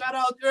 Shout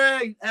out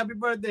Dre. Happy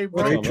birthday,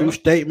 bro. Very true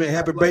statement.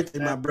 Happy birthday,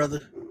 my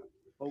brother.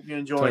 Hope you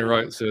enjoy Tony it.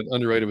 Wright said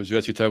underrated was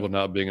Jesse Tuggle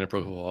not being in a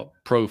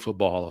Pro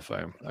Football Hall of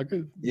Fame. But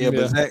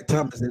Zach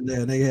Thomas in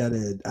there, they had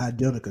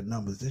identical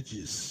numbers. It's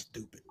just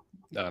stupid.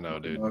 I know,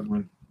 dude.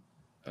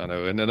 I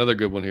know. And another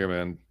good one here,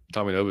 man.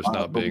 Tommy Novus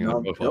not being in a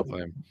Pro Football Hall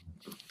of Fame.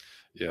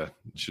 Yeah,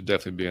 should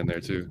definitely be in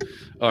there too.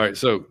 All right,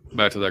 so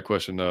back to that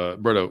question.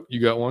 Berto, you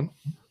got one?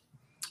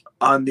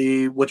 On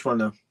the which one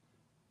though?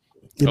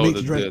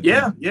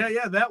 Yeah,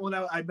 that one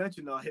I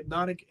mentioned.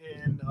 Hypnotic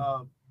and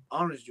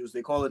orange juice.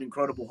 They call it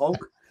Incredible Hulk.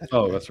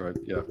 Oh, that's right.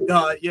 Yeah.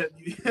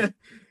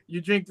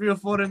 You drink 3 or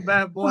 4 of them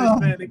bad boys,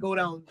 man. They go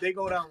down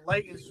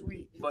light and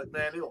sweet, but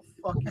man, it'll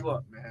fuck you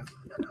up, man.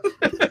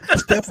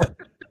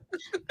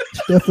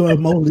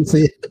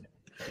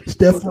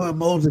 Stephon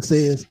Moses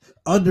says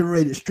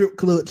underrated strip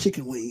club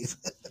chicken wings.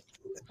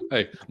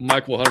 Hey,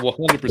 Mike will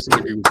 100%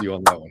 agree with you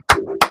on that one.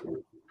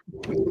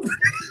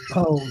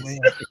 Oh man.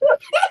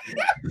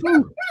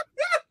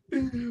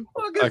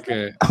 I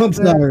can't. I'm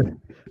sorry.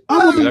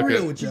 I'm gonna be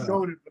real with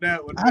y'all.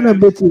 I done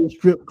been to a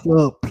strip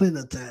club plenty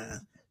of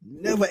times.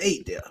 Never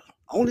ate there.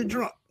 Only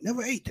drunk.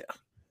 Never ate there.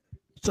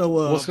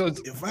 So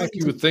if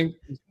you would think,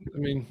 I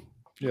mean,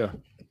 yeah.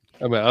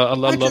 I mean, I'd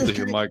love to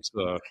hear Mike's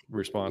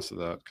response to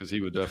that because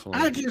he would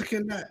definitely. I just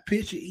cannot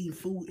picture eating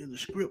food in the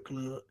strip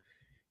club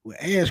with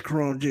ass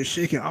crumbs just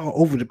shaking all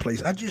over the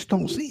place. I just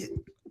don't see it.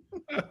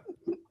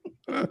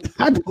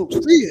 I don't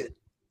see it.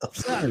 I'm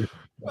sorry.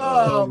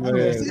 Oh man,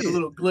 a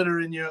little glitter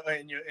in your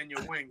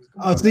wings.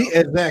 See,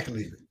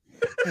 exactly.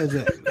 I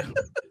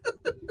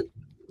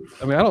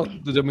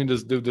mean,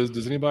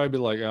 does anybody be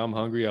like, I'm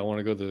hungry, I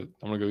want to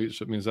go eat?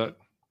 So, I mean, that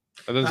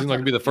doesn't seem like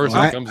it'd be the first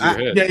thing that comes to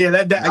your head.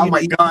 Yeah. That oh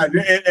my god!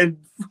 And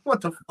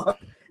what the fuck?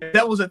 If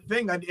that was a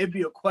thing, it'd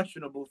be a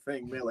questionable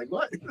thing, man. Like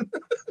what?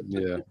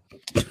 Yeah.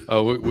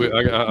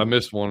 I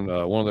missed one.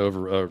 One of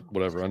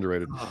the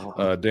underrated.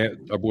 Our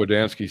boy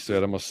Dansky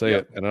said, "I'm gonna say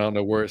it, and I don't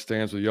know where it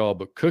stands with y'all,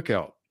 but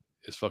cookout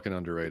is fucking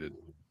underrated.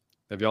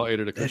 Have y'all ate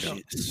at a cookout?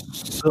 That shit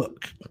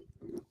suck.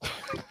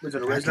 Is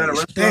it a restaurant?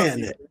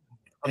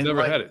 I've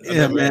never had it.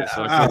 Yeah, man.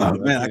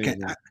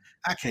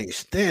 I can't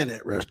stand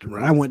that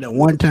restaurant. I went there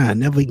one time,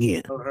 never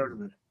again. Never heard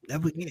of it.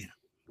 Never again.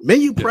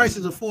 Menu price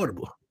is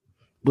affordable,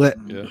 but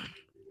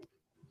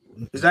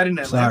is that in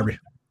Atlanta? Sorry.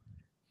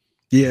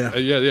 Yeah.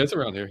 It's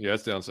around here. Yeah,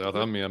 it's down south.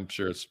 I mean, I'm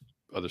sure it's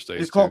other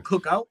states. It's called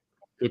Cookout.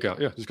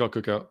 Cookout, yeah, it's called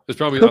Cookout. It's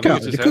probably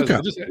Cookout.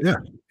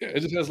 It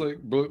just has like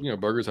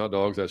burgers, hot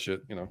dogs, that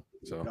shit,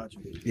 So gotcha.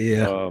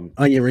 Yeah,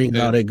 onion rings,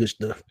 all that good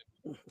stuff.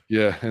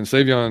 Yeah, and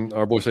Savion,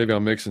 our boy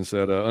Savion Mixon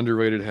said,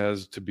 underrated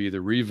has to be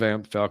the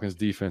revamped Falcons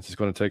defense. It's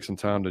going to take some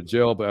time to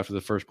gel, but after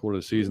the first quarter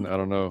of the season, I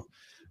don't know.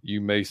 You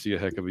may see a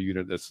heck of a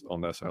unit that's on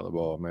that side of the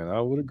ball, man.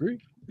 I would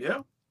agree. Yeah,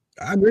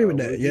 I agree with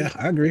that. Yeah,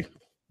 I agree.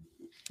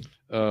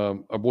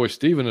 Our boy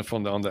Steven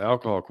on the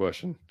alcohol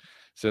question.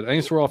 Said, I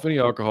ain't swear off any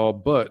alcohol,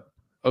 but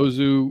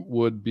Ozu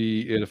would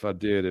be it if I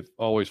did. It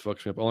always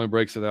fucks me up. Only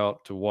breaks it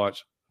out to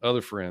watch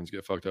other friends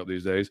get fucked up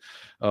these days.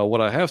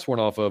 What I have sworn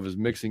off of is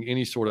mixing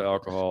any sort of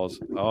alcohols.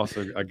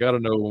 I got to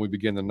know when we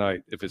begin the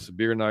night if it's a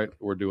beer night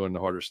or doing the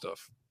harder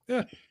stuff.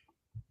 Yeah,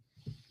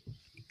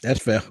 that's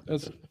fair.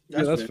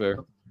 That's fair.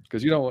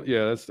 Because you don't.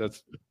 Yeah,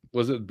 that's.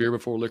 Was it beer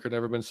before liquor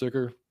never been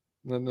sicker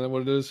than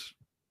what it is?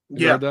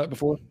 You heard that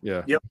before?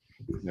 Yeah. Yep.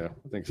 Yeah,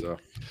 I think so.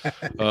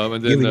 And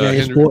then Giving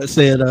Game Sports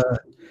said,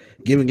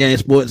 Giving Game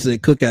Sports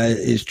said cookout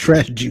is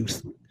trash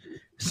juice.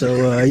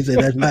 So he said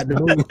that's not the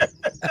move.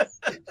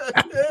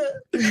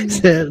 He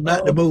said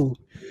not the move.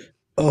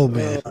 Oh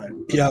man,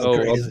 y'all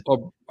crazy.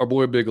 Our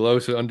boy Big Low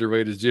said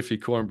underrated Jiffy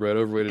cornbread,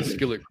 overrated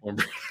skillet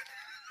cornbread.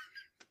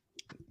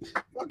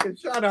 Fucking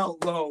shout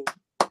out Low.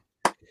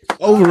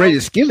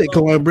 Overrated skillet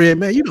cornbread,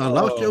 man. You done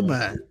lost your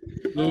mind.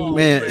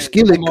 Man,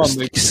 skillet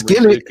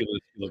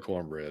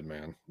cornbread,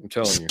 man. I'm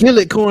telling you.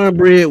 Skillet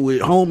cornbread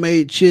with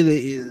homemade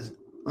chili is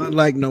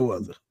unlike no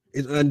other.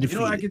 It's undefeated. You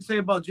know what I can say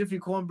about Jiffy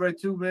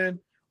cornbread too, man?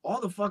 All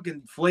the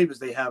fucking flavors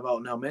they have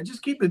out now, man.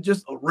 Just keep it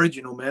just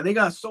original, man. They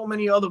got so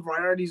many other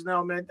varieties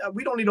now, man.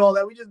 We don't need all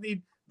that. We just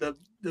need the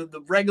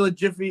regular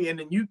Jiffy, and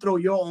then you throw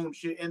your own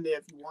shit in there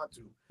if you want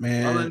to.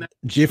 Man,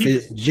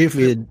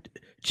 Jiffy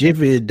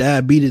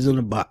diabetes in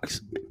the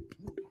box.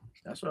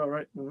 That's all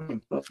right.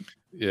 Mm-hmm.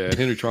 Yeah, and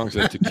Henry Trong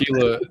said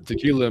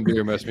tequila and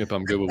beer mess me up.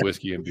 I'm good with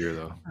whiskey and beer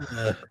though.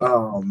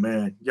 Oh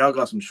man, y'all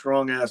got some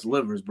strong ass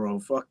livers, bro.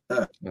 Fuck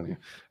that.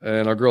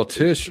 And our girl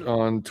Tish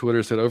on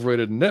Twitter said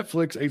overrated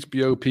Netflix,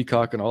 HBO,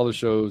 Peacock, and all the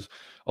shows.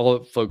 All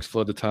that folks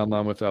flood the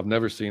timeline with. I've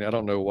never seen. I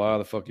don't know why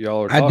the fuck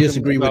y'all are. I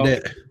disagree with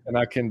that, and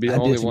I can be the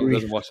only one that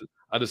doesn't watch it.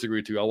 I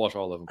disagree too. I'll watch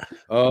all of them.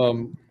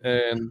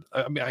 And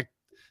I mean,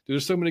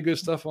 there's so many good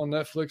stuff on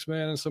Netflix,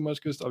 man, and so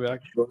much good stuff. I mean,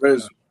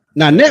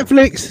 now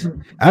Netflix,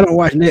 I don't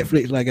watch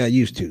Netflix like I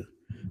used to,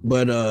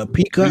 but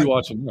Peacock. You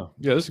watch them now?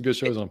 Yeah, there's some good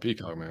shows on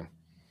Peacock, man.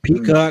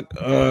 Peacock,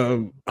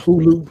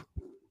 Hulu,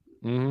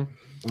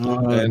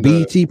 and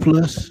BET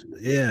Plus.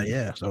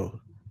 Yeah.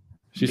 So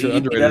she said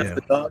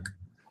underrated.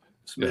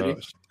 You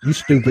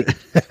stupid.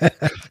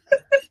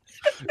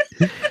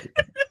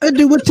 I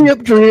do a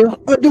tip drill.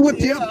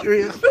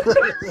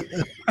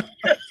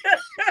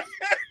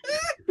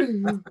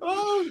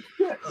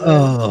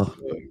 Oh.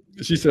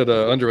 She said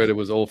underrated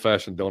was old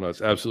fashioned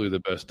donuts. Absolutely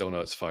the best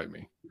donuts. Fight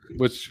me.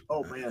 Which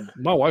man,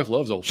 my wife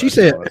loves old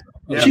fashioned donuts.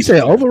 She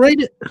said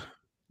overrated.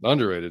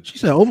 Underrated. She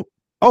said over.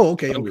 Oh,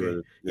 okay.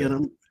 Underrated. Yeah,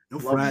 them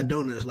fried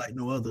donuts like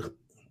no other.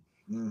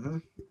 Mm-hmm.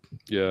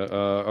 Yeah,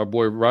 our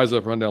boy Rise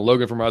Up Rundown,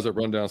 Logan from Rise Up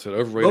Rundown said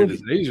overrated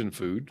is Asian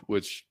food,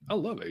 which I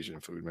love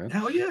Asian food, man.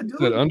 Hell yeah, dude.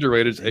 Said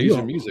underrated is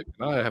Asian music.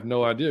 And I have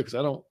no idea because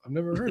I've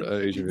never heard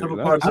of Asian music.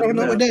 I don't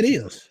know what that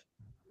is.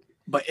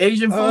 But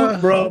Asian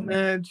food, bro,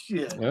 man,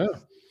 shit. Yeah.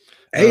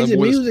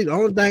 Asian music, the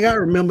only thing I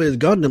remember is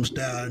Gundam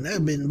Style, and that's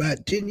been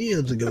about 10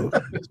 years ago.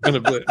 It's been a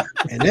bit.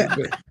 And that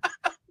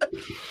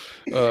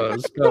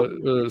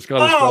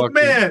Scottish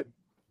man.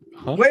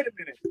 Huh? Wait a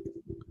minute.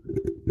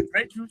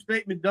 Great true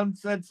statement done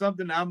said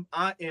something.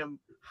 I am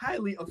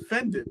highly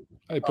offended.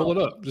 Hey, pull it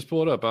up. Just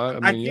pull it up. I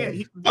can't. Yeah.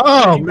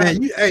 Man,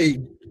 you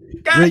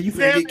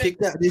finna get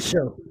kicked out of this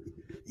show.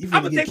 You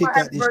finna get kicked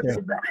out of this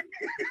show.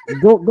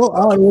 Go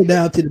all the way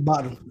down to the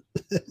bottom.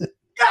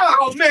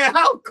 Oh man,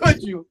 how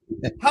could you?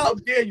 How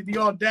dare you? The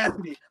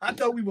audacity! I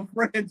thought we were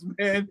friends,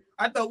 man.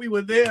 I thought we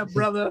were there,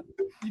 brother.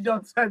 You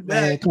don't said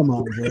that. Man, come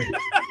on, bro.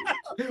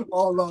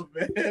 All love,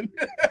 man.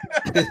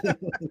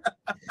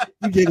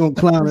 You just gonna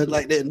clown it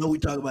like that? No, we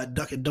talk about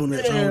Dunkin'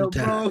 Donuts all the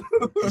time.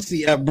 You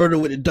see Alberta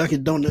with the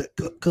Dunkin' Donut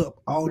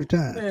cup all the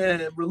time.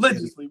 Man,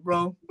 religiously,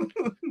 bro.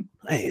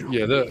 Man,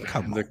 yeah,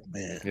 come on,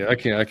 man. Yeah, I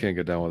can't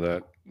get down with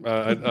that.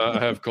 I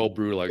have cold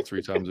brew like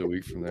 3 times a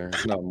week from there,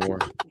 if not more.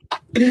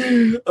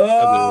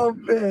 Oh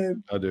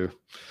man, I do.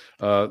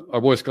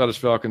 Our boy Scottish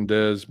Falcon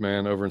Dez,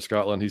 man, over in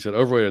Scotland, he said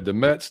overrated the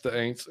Mets, the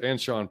Aints, and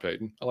Sean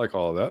Payton. I like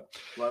all of that.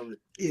 Love it.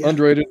 Yeah.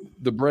 Underrated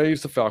the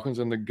Braves, the Falcons,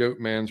 and the Goat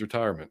Man's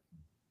retirement.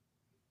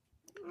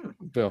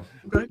 Bill,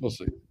 okay. We'll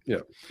see. Yeah,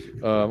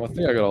 I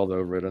think I got all the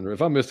overrated under.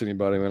 If I missed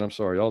anybody, man, I'm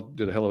sorry. Y'all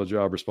did a hell of a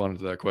job responding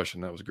to that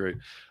question. That was great.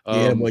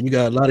 Yeah, boy, you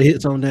got a lot of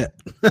hits on that.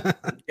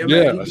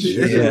 Man.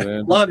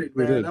 Love it,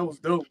 man. That was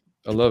dope.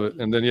 I love it.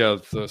 And then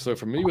so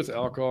for me with the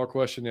alcohol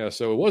question,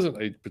 so it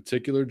wasn't a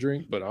particular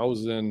drink, but I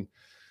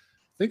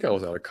think I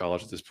was out of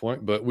college at this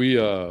point. But we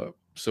had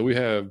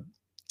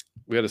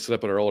to set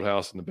up at our old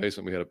house in the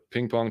basement. We had a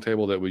ping pong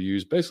table that we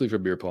used basically for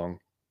beer pong,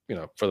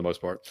 for the most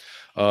part.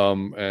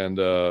 And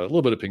a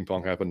little bit of ping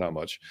pong happened, not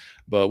much.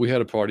 But we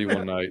had a party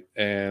one night,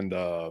 and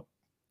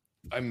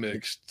I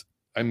mixed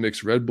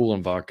Red Bull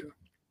and vodka.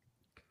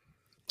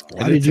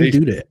 Why did you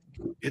do that?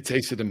 It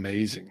tasted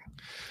amazing.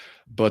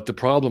 But the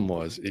problem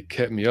was it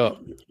kept me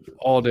up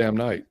all damn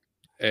night,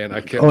 and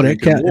I kept. Oh,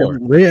 that cat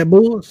Red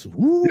Bulls.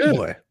 Ooh, yeah.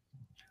 Boy.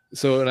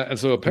 So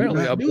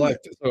apparently I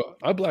blacked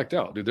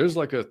out, dude. There's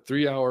like a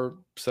 3-hour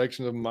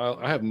section of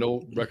I have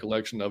no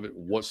recollection of it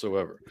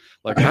whatsoever.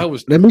 Like I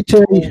was. Let me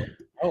tell you.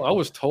 I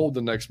was told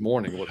the next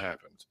morning what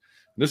happened,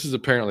 This is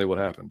apparently what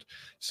happened.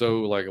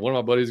 So like one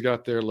of my buddies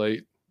got there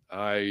late.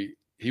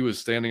 He was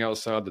standing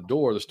outside the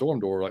door, the storm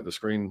door, like the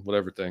screen,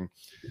 whatever thing.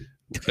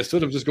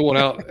 Instead of just going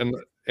out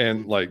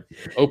and like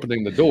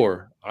opening the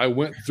door, I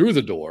went through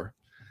the door,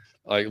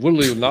 like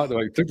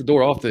literally took the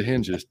door off the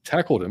hinges,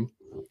 tackled him.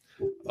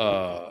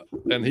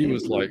 And he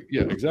was like,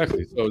 yeah,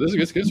 exactly. So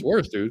this gets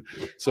worse, dude.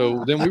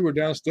 So then we were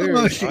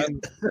downstairs.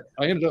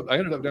 I ended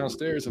up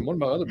downstairs, and one of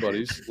my other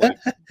buddies like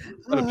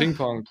had a ping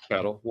pong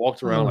paddle,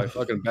 walked around like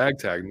fucking bag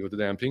tagged me with the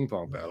damn ping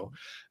pong paddle,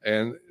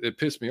 and it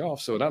pissed me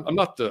off. So I'm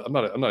not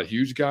a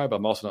huge guy, but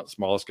I'm also not the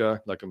smallest guy.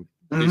 Like I'm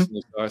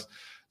decent size.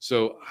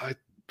 So I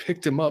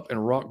picked him up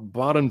and rock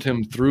bottomed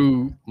him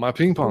through my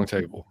ping pong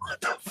table.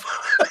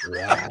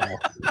 Wow.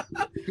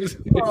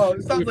 Oh,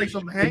 it sounds like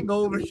some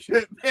hangover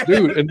shit, man.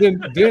 Dude, and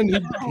then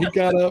he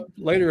got up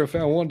later and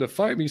found one to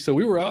fight me. So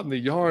we were out in the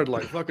yard,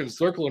 like fucking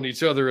circling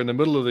each other in the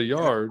middle of the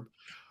yard.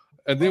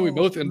 And then we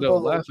both ended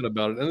up laughing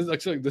about it. And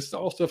it's like this is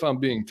all stuff I'm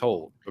being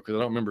told because I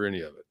don't remember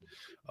any of it.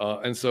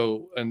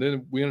 And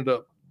then we ended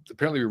up,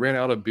 apparently we ran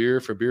out of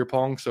beer for beer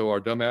pong. So our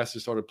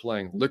dumbasses started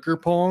playing liquor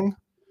pong,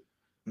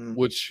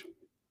 which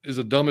is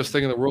the dumbest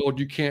thing in the world.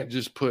 You can't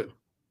just put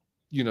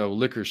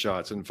liquor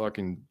shots in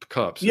fucking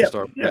cups and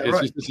start.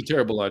 It's a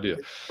terrible idea.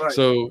 Right.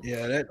 So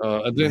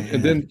and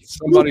then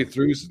somebody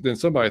threw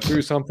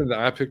something that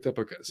I picked up.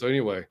 So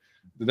anyway,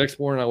 the next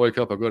morning I wake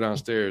up, I go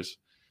downstairs.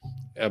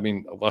 I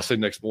mean, I say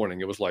next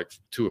morning, it was like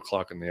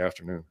 2:00 in the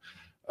afternoon.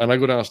 And I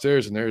go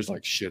downstairs and there's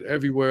like shit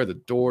everywhere. The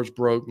doors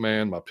broke,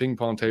 man. My ping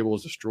pong table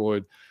was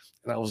destroyed.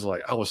 And I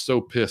was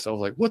so pissed. I was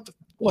like,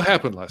 what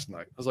happened last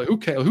night? I was like, who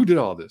did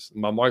all this?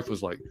 And my wife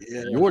was like,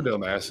 your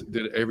dumb ass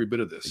did every bit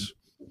of this.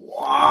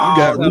 Wow.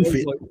 You got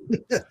roofied.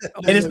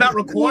 And it's not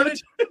recorded?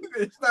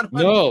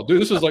 No,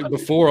 dude, this was like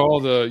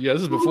before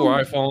this is before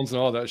iPhones and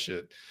all that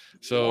shit.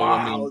 So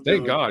I mean,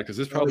 thank God, because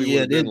this probably would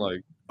have been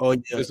like,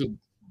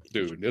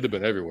 dude, it'd have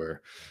been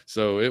everywhere.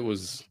 So it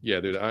was,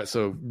 dude.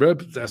 So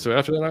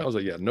after that night, I was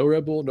like, no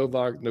Red Bull, no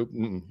vodka,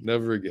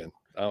 never again.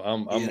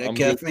 I'm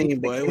caffeine,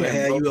 boy, it would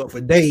have you up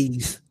for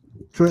days.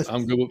 Trust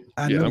I'm good with,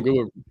 I'm good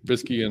with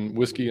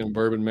whiskey and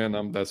bourbon, man.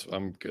 I'm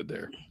good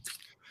there.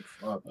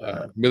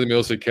 Millie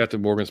Mills said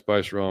Captain Morgan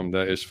Spice Rum.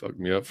 That is fucked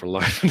me up for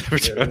life.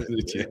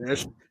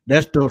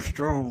 That's still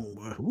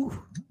strong. Boy.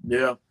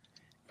 Yeah.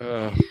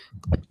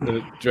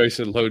 Dre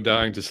said low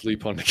dying to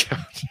sleep on the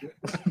couch.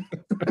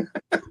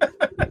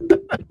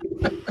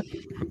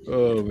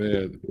 Oh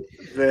man.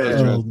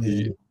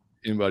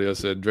 Anybody else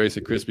said Dre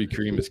said Krispy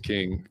Kreme is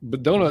king,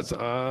 but donuts.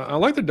 I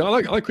like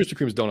Krispy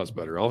Kreme's donuts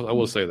better. I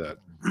will say that.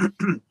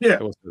 Yeah.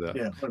 I will say that.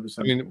 Yeah. 100%.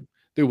 I mean,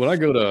 dude, when I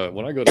go to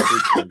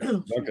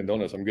Dunkin'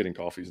 Donuts, I'm getting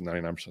coffees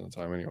 99% of the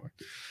time anyway.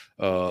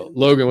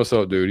 Logan, what's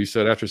up, dude? He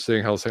said after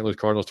seeing how the St. Louis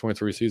Cardinals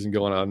 23 season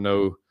going,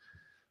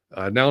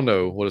 I now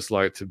know what it's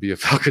like to be a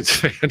Falcons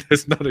fan.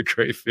 It's not a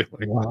great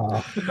feeling.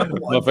 Wow.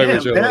 My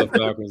favorite show, the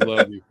Falcons.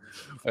 Love you.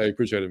 I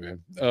appreciate it, man.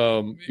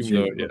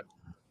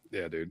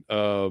 Yeah, dude.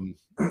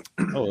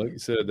 Like you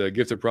said,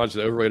 Gifted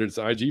Project overrated. It's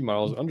IG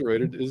models.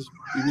 Underrated is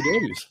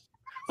BBWs.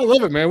 I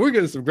love it, man. We're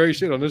getting some great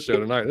shit on this show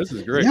tonight. This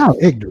is great. Y'all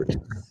ignorant.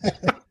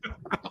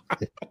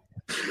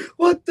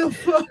 What the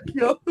fuck,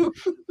 yo?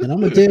 And I'm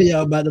gonna tell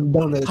y'all about them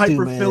donuts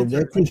too, man.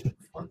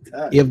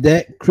 If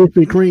that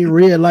Krispy Kreme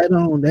red light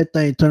on, that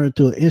thing turned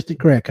into an instant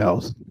crack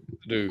house,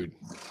 dude.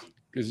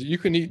 Because you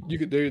can eat,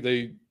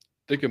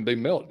 they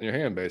melt in your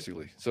hand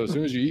basically. So as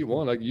soon as you eat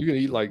one, like you can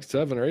eat like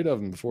 7 or 8 of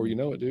them before you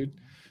know it, dude.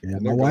 Yeah,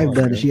 my wife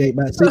done it. She ate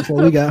about 6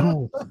 before we got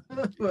home. Oh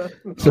my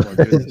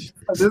goodness.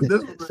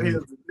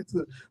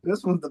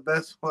 This one's the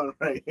best one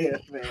right here,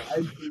 man.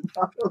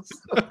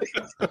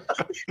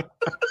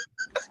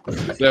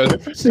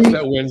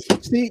 That wins.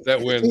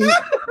 That wins.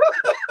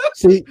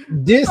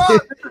 This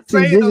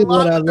is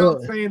what I love.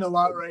 I'm saying a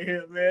lot right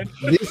here, man.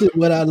 This is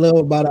what I love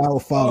about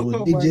our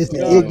followers. They just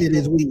as ignorant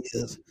as we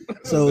is.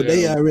 So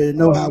they already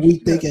know how we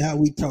think and how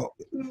we talk.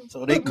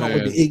 So they come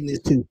with the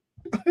ignorance too.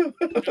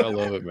 I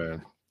love it,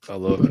 man. I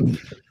love it.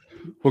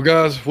 Well,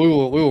 guys, we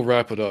will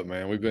wrap it up,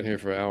 man. We've been here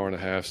for an hour and a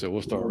half, so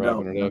we'll start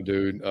wrapping it up,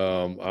 dude.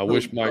 I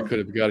wish Mike could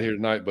have got here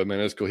tonight, but man,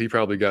 that's cool. He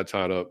probably got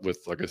tied up with,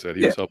 like I said,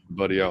 he was helping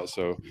buddy out.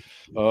 So,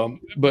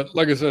 but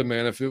like I said,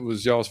 man, if it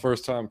was y'all's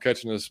first time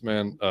catching us,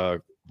 man,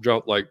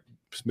 drop like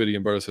Smitty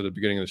and Berta said at the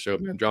beginning of the show,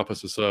 man, drop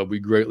us a sub. We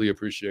greatly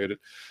appreciate it.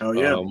 Oh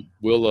yeah.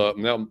 We'll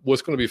now.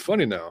 What's going to be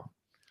funny now?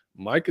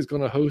 Mike is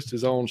going to host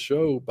his own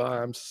show by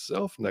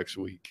himself next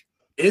week.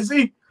 Is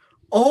he?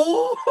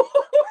 Oh.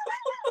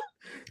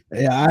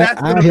 Yeah,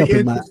 I help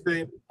him out.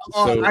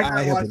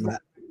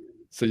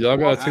 So y'all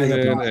gotta tune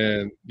in,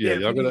 and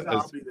y'all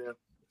gotta.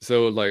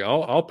 So like,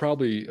 I'll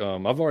probably I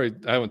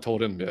haven't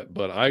told him yet,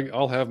 but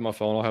I'll have my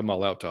phone, I'll have my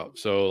laptop.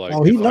 So like,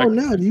 he know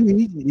now. You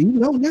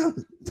know now.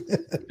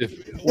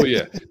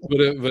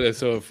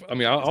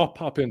 I'll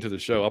pop into the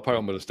show. I'm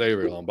going to stay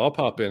very long, but I'll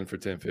pop in for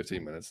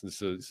 10-15 minutes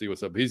and see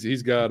what's up.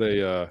 He's got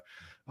a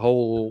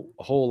whole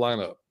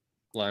lineup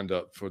lined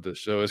up for this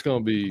show. It's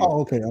going to be.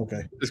 Oh, okay.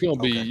 It's going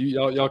to be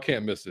y'all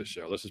can't miss this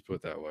show. Let's just put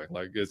it that way.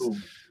 Like it's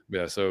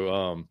yeah.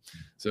 So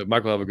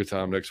Mike will have a good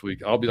time next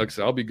week. I'll be like I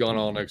said, I'll be gone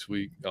all next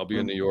week. I'll be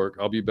in New York.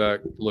 I'll be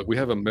back. Look, we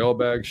have a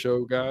mailbag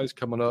show, guys,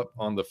 coming up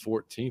on the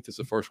 14th. It's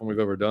the first one we've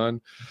ever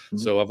done.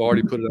 So I've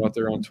already put it out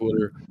there on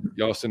Twitter.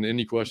 Y'all send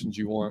any questions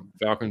you want,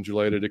 Falcons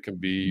related. It can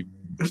be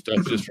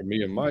stuff just from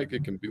me and Mike.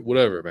 It can be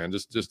whatever, man.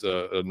 Just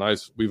a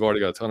nice. We've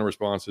already got a ton of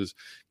responses.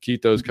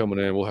 Keep those coming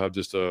in. We'll have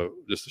just a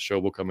show.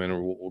 We'll come in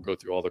and we'll go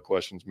through all the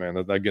questions, man.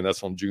 Again,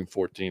 that's on June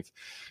 14th,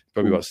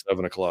 probably about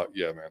 7:00.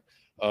 Yeah, man.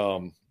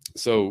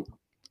 So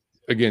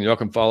again, y'all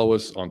can follow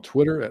us on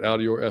Twitter at Out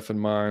of Your Effing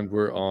Mind.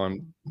 We're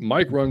on.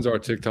 Mike runs our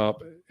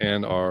TikTok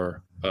and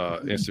our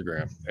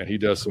Instagram, and he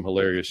does some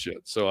hilarious shit.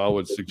 So I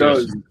would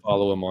suggest you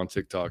follow him on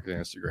TikTok and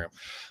Instagram.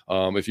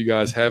 If you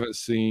guys haven't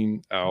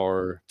seen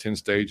our 10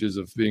 stages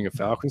of being a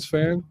Falcons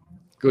fan,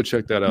 go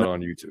check that out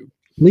on YouTube.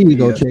 Please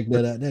go check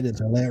that out. That is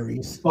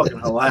hilarious. Fucking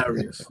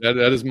hilarious. That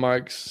is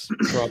Mike's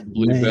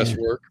probably best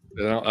work.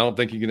 I don't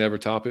think he can ever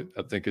top it.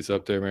 I think it's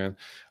up there, man.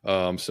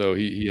 So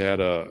he had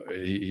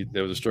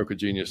there was a stroke of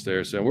genius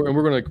there. So we're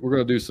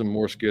gonna do some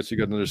more skits. You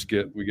got another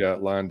skit we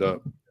got lined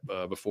up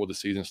before the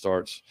season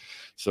starts.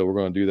 So we're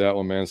gonna do that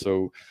one, man.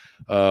 So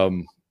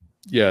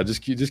yeah,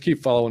 just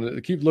keep following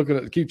it. Keep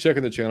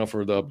checking the channel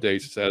for the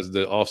updates as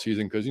the off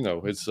season, because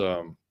it's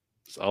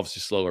obviously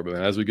slower, but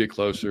man, as we get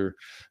closer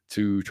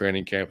to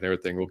training camp and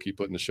everything, we'll keep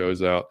putting the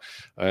shows out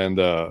and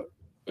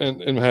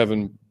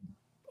having.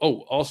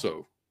 Oh,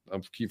 also, I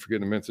keep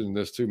forgetting to mention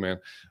this too, man.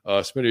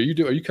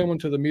 Smitty, are you coming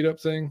to the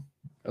meetup thing?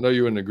 I know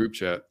you're in the group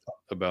chat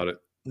about it.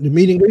 The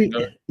meet and greet?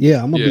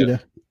 Yeah, I'm gonna be there.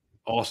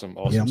 Awesome.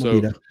 Yeah,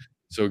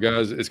 so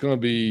guys, it's gonna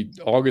be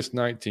August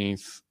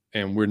 19th,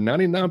 and we're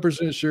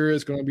 99% sure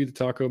it's gonna be the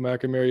Taco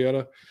Mac and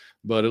Marietta,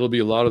 but it'll be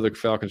a lot of the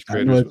Falcons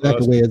creators. I know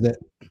exactly where is that.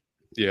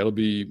 Yeah, it'll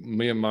be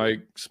me and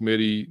Mike,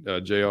 Smitty,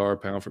 JR,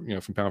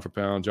 from Pound for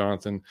Pound,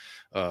 Jonathan.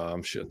 I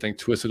think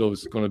Twisted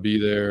is going to be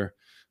there.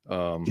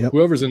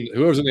 Whoever's in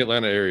the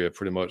Atlanta area,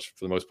 pretty much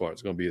for the most part,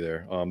 is going to be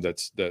there.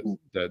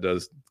 That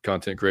does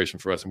content creation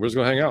for us, and we're just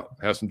going to hang out,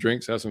 have some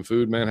drinks, have some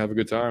food, man, have a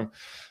good time.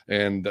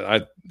 And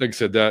like I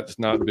said, that's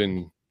not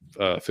been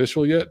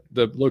official yet,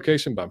 the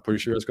location, but I'm pretty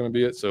sure it's going to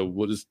be it. So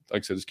we'll just,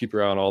 like I said, just keep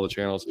your eye on all the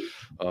channels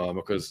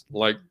because,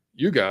 like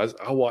you guys,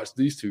 I watch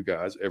these two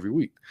guys every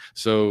week,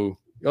 so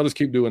y'all just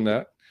keep doing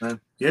that.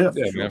 Yeah,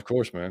 sure. Man, of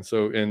course, man.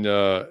 So and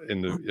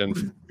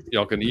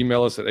y'all can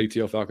email us at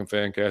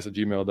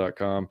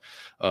atlfalconfancast@gmail.com.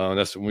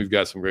 That's when we've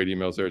got some great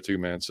emails there too,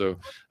 man. So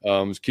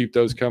just keep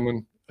those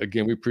coming.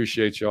 Again, we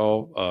appreciate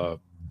y'all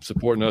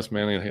supporting us,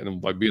 man, and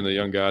by being the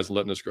young guys and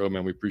letting us grow,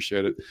 man. We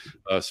appreciate it.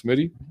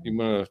 Smitty, you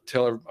want to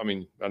tell? I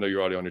mean, I know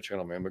you're already on your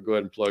channel, man, but go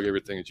ahead and plug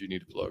everything that you need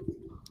to plug.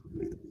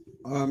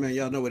 Man,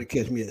 y'all know where to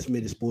catch me at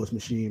Smitty Sports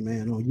Machine,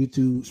 man, on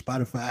YouTube,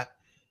 Spotify,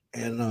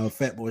 and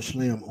Fatboy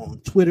Slim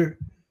on Twitter.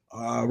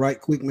 Right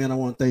quick, man, I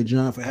want to thank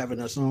John for having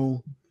us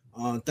on.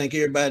 Thank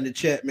everybody in the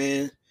chat,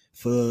 man,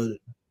 for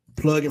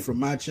plugging from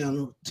my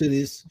channel to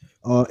this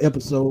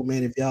episode,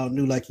 man. If y'all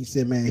new, like he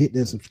said, man, hit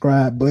that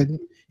subscribe button,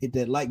 hit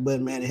that like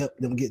button, man, to help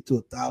them get to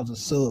 1,000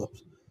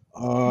 subs.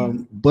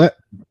 But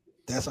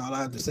that's all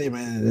I have to say,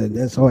 man.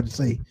 That's hard to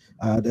say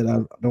that I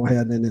don't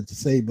have nothing to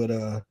say, but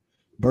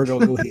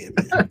Berto, go ahead,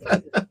 man.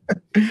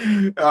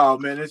 Oh,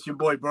 man, it's your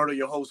boy Berto,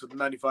 your host of the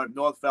 95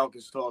 North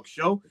Falcons Talk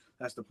Show.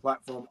 That's the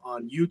platform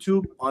on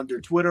YouTube.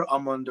 Under Twitter,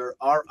 I'm under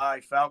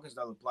RI Falcons.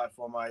 That's the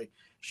platform I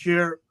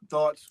share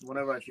thoughts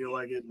whenever I feel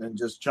like it and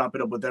just chop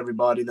it up with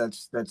everybody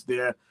that's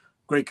there.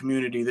 Great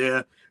community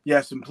there.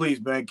 Yes, and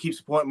please, man, keep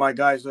supporting my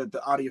guys at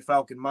the Audio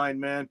Falcon Mind,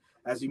 man.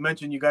 As he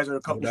mentioned, you guys are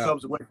a couple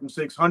subs away from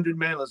 600,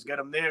 man. Let's get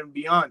them there and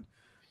beyond.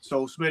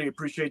 So, Smitty,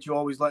 appreciate you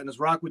always letting us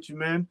rock with you,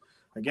 man.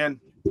 Again,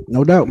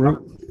 no doubt,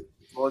 bro.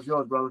 All is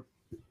yours, brother.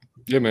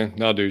 Yeah, man.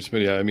 No, dude,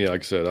 Smitty. I mean,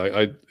 like I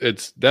said,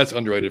 that's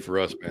underrated for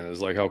us, man. It's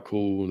like how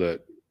cool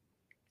that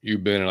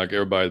you've been, and like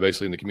everybody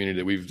basically in the community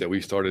that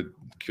we started,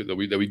 that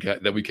we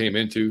came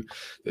into,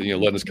 that,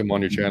 letting us come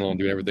on your channel and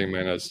doing everything,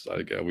 man. That's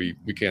like we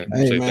can't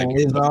say man, thank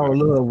you. It's all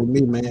love with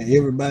me, man.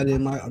 Everybody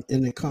in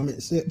the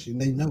comment section,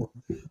 they know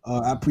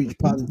I preach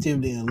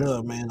positivity and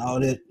love, man. All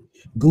that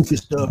goofy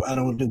stuff I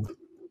don't do.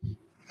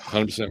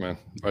 100%, man.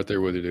 Right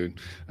there with you, dude.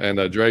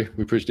 And Dre,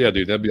 we appreciate. Yeah,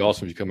 dude, that'd be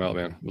awesome if you come out,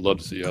 man. We'd love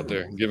to see you out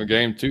there. Give a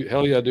game too.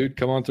 Hell yeah, dude.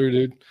 Come on through,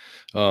 dude.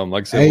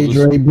 Like I said, hey,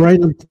 Dre,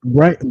 bring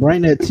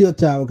that tilt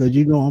tower because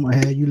you know I'm gonna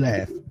have you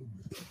laugh.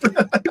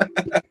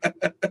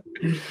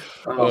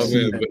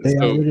 Man, they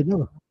already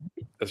know.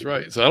 That's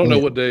right. So I don't know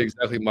what day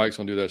exactly Mike's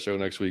gonna do that show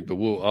next week, but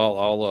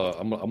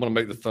I'm gonna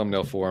make the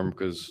thumbnail for him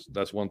because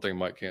that's one thing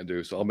Mike can't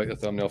do. So I'll make the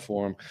thumbnail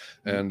for him,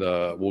 and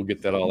we'll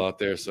get that all out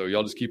there. So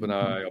y'all just keep an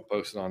eye. I'll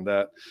post it on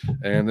that,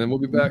 and then we'll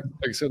be back,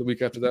 like I said, the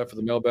week after that for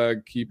the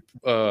mailbag. Keep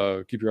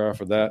your eye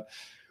for that.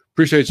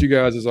 Appreciate you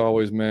guys as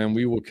always, man.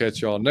 We will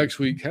catch y'all next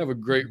week. Have a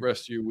great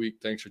rest of your week.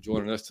 Thanks for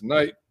joining us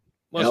tonight.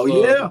 Hell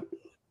yeah.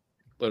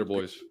 Later,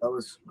 boys. That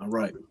was all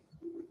right.